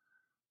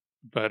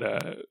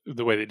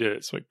the way they did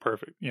it's like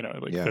perfect,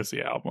 fits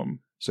the album.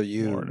 So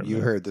you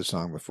heard the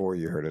song before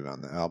you heard it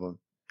on the album.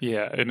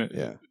 Yeah, and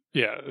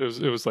yeah, it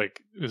was one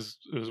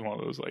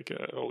of those like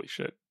holy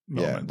shit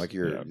moments. Yeah, like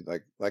you're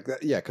like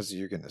that. Yeah, because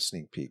you're getting a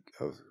sneak peek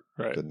of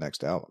the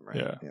next album,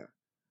 right? Yeah.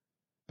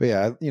 But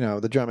yeah,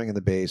 the drumming and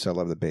the bass. I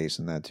love the bass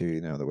in that too.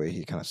 The way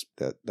he kind of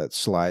that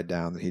slide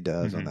down that he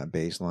does on that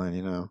bass line.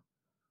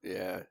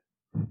 Yeah,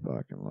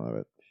 fucking love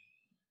it.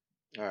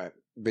 All right,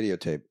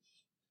 Videotape.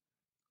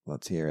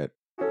 Let's hear it.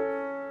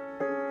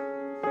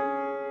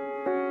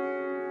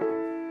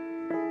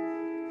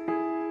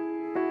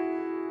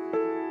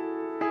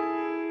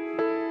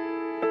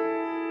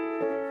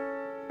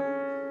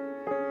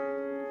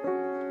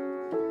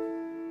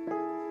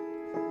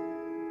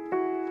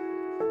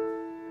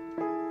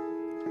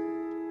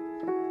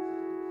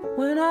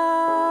 When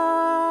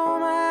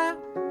I'm at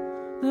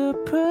the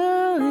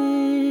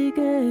pearly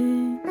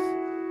gates,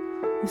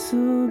 this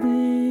will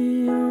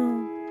be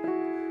on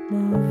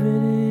my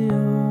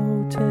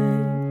videotape,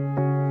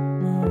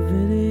 my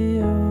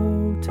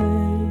videotape.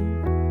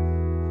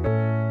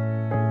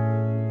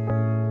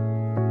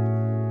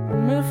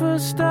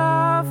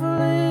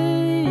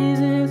 Mephistopheles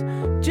is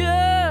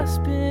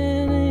just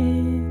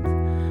beneath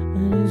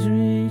and is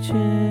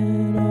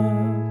reaching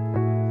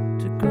up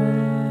to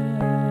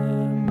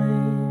grab me.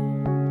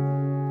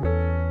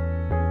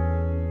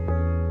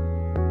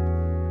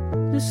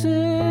 This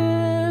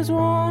is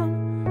one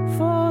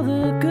for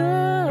the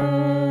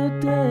good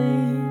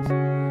days,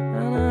 and I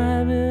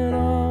have it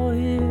all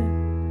here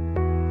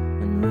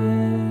in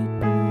red,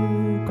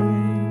 blue,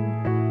 green,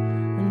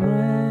 and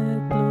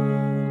red,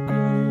 blue,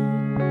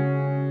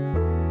 green.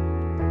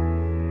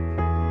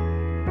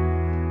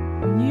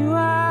 And you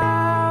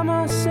are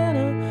my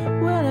center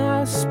when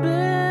I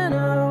spin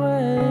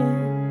away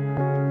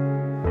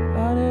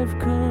out of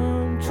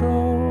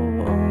control.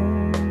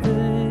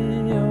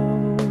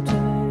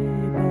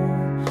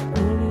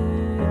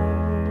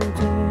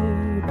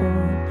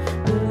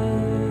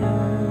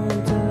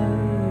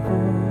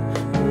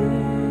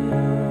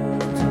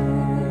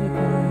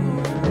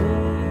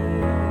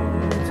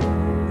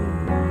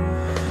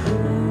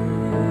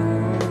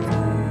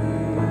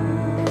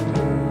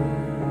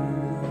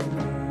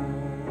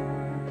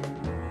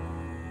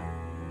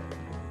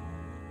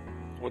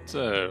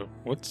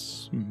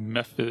 What's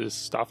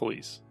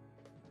Mephistopheles?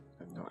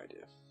 I have no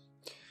idea.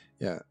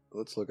 Yeah,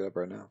 let's look it up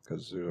right now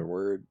because there's a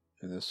word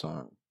in this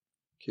song.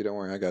 Okay, don't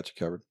worry, I got you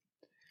covered.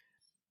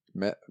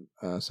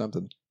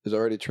 Something is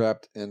already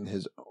trapped in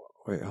his.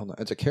 Wait, hold on.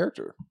 It's a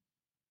character.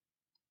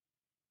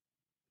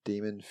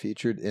 Demon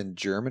featured in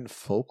German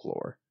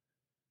folklore.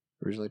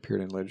 Originally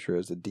appeared in literature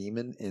as a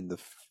demon in the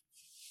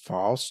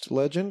Faust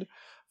legend.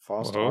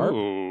 Faust art.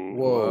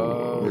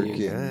 Whoa, we're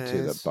getting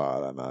to the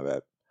bottom of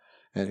it.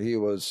 And he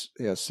was,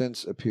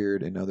 since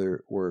appeared in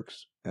other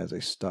works as a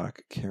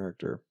stock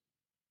character.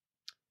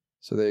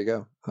 So there you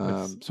go.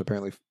 So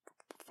apparently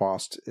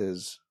Faust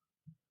is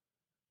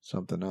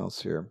something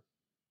else here.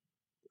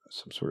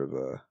 Some sort of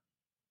a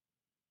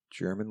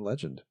German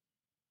legend.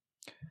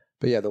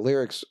 But yeah, the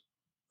lyrics,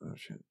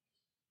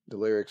 the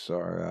lyrics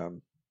are,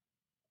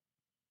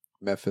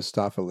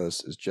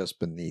 Mephistopheles is just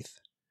beneath,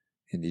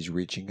 and he's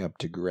reaching up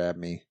to grab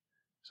me.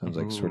 Sounds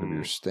like sort of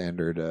your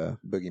standard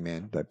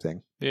boogeyman type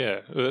thing. Yeah,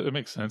 it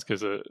makes sense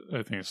because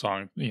I think the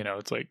song,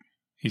 it's like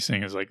he's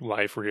saying is like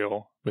life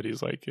real, but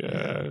he's like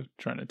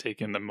trying to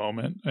take in the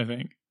moment, I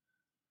think.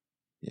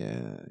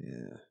 Yeah.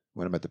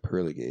 When I'm at the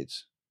pearly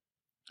gates,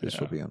 this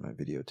will be on my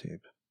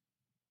videotape.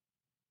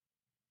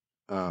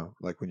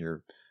 Like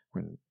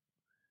when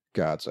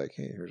God's like,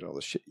 hey, here's all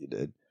the shit you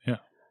did. Yeah.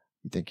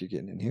 You think you're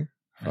getting in here?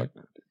 Right. Fuck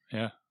no, dude.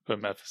 Yeah. But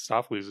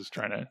Mephistopheles is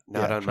trying to...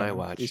 Not on my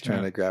watch. He's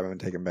trying to grab him and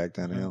take him back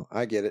down the hill.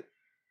 I get it.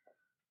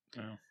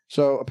 Yeah.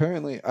 So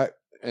apparently,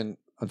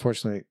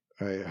 unfortunately,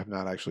 I have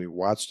not actually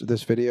watched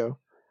this video,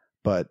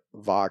 but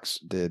Vox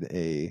did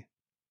a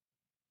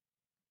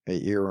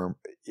earworm.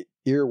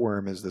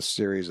 Earworm is this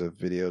series of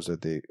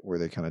videos where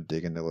they kind of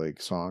dig into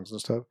like songs and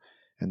stuff,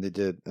 and they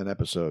did an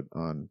episode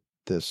on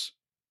this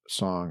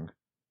song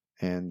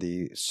and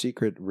the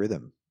secret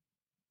rhythm.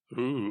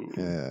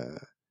 Ooh.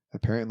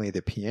 Apparently,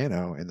 the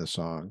piano in the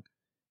song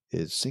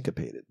is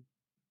syncopated,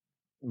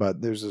 but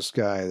there's this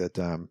guy that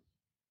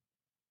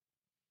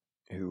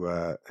who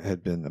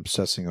had been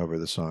obsessing over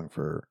the song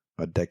for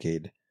a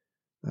decade,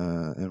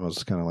 and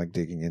was kind of like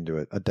digging into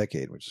it a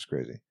decade, which is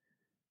crazy.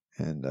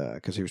 And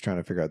because he was trying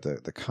to figure out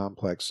the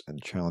complex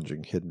and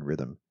challenging hidden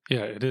rhythm.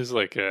 Yeah, it is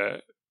like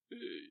the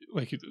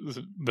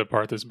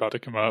part that's about to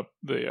come up.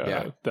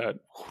 That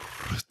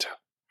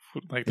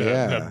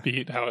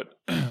beat, how it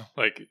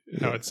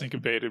how it's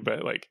syncopated,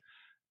 but like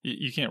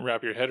you can't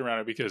wrap your head around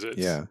it because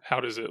it's how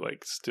does it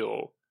like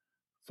still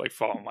like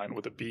fall in line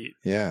with the beat?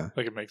 Yeah,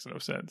 like it makes no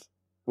sense.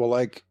 Well,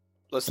 like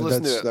let's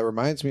listen to it. That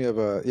reminds me of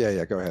a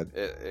Go ahead.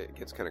 It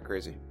gets kind of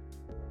crazy.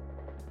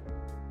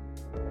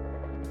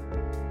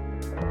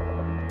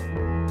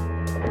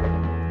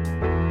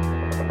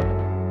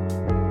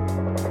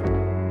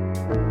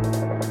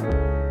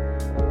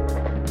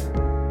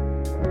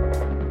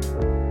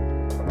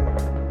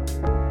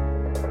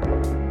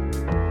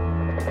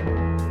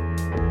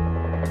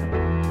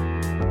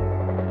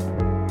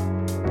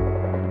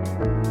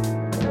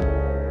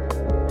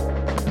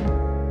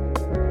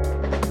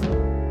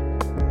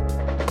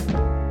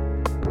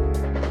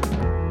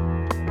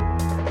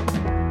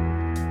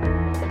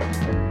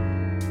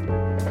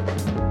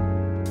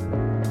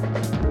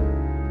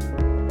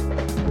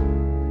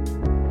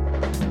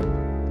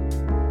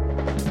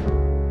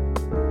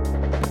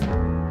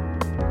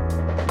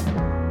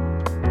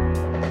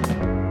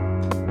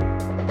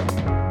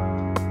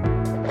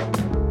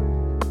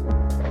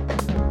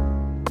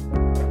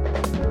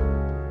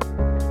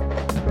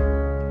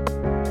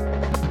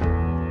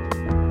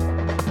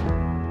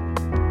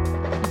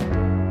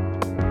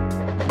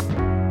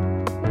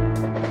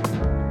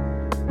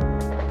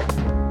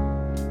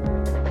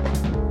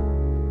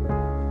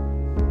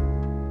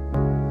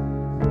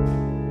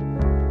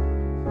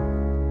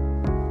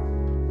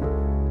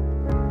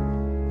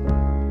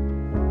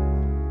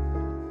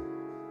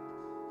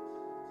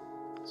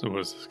 So what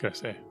does this guy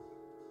say?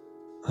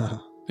 Do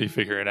you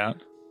figure it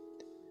out?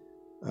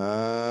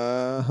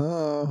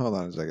 Hold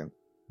on a second.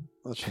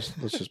 Let's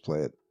just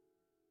play it.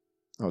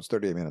 Oh, it's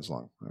 38 minutes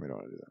long. We don't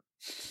want to do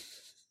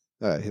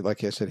that.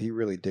 Like I said, he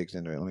really digs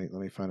into it. Let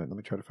me find it. Let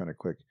me try to find it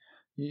quick.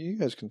 You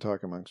guys can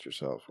talk amongst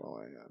yourselves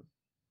while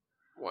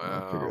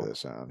I figure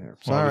this out here.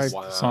 Sorry,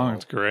 the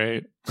song's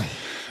great.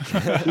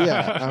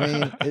 Yeah, I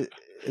mean,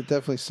 it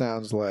definitely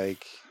sounds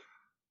like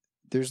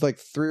there's like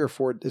 3 or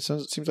 4. It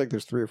seems like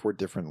there's 3 or 4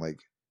 different like.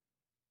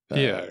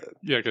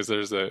 Because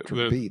there's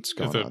the beats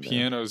going on. The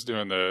piano's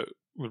doing the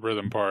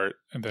rhythm part,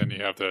 and then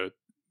you have the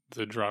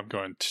drum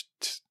going.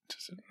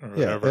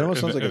 It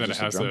almost sounds like it's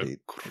just a drum beat.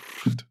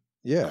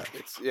 Yeah,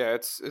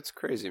 it's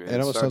crazy, man. It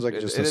almost sounds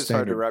like just a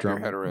standard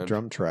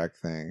drum track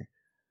thing.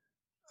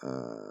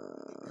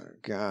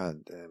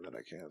 God damn it,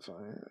 I can't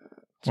find it.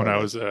 When I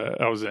was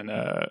in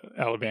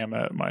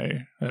Alabama at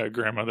my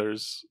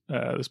grandmother's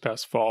this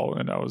past fall,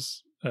 and I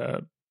was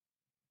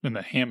in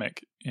the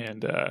hammock,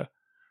 and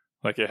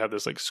like it had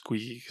this like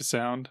squeaky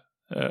sound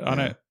on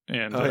it,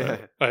 and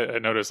I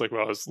noticed like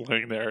while I was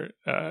laying there,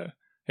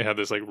 it had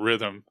this like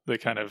rhythm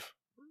that kind of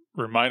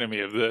reminded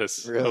me of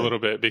this a little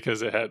bit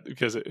because it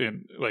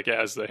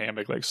as the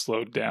hammock like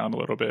slowed down a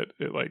little bit,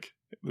 it like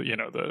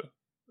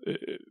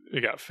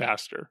it got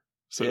faster.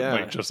 So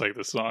like just like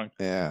the song.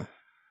 Yeah.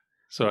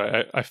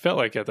 So I felt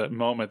like at that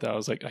moment that I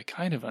was like, I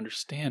kind of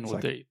understand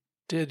what they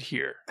did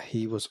here.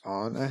 He was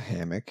on a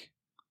hammock.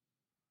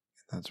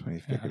 That's when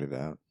he figured it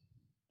out.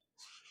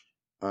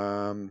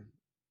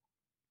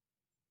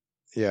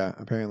 Yeah,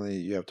 apparently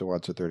you have to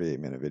watch a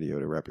 38-minute video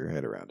to wrap your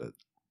head around it.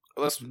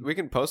 We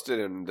can post it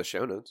in the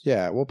show notes.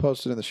 Yeah, we'll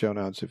post it in the show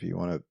notes if you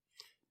want to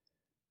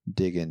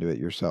dig into it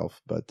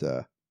yourself. But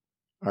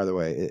either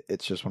way,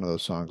 it's just one of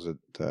those songs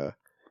that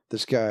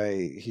this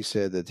guy, he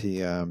said that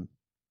he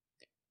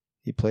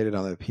played it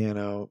on the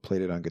piano,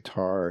 played it on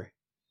guitar.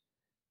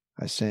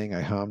 I sang,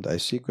 I hummed, I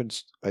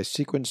sequenced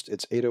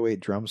its 808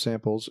 drum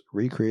samples,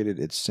 recreated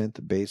its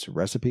synth bass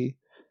recipe.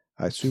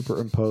 I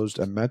superimposed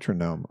a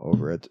metronome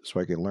over it so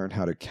I could learn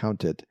how to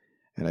count it,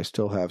 and I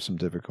still have some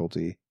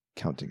difficulty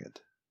counting it.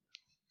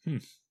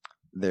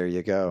 There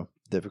you go.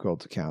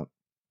 Difficult to count.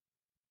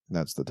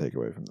 That's the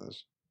takeaway from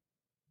this.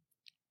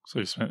 So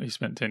he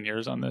spent 10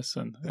 years on this,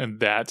 and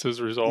that's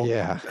his result.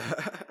 Yeah,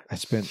 I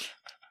spent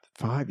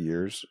 5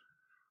 years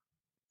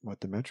with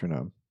the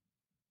metronome.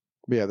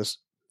 But yeah, this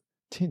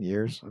 10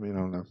 years. I mean, I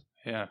don't know.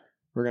 Yeah,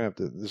 we're gonna have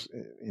to. This,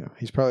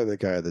 he's probably the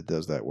guy that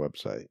does that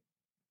website,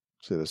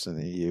 Citizen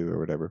EU or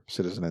whatever,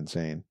 Citizen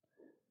Insane,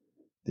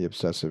 the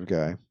obsessive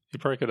guy. He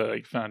probably could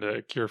have found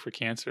a cure for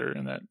cancer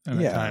in that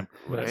time.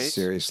 Right?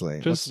 Seriously,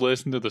 just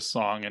listen to the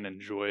song and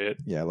enjoy it.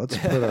 Yeah, let's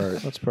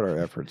put our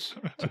efforts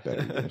to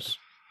better use.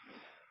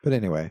 But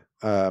anyway,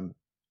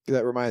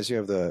 that reminds me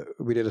of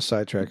we did a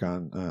sidetrack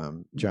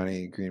on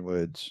Johnny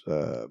Greenwood's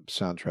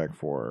soundtrack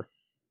for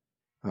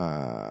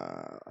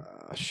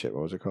what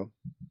was it called?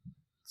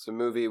 It's a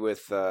movie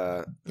with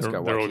it's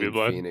got Joaquin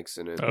Phoenix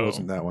in it. It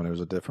wasn't that one. It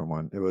was a different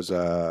one. It was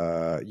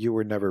You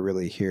Were Never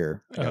Really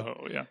Here. Oh,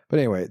 yeah. But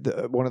anyway,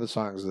 one of the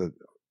songs that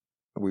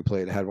we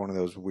played had one of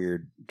those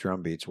weird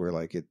drum beats where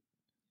like it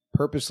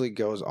purposely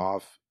goes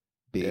off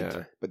beat,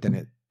 but then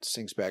it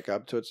syncs back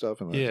up to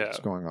itself and it's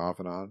going off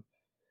and on.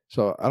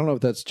 So I don't know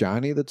if that's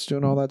Johnny that's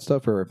doing all that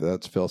stuff or if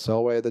that's Phil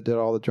Selway that did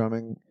all the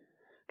drum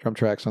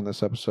tracks on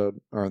this episode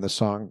or on this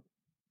song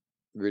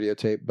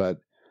videotape.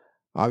 But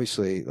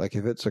obviously, like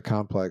if it's a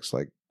complex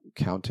like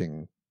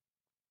counting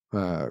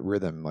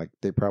rhythm, like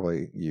they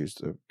probably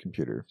used a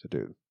computer to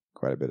do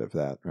quite a bit of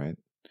that, right?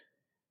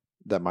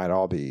 That might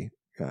all be,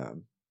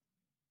 drum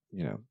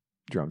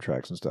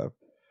tracks and stuff.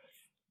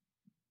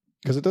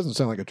 Because it doesn't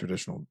sound like a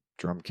traditional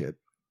drum kit.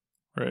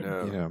 Right.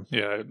 No.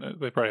 Yeah,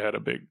 they probably had a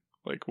big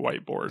like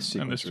whiteboard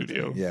in the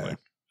studio, like,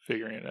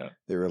 figuring it out.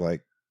 They were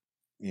like,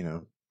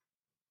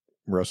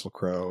 Russell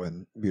Crowe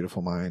and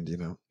Beautiful Mind,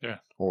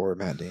 or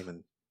Matt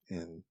Damon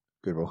in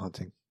Good Will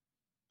Hunting.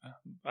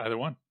 Either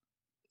one.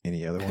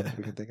 Any other ones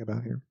we can think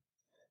about here?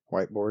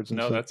 Whiteboards and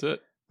stuff? No, that's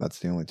it. That's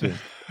the only two.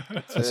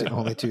 That's the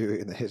only two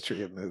in the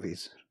history of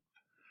movies.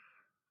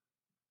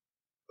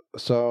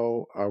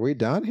 So, are we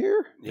done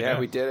here? Yeah,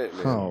 we did it,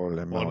 man.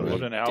 Holy moly.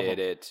 What an album. Did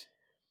it.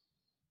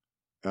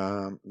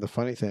 The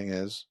funny thing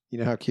is, you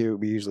know how cute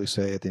we usually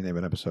say at the end of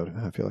an episode,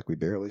 I feel like we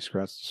barely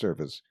scratched the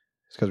surface.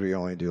 It's because we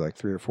only do like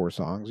 3 or 4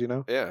 songs,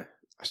 Yeah.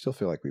 I still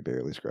feel like we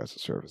barely scratched the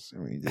surface.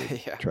 And we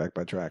did track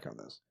by track on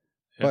this.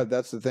 Yeah. But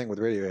that's the thing with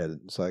Radiohead.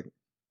 It's like,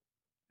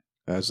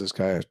 as this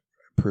guy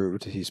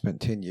proved, he spent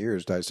 10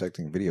 years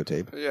dissecting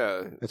videotape.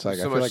 Yeah. It's like,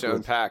 so I feel much like to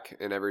unpack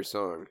in every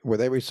song.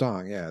 With every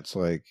song, yeah, it's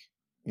like,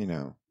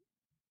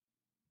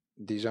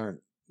 these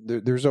aren't,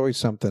 there's always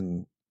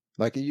something,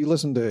 like you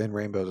listen to In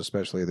Rainbows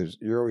especially,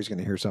 you're always going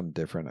to hear something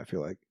different, I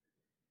feel like.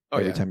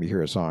 Every time you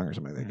hear a song or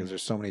something like that, because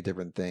there's so many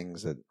different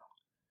things that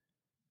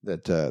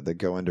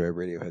go into a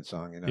Radiohead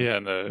song, Yeah,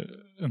 in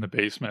the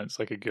basement, it's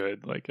like a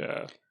good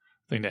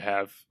thing to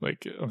have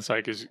like on the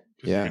side because you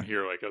can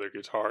hear like other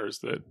guitars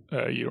that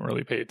you don't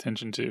really pay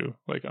attention to,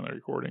 like on the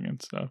recording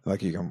and stuff.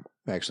 Like you can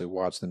actually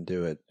watch them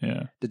do it.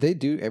 Yeah. Did they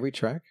do every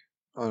track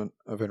of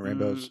In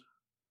Rainbows?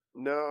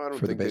 No, I don't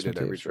think they did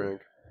every track.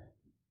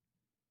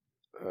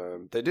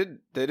 They did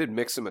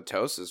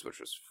Mixomatoses, which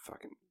was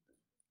fucking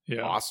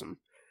awesome,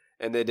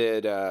 and they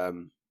did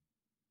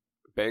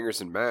Bangers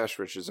and Mash,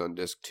 which is on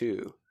disc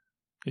 2.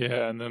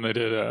 Yeah, and then they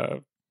did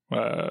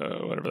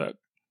whatever that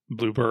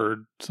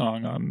Bluebird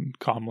song on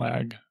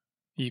Comlag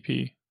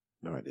EP.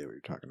 No idea what you're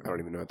talking about. I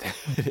don't even know what that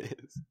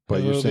is.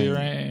 But you're saying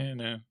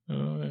raining.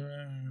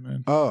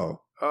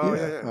 Oh,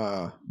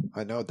 yeah.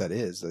 I know what that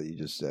is that you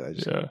just said.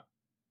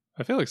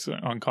 I feel like it's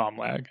on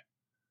Comlag.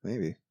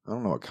 Maybe. I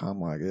don't know what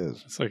Comlag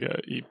is. It's like a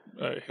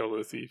Hail to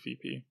the Thief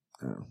EP.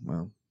 Oh,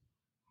 well.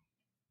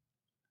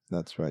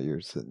 That's why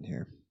you're sitting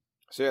here.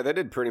 So yeah, they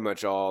did pretty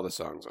much all the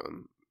songs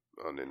on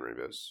In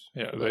Rainbows.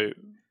 Yeah, they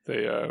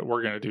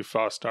were going to do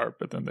False Start,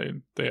 but then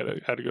they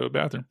had to go to the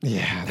bathroom.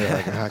 Yeah, they're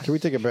like, can we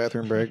take a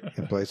bathroom break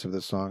in place of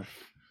this song?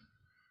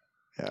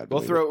 Yeah,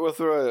 we'll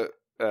throw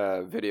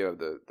a video of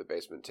the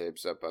basement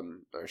tapes up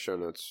on our show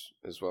notes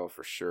as well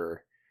for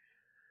sure.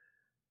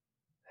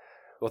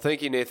 Well,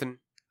 thank you, Nathan,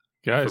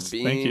 guys. For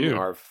being thank you.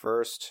 Our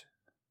first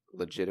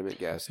legitimate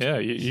guest. Yeah,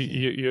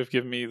 you have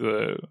given me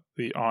the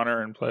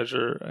honor and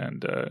pleasure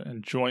and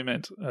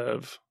enjoyment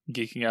of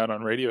geeking out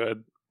on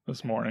Radiohead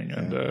this morning,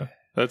 and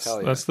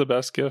that's the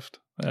best gift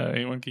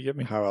anyone could give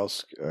me. How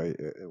else?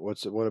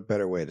 What a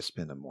better way to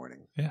spend a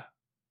morning? Yeah,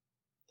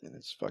 and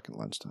it's fucking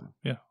lunchtime.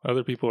 Yeah,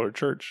 other people are at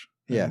church.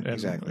 Yeah,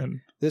 exactly. And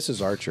this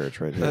is our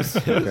church right here. This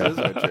is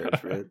our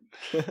church, right?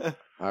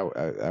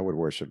 I would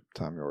worship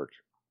Tom York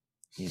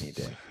any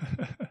day.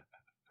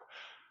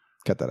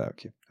 Cut that out,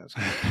 Q.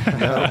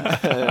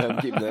 I'm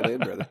keeping that in,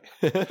 brother.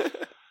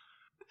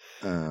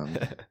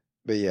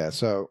 But yeah,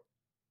 so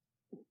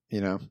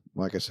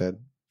like I said,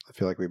 I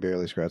feel like we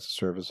barely scratched the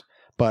surface.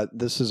 But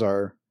this is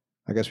I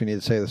guess we need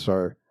to say this is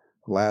our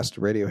last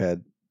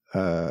Radiohead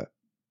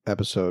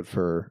episode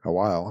for a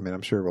while. I mean,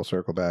 I'm sure we'll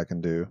circle back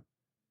and do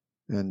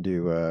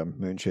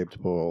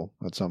Moon-Shaped Pool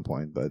at some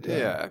point. But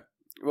yeah,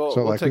 well,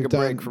 so we'll take a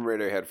break from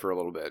Radiohead for a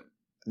little bit.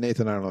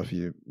 Nathan, I don't know if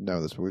you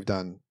know this, but we've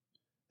done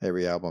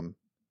every album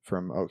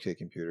from OK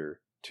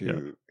Computer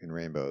to In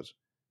Rainbows.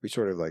 we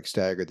sort of like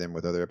staggered them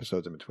with other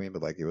episodes in between,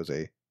 but like it was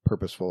a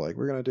purposeful, like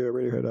we're going to do a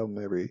Radiohead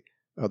album every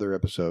other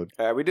episode.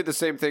 We did the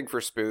same thing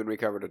for Spoon. We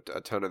covered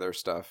a ton of their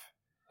stuff.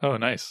 Oh,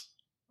 nice.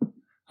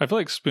 I feel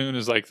like Spoon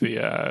is like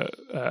the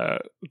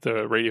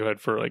Radiohead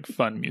for like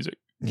fun music.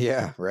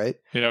 Yeah, right.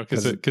 You know,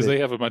 because they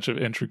have a bunch of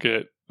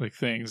intricate like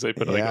things. They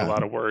put like a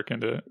lot of work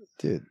into it.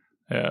 Dude.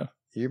 Yeah,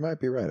 you might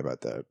be right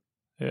about that.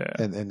 Yeah,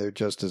 and they're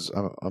just as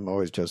I'm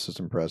always just as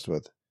impressed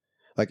with.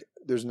 Like,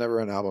 there's never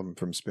an album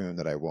from Spoon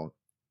that I won't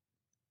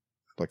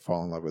like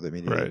fall in love with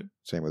immediately. Right.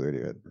 Same with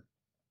Radiohead.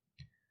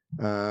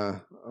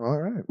 All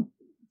right,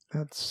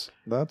 that's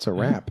a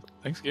wrap.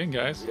 Thanks again,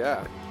 guys.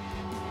 Yeah.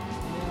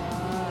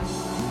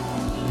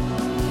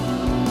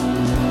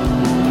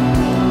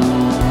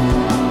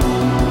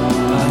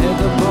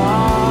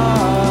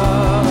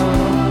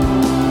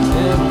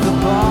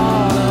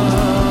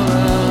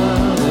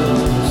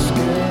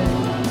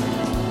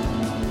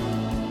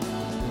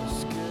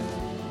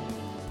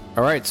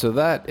 All right, so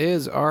that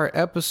is our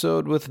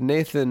episode with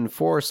Nathan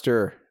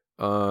Forrester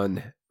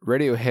on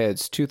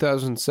Radiohead's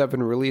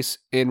 2007 release,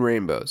 In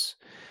Rainbows.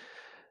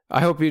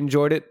 I hope you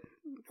enjoyed it.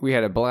 We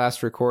had a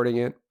blast recording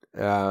it.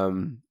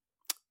 And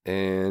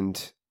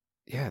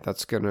yeah,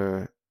 that's going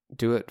to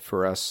do it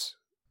for us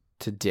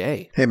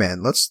today. Hey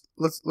man, let's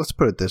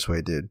put it this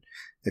way, dude.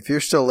 If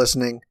you're still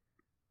listening,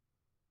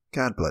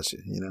 God bless you.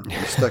 You know,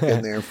 you're stuck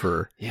in there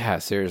for yeah,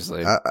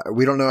 seriously.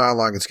 We don't know how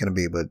long it's going to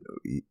be, but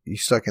you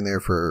stuck in there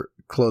for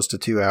close to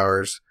 2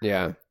 hours.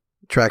 Yeah,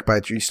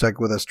 you stuck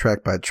with us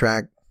track by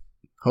track.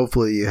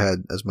 Hopefully, you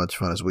had as much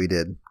fun as we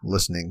did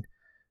listening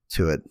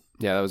to it.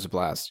 Yeah, that was a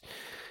blast.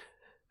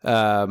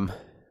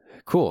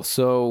 Cool.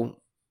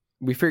 So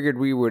we figured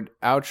we would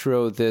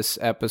outro this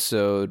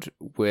episode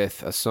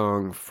with a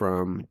song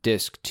from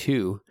Disc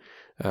 2.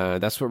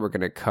 That's what we're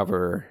going to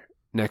cover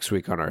next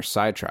week on our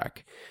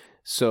sidetrack.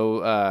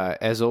 So,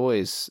 as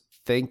always,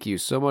 thank you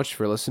so much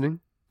for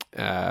listening.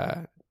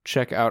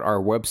 Check out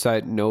our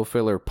website,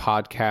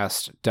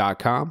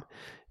 nofillerpodcast.com.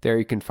 There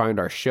you can find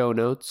our show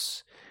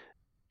notes.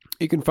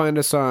 You can find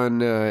us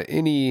on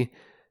any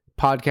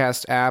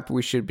podcast app.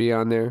 We should be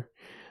on there.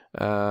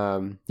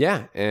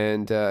 Yeah,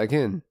 and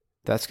again,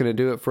 that's going to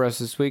do it for us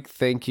this week.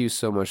 Thank you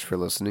so much for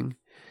listening.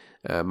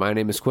 My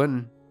name is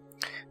Quentin.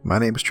 My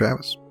name is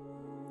Travis.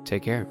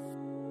 Take care.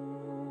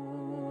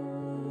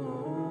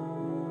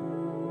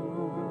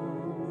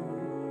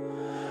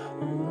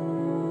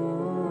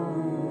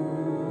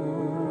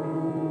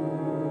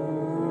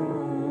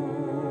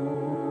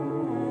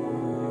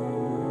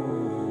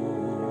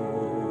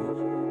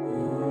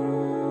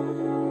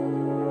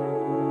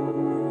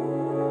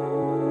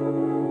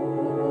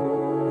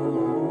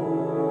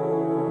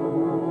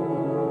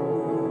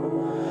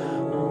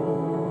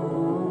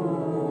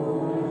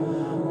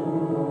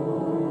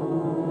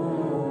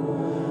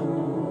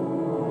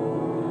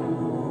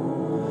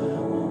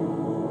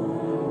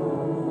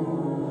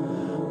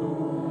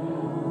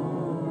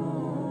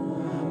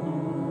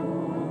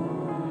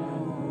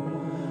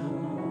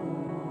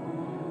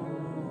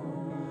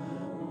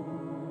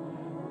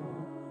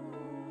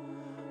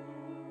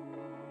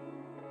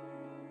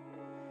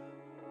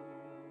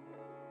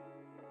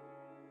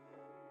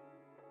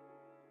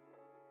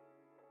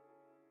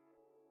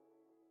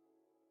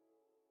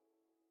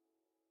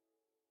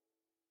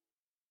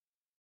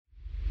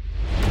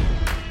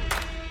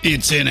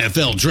 It's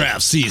NFL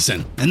draft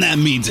season, and that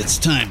means it's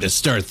time to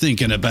start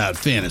thinking about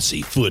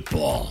fantasy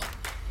football.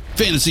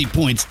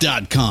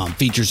 FantasyPoints.com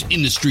features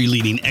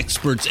industry-leading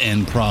experts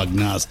and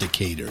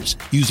prognosticators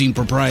using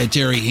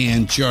proprietary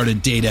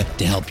hand-charted data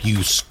to help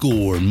you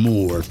score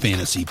more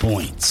fantasy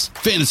points.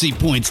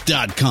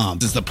 FantasyPoints.com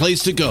is the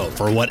place to go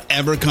for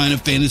whatever kind of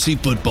fantasy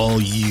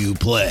football you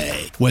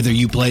play. Whether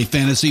you play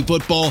fantasy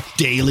football,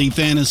 daily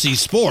fantasy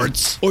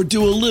sports, or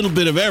do a little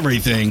bit of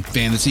everything,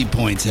 Fantasy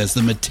Points has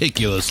the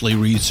meticulously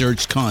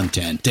researched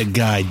content to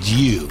guide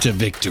you to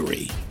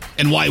victory.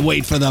 And why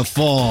wait for the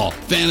fall?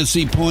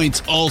 Fantasy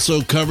Points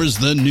also covers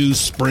the new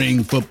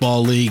spring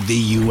football league,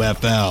 the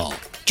UFL.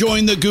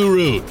 Join the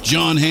guru,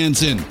 John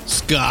Hansen,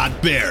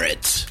 Scott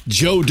Barrett,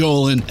 Joe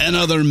Dolan, and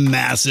other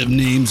massive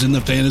names in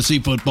the fantasy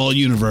football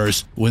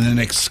universe with an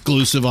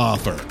exclusive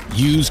offer.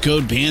 Use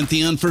code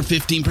Pantheon for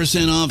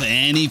 15% off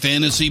any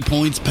Fantasy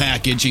Points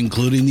package,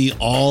 including the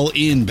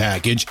all-in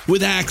package,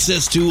 with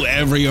access to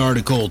every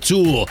article,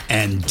 tool,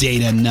 and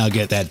data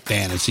nugget that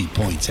Fantasy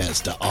Points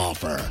has to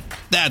offer.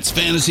 That's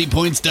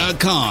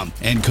FantasyPoints.com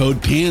and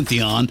code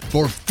Pantheon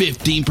for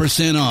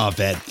 15% off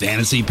at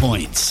Fantasy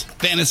Points.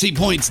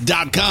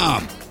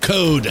 FantasyPoints.com,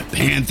 code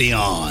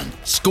Pantheon.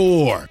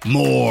 Score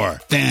more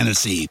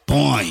fantasy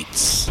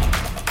points.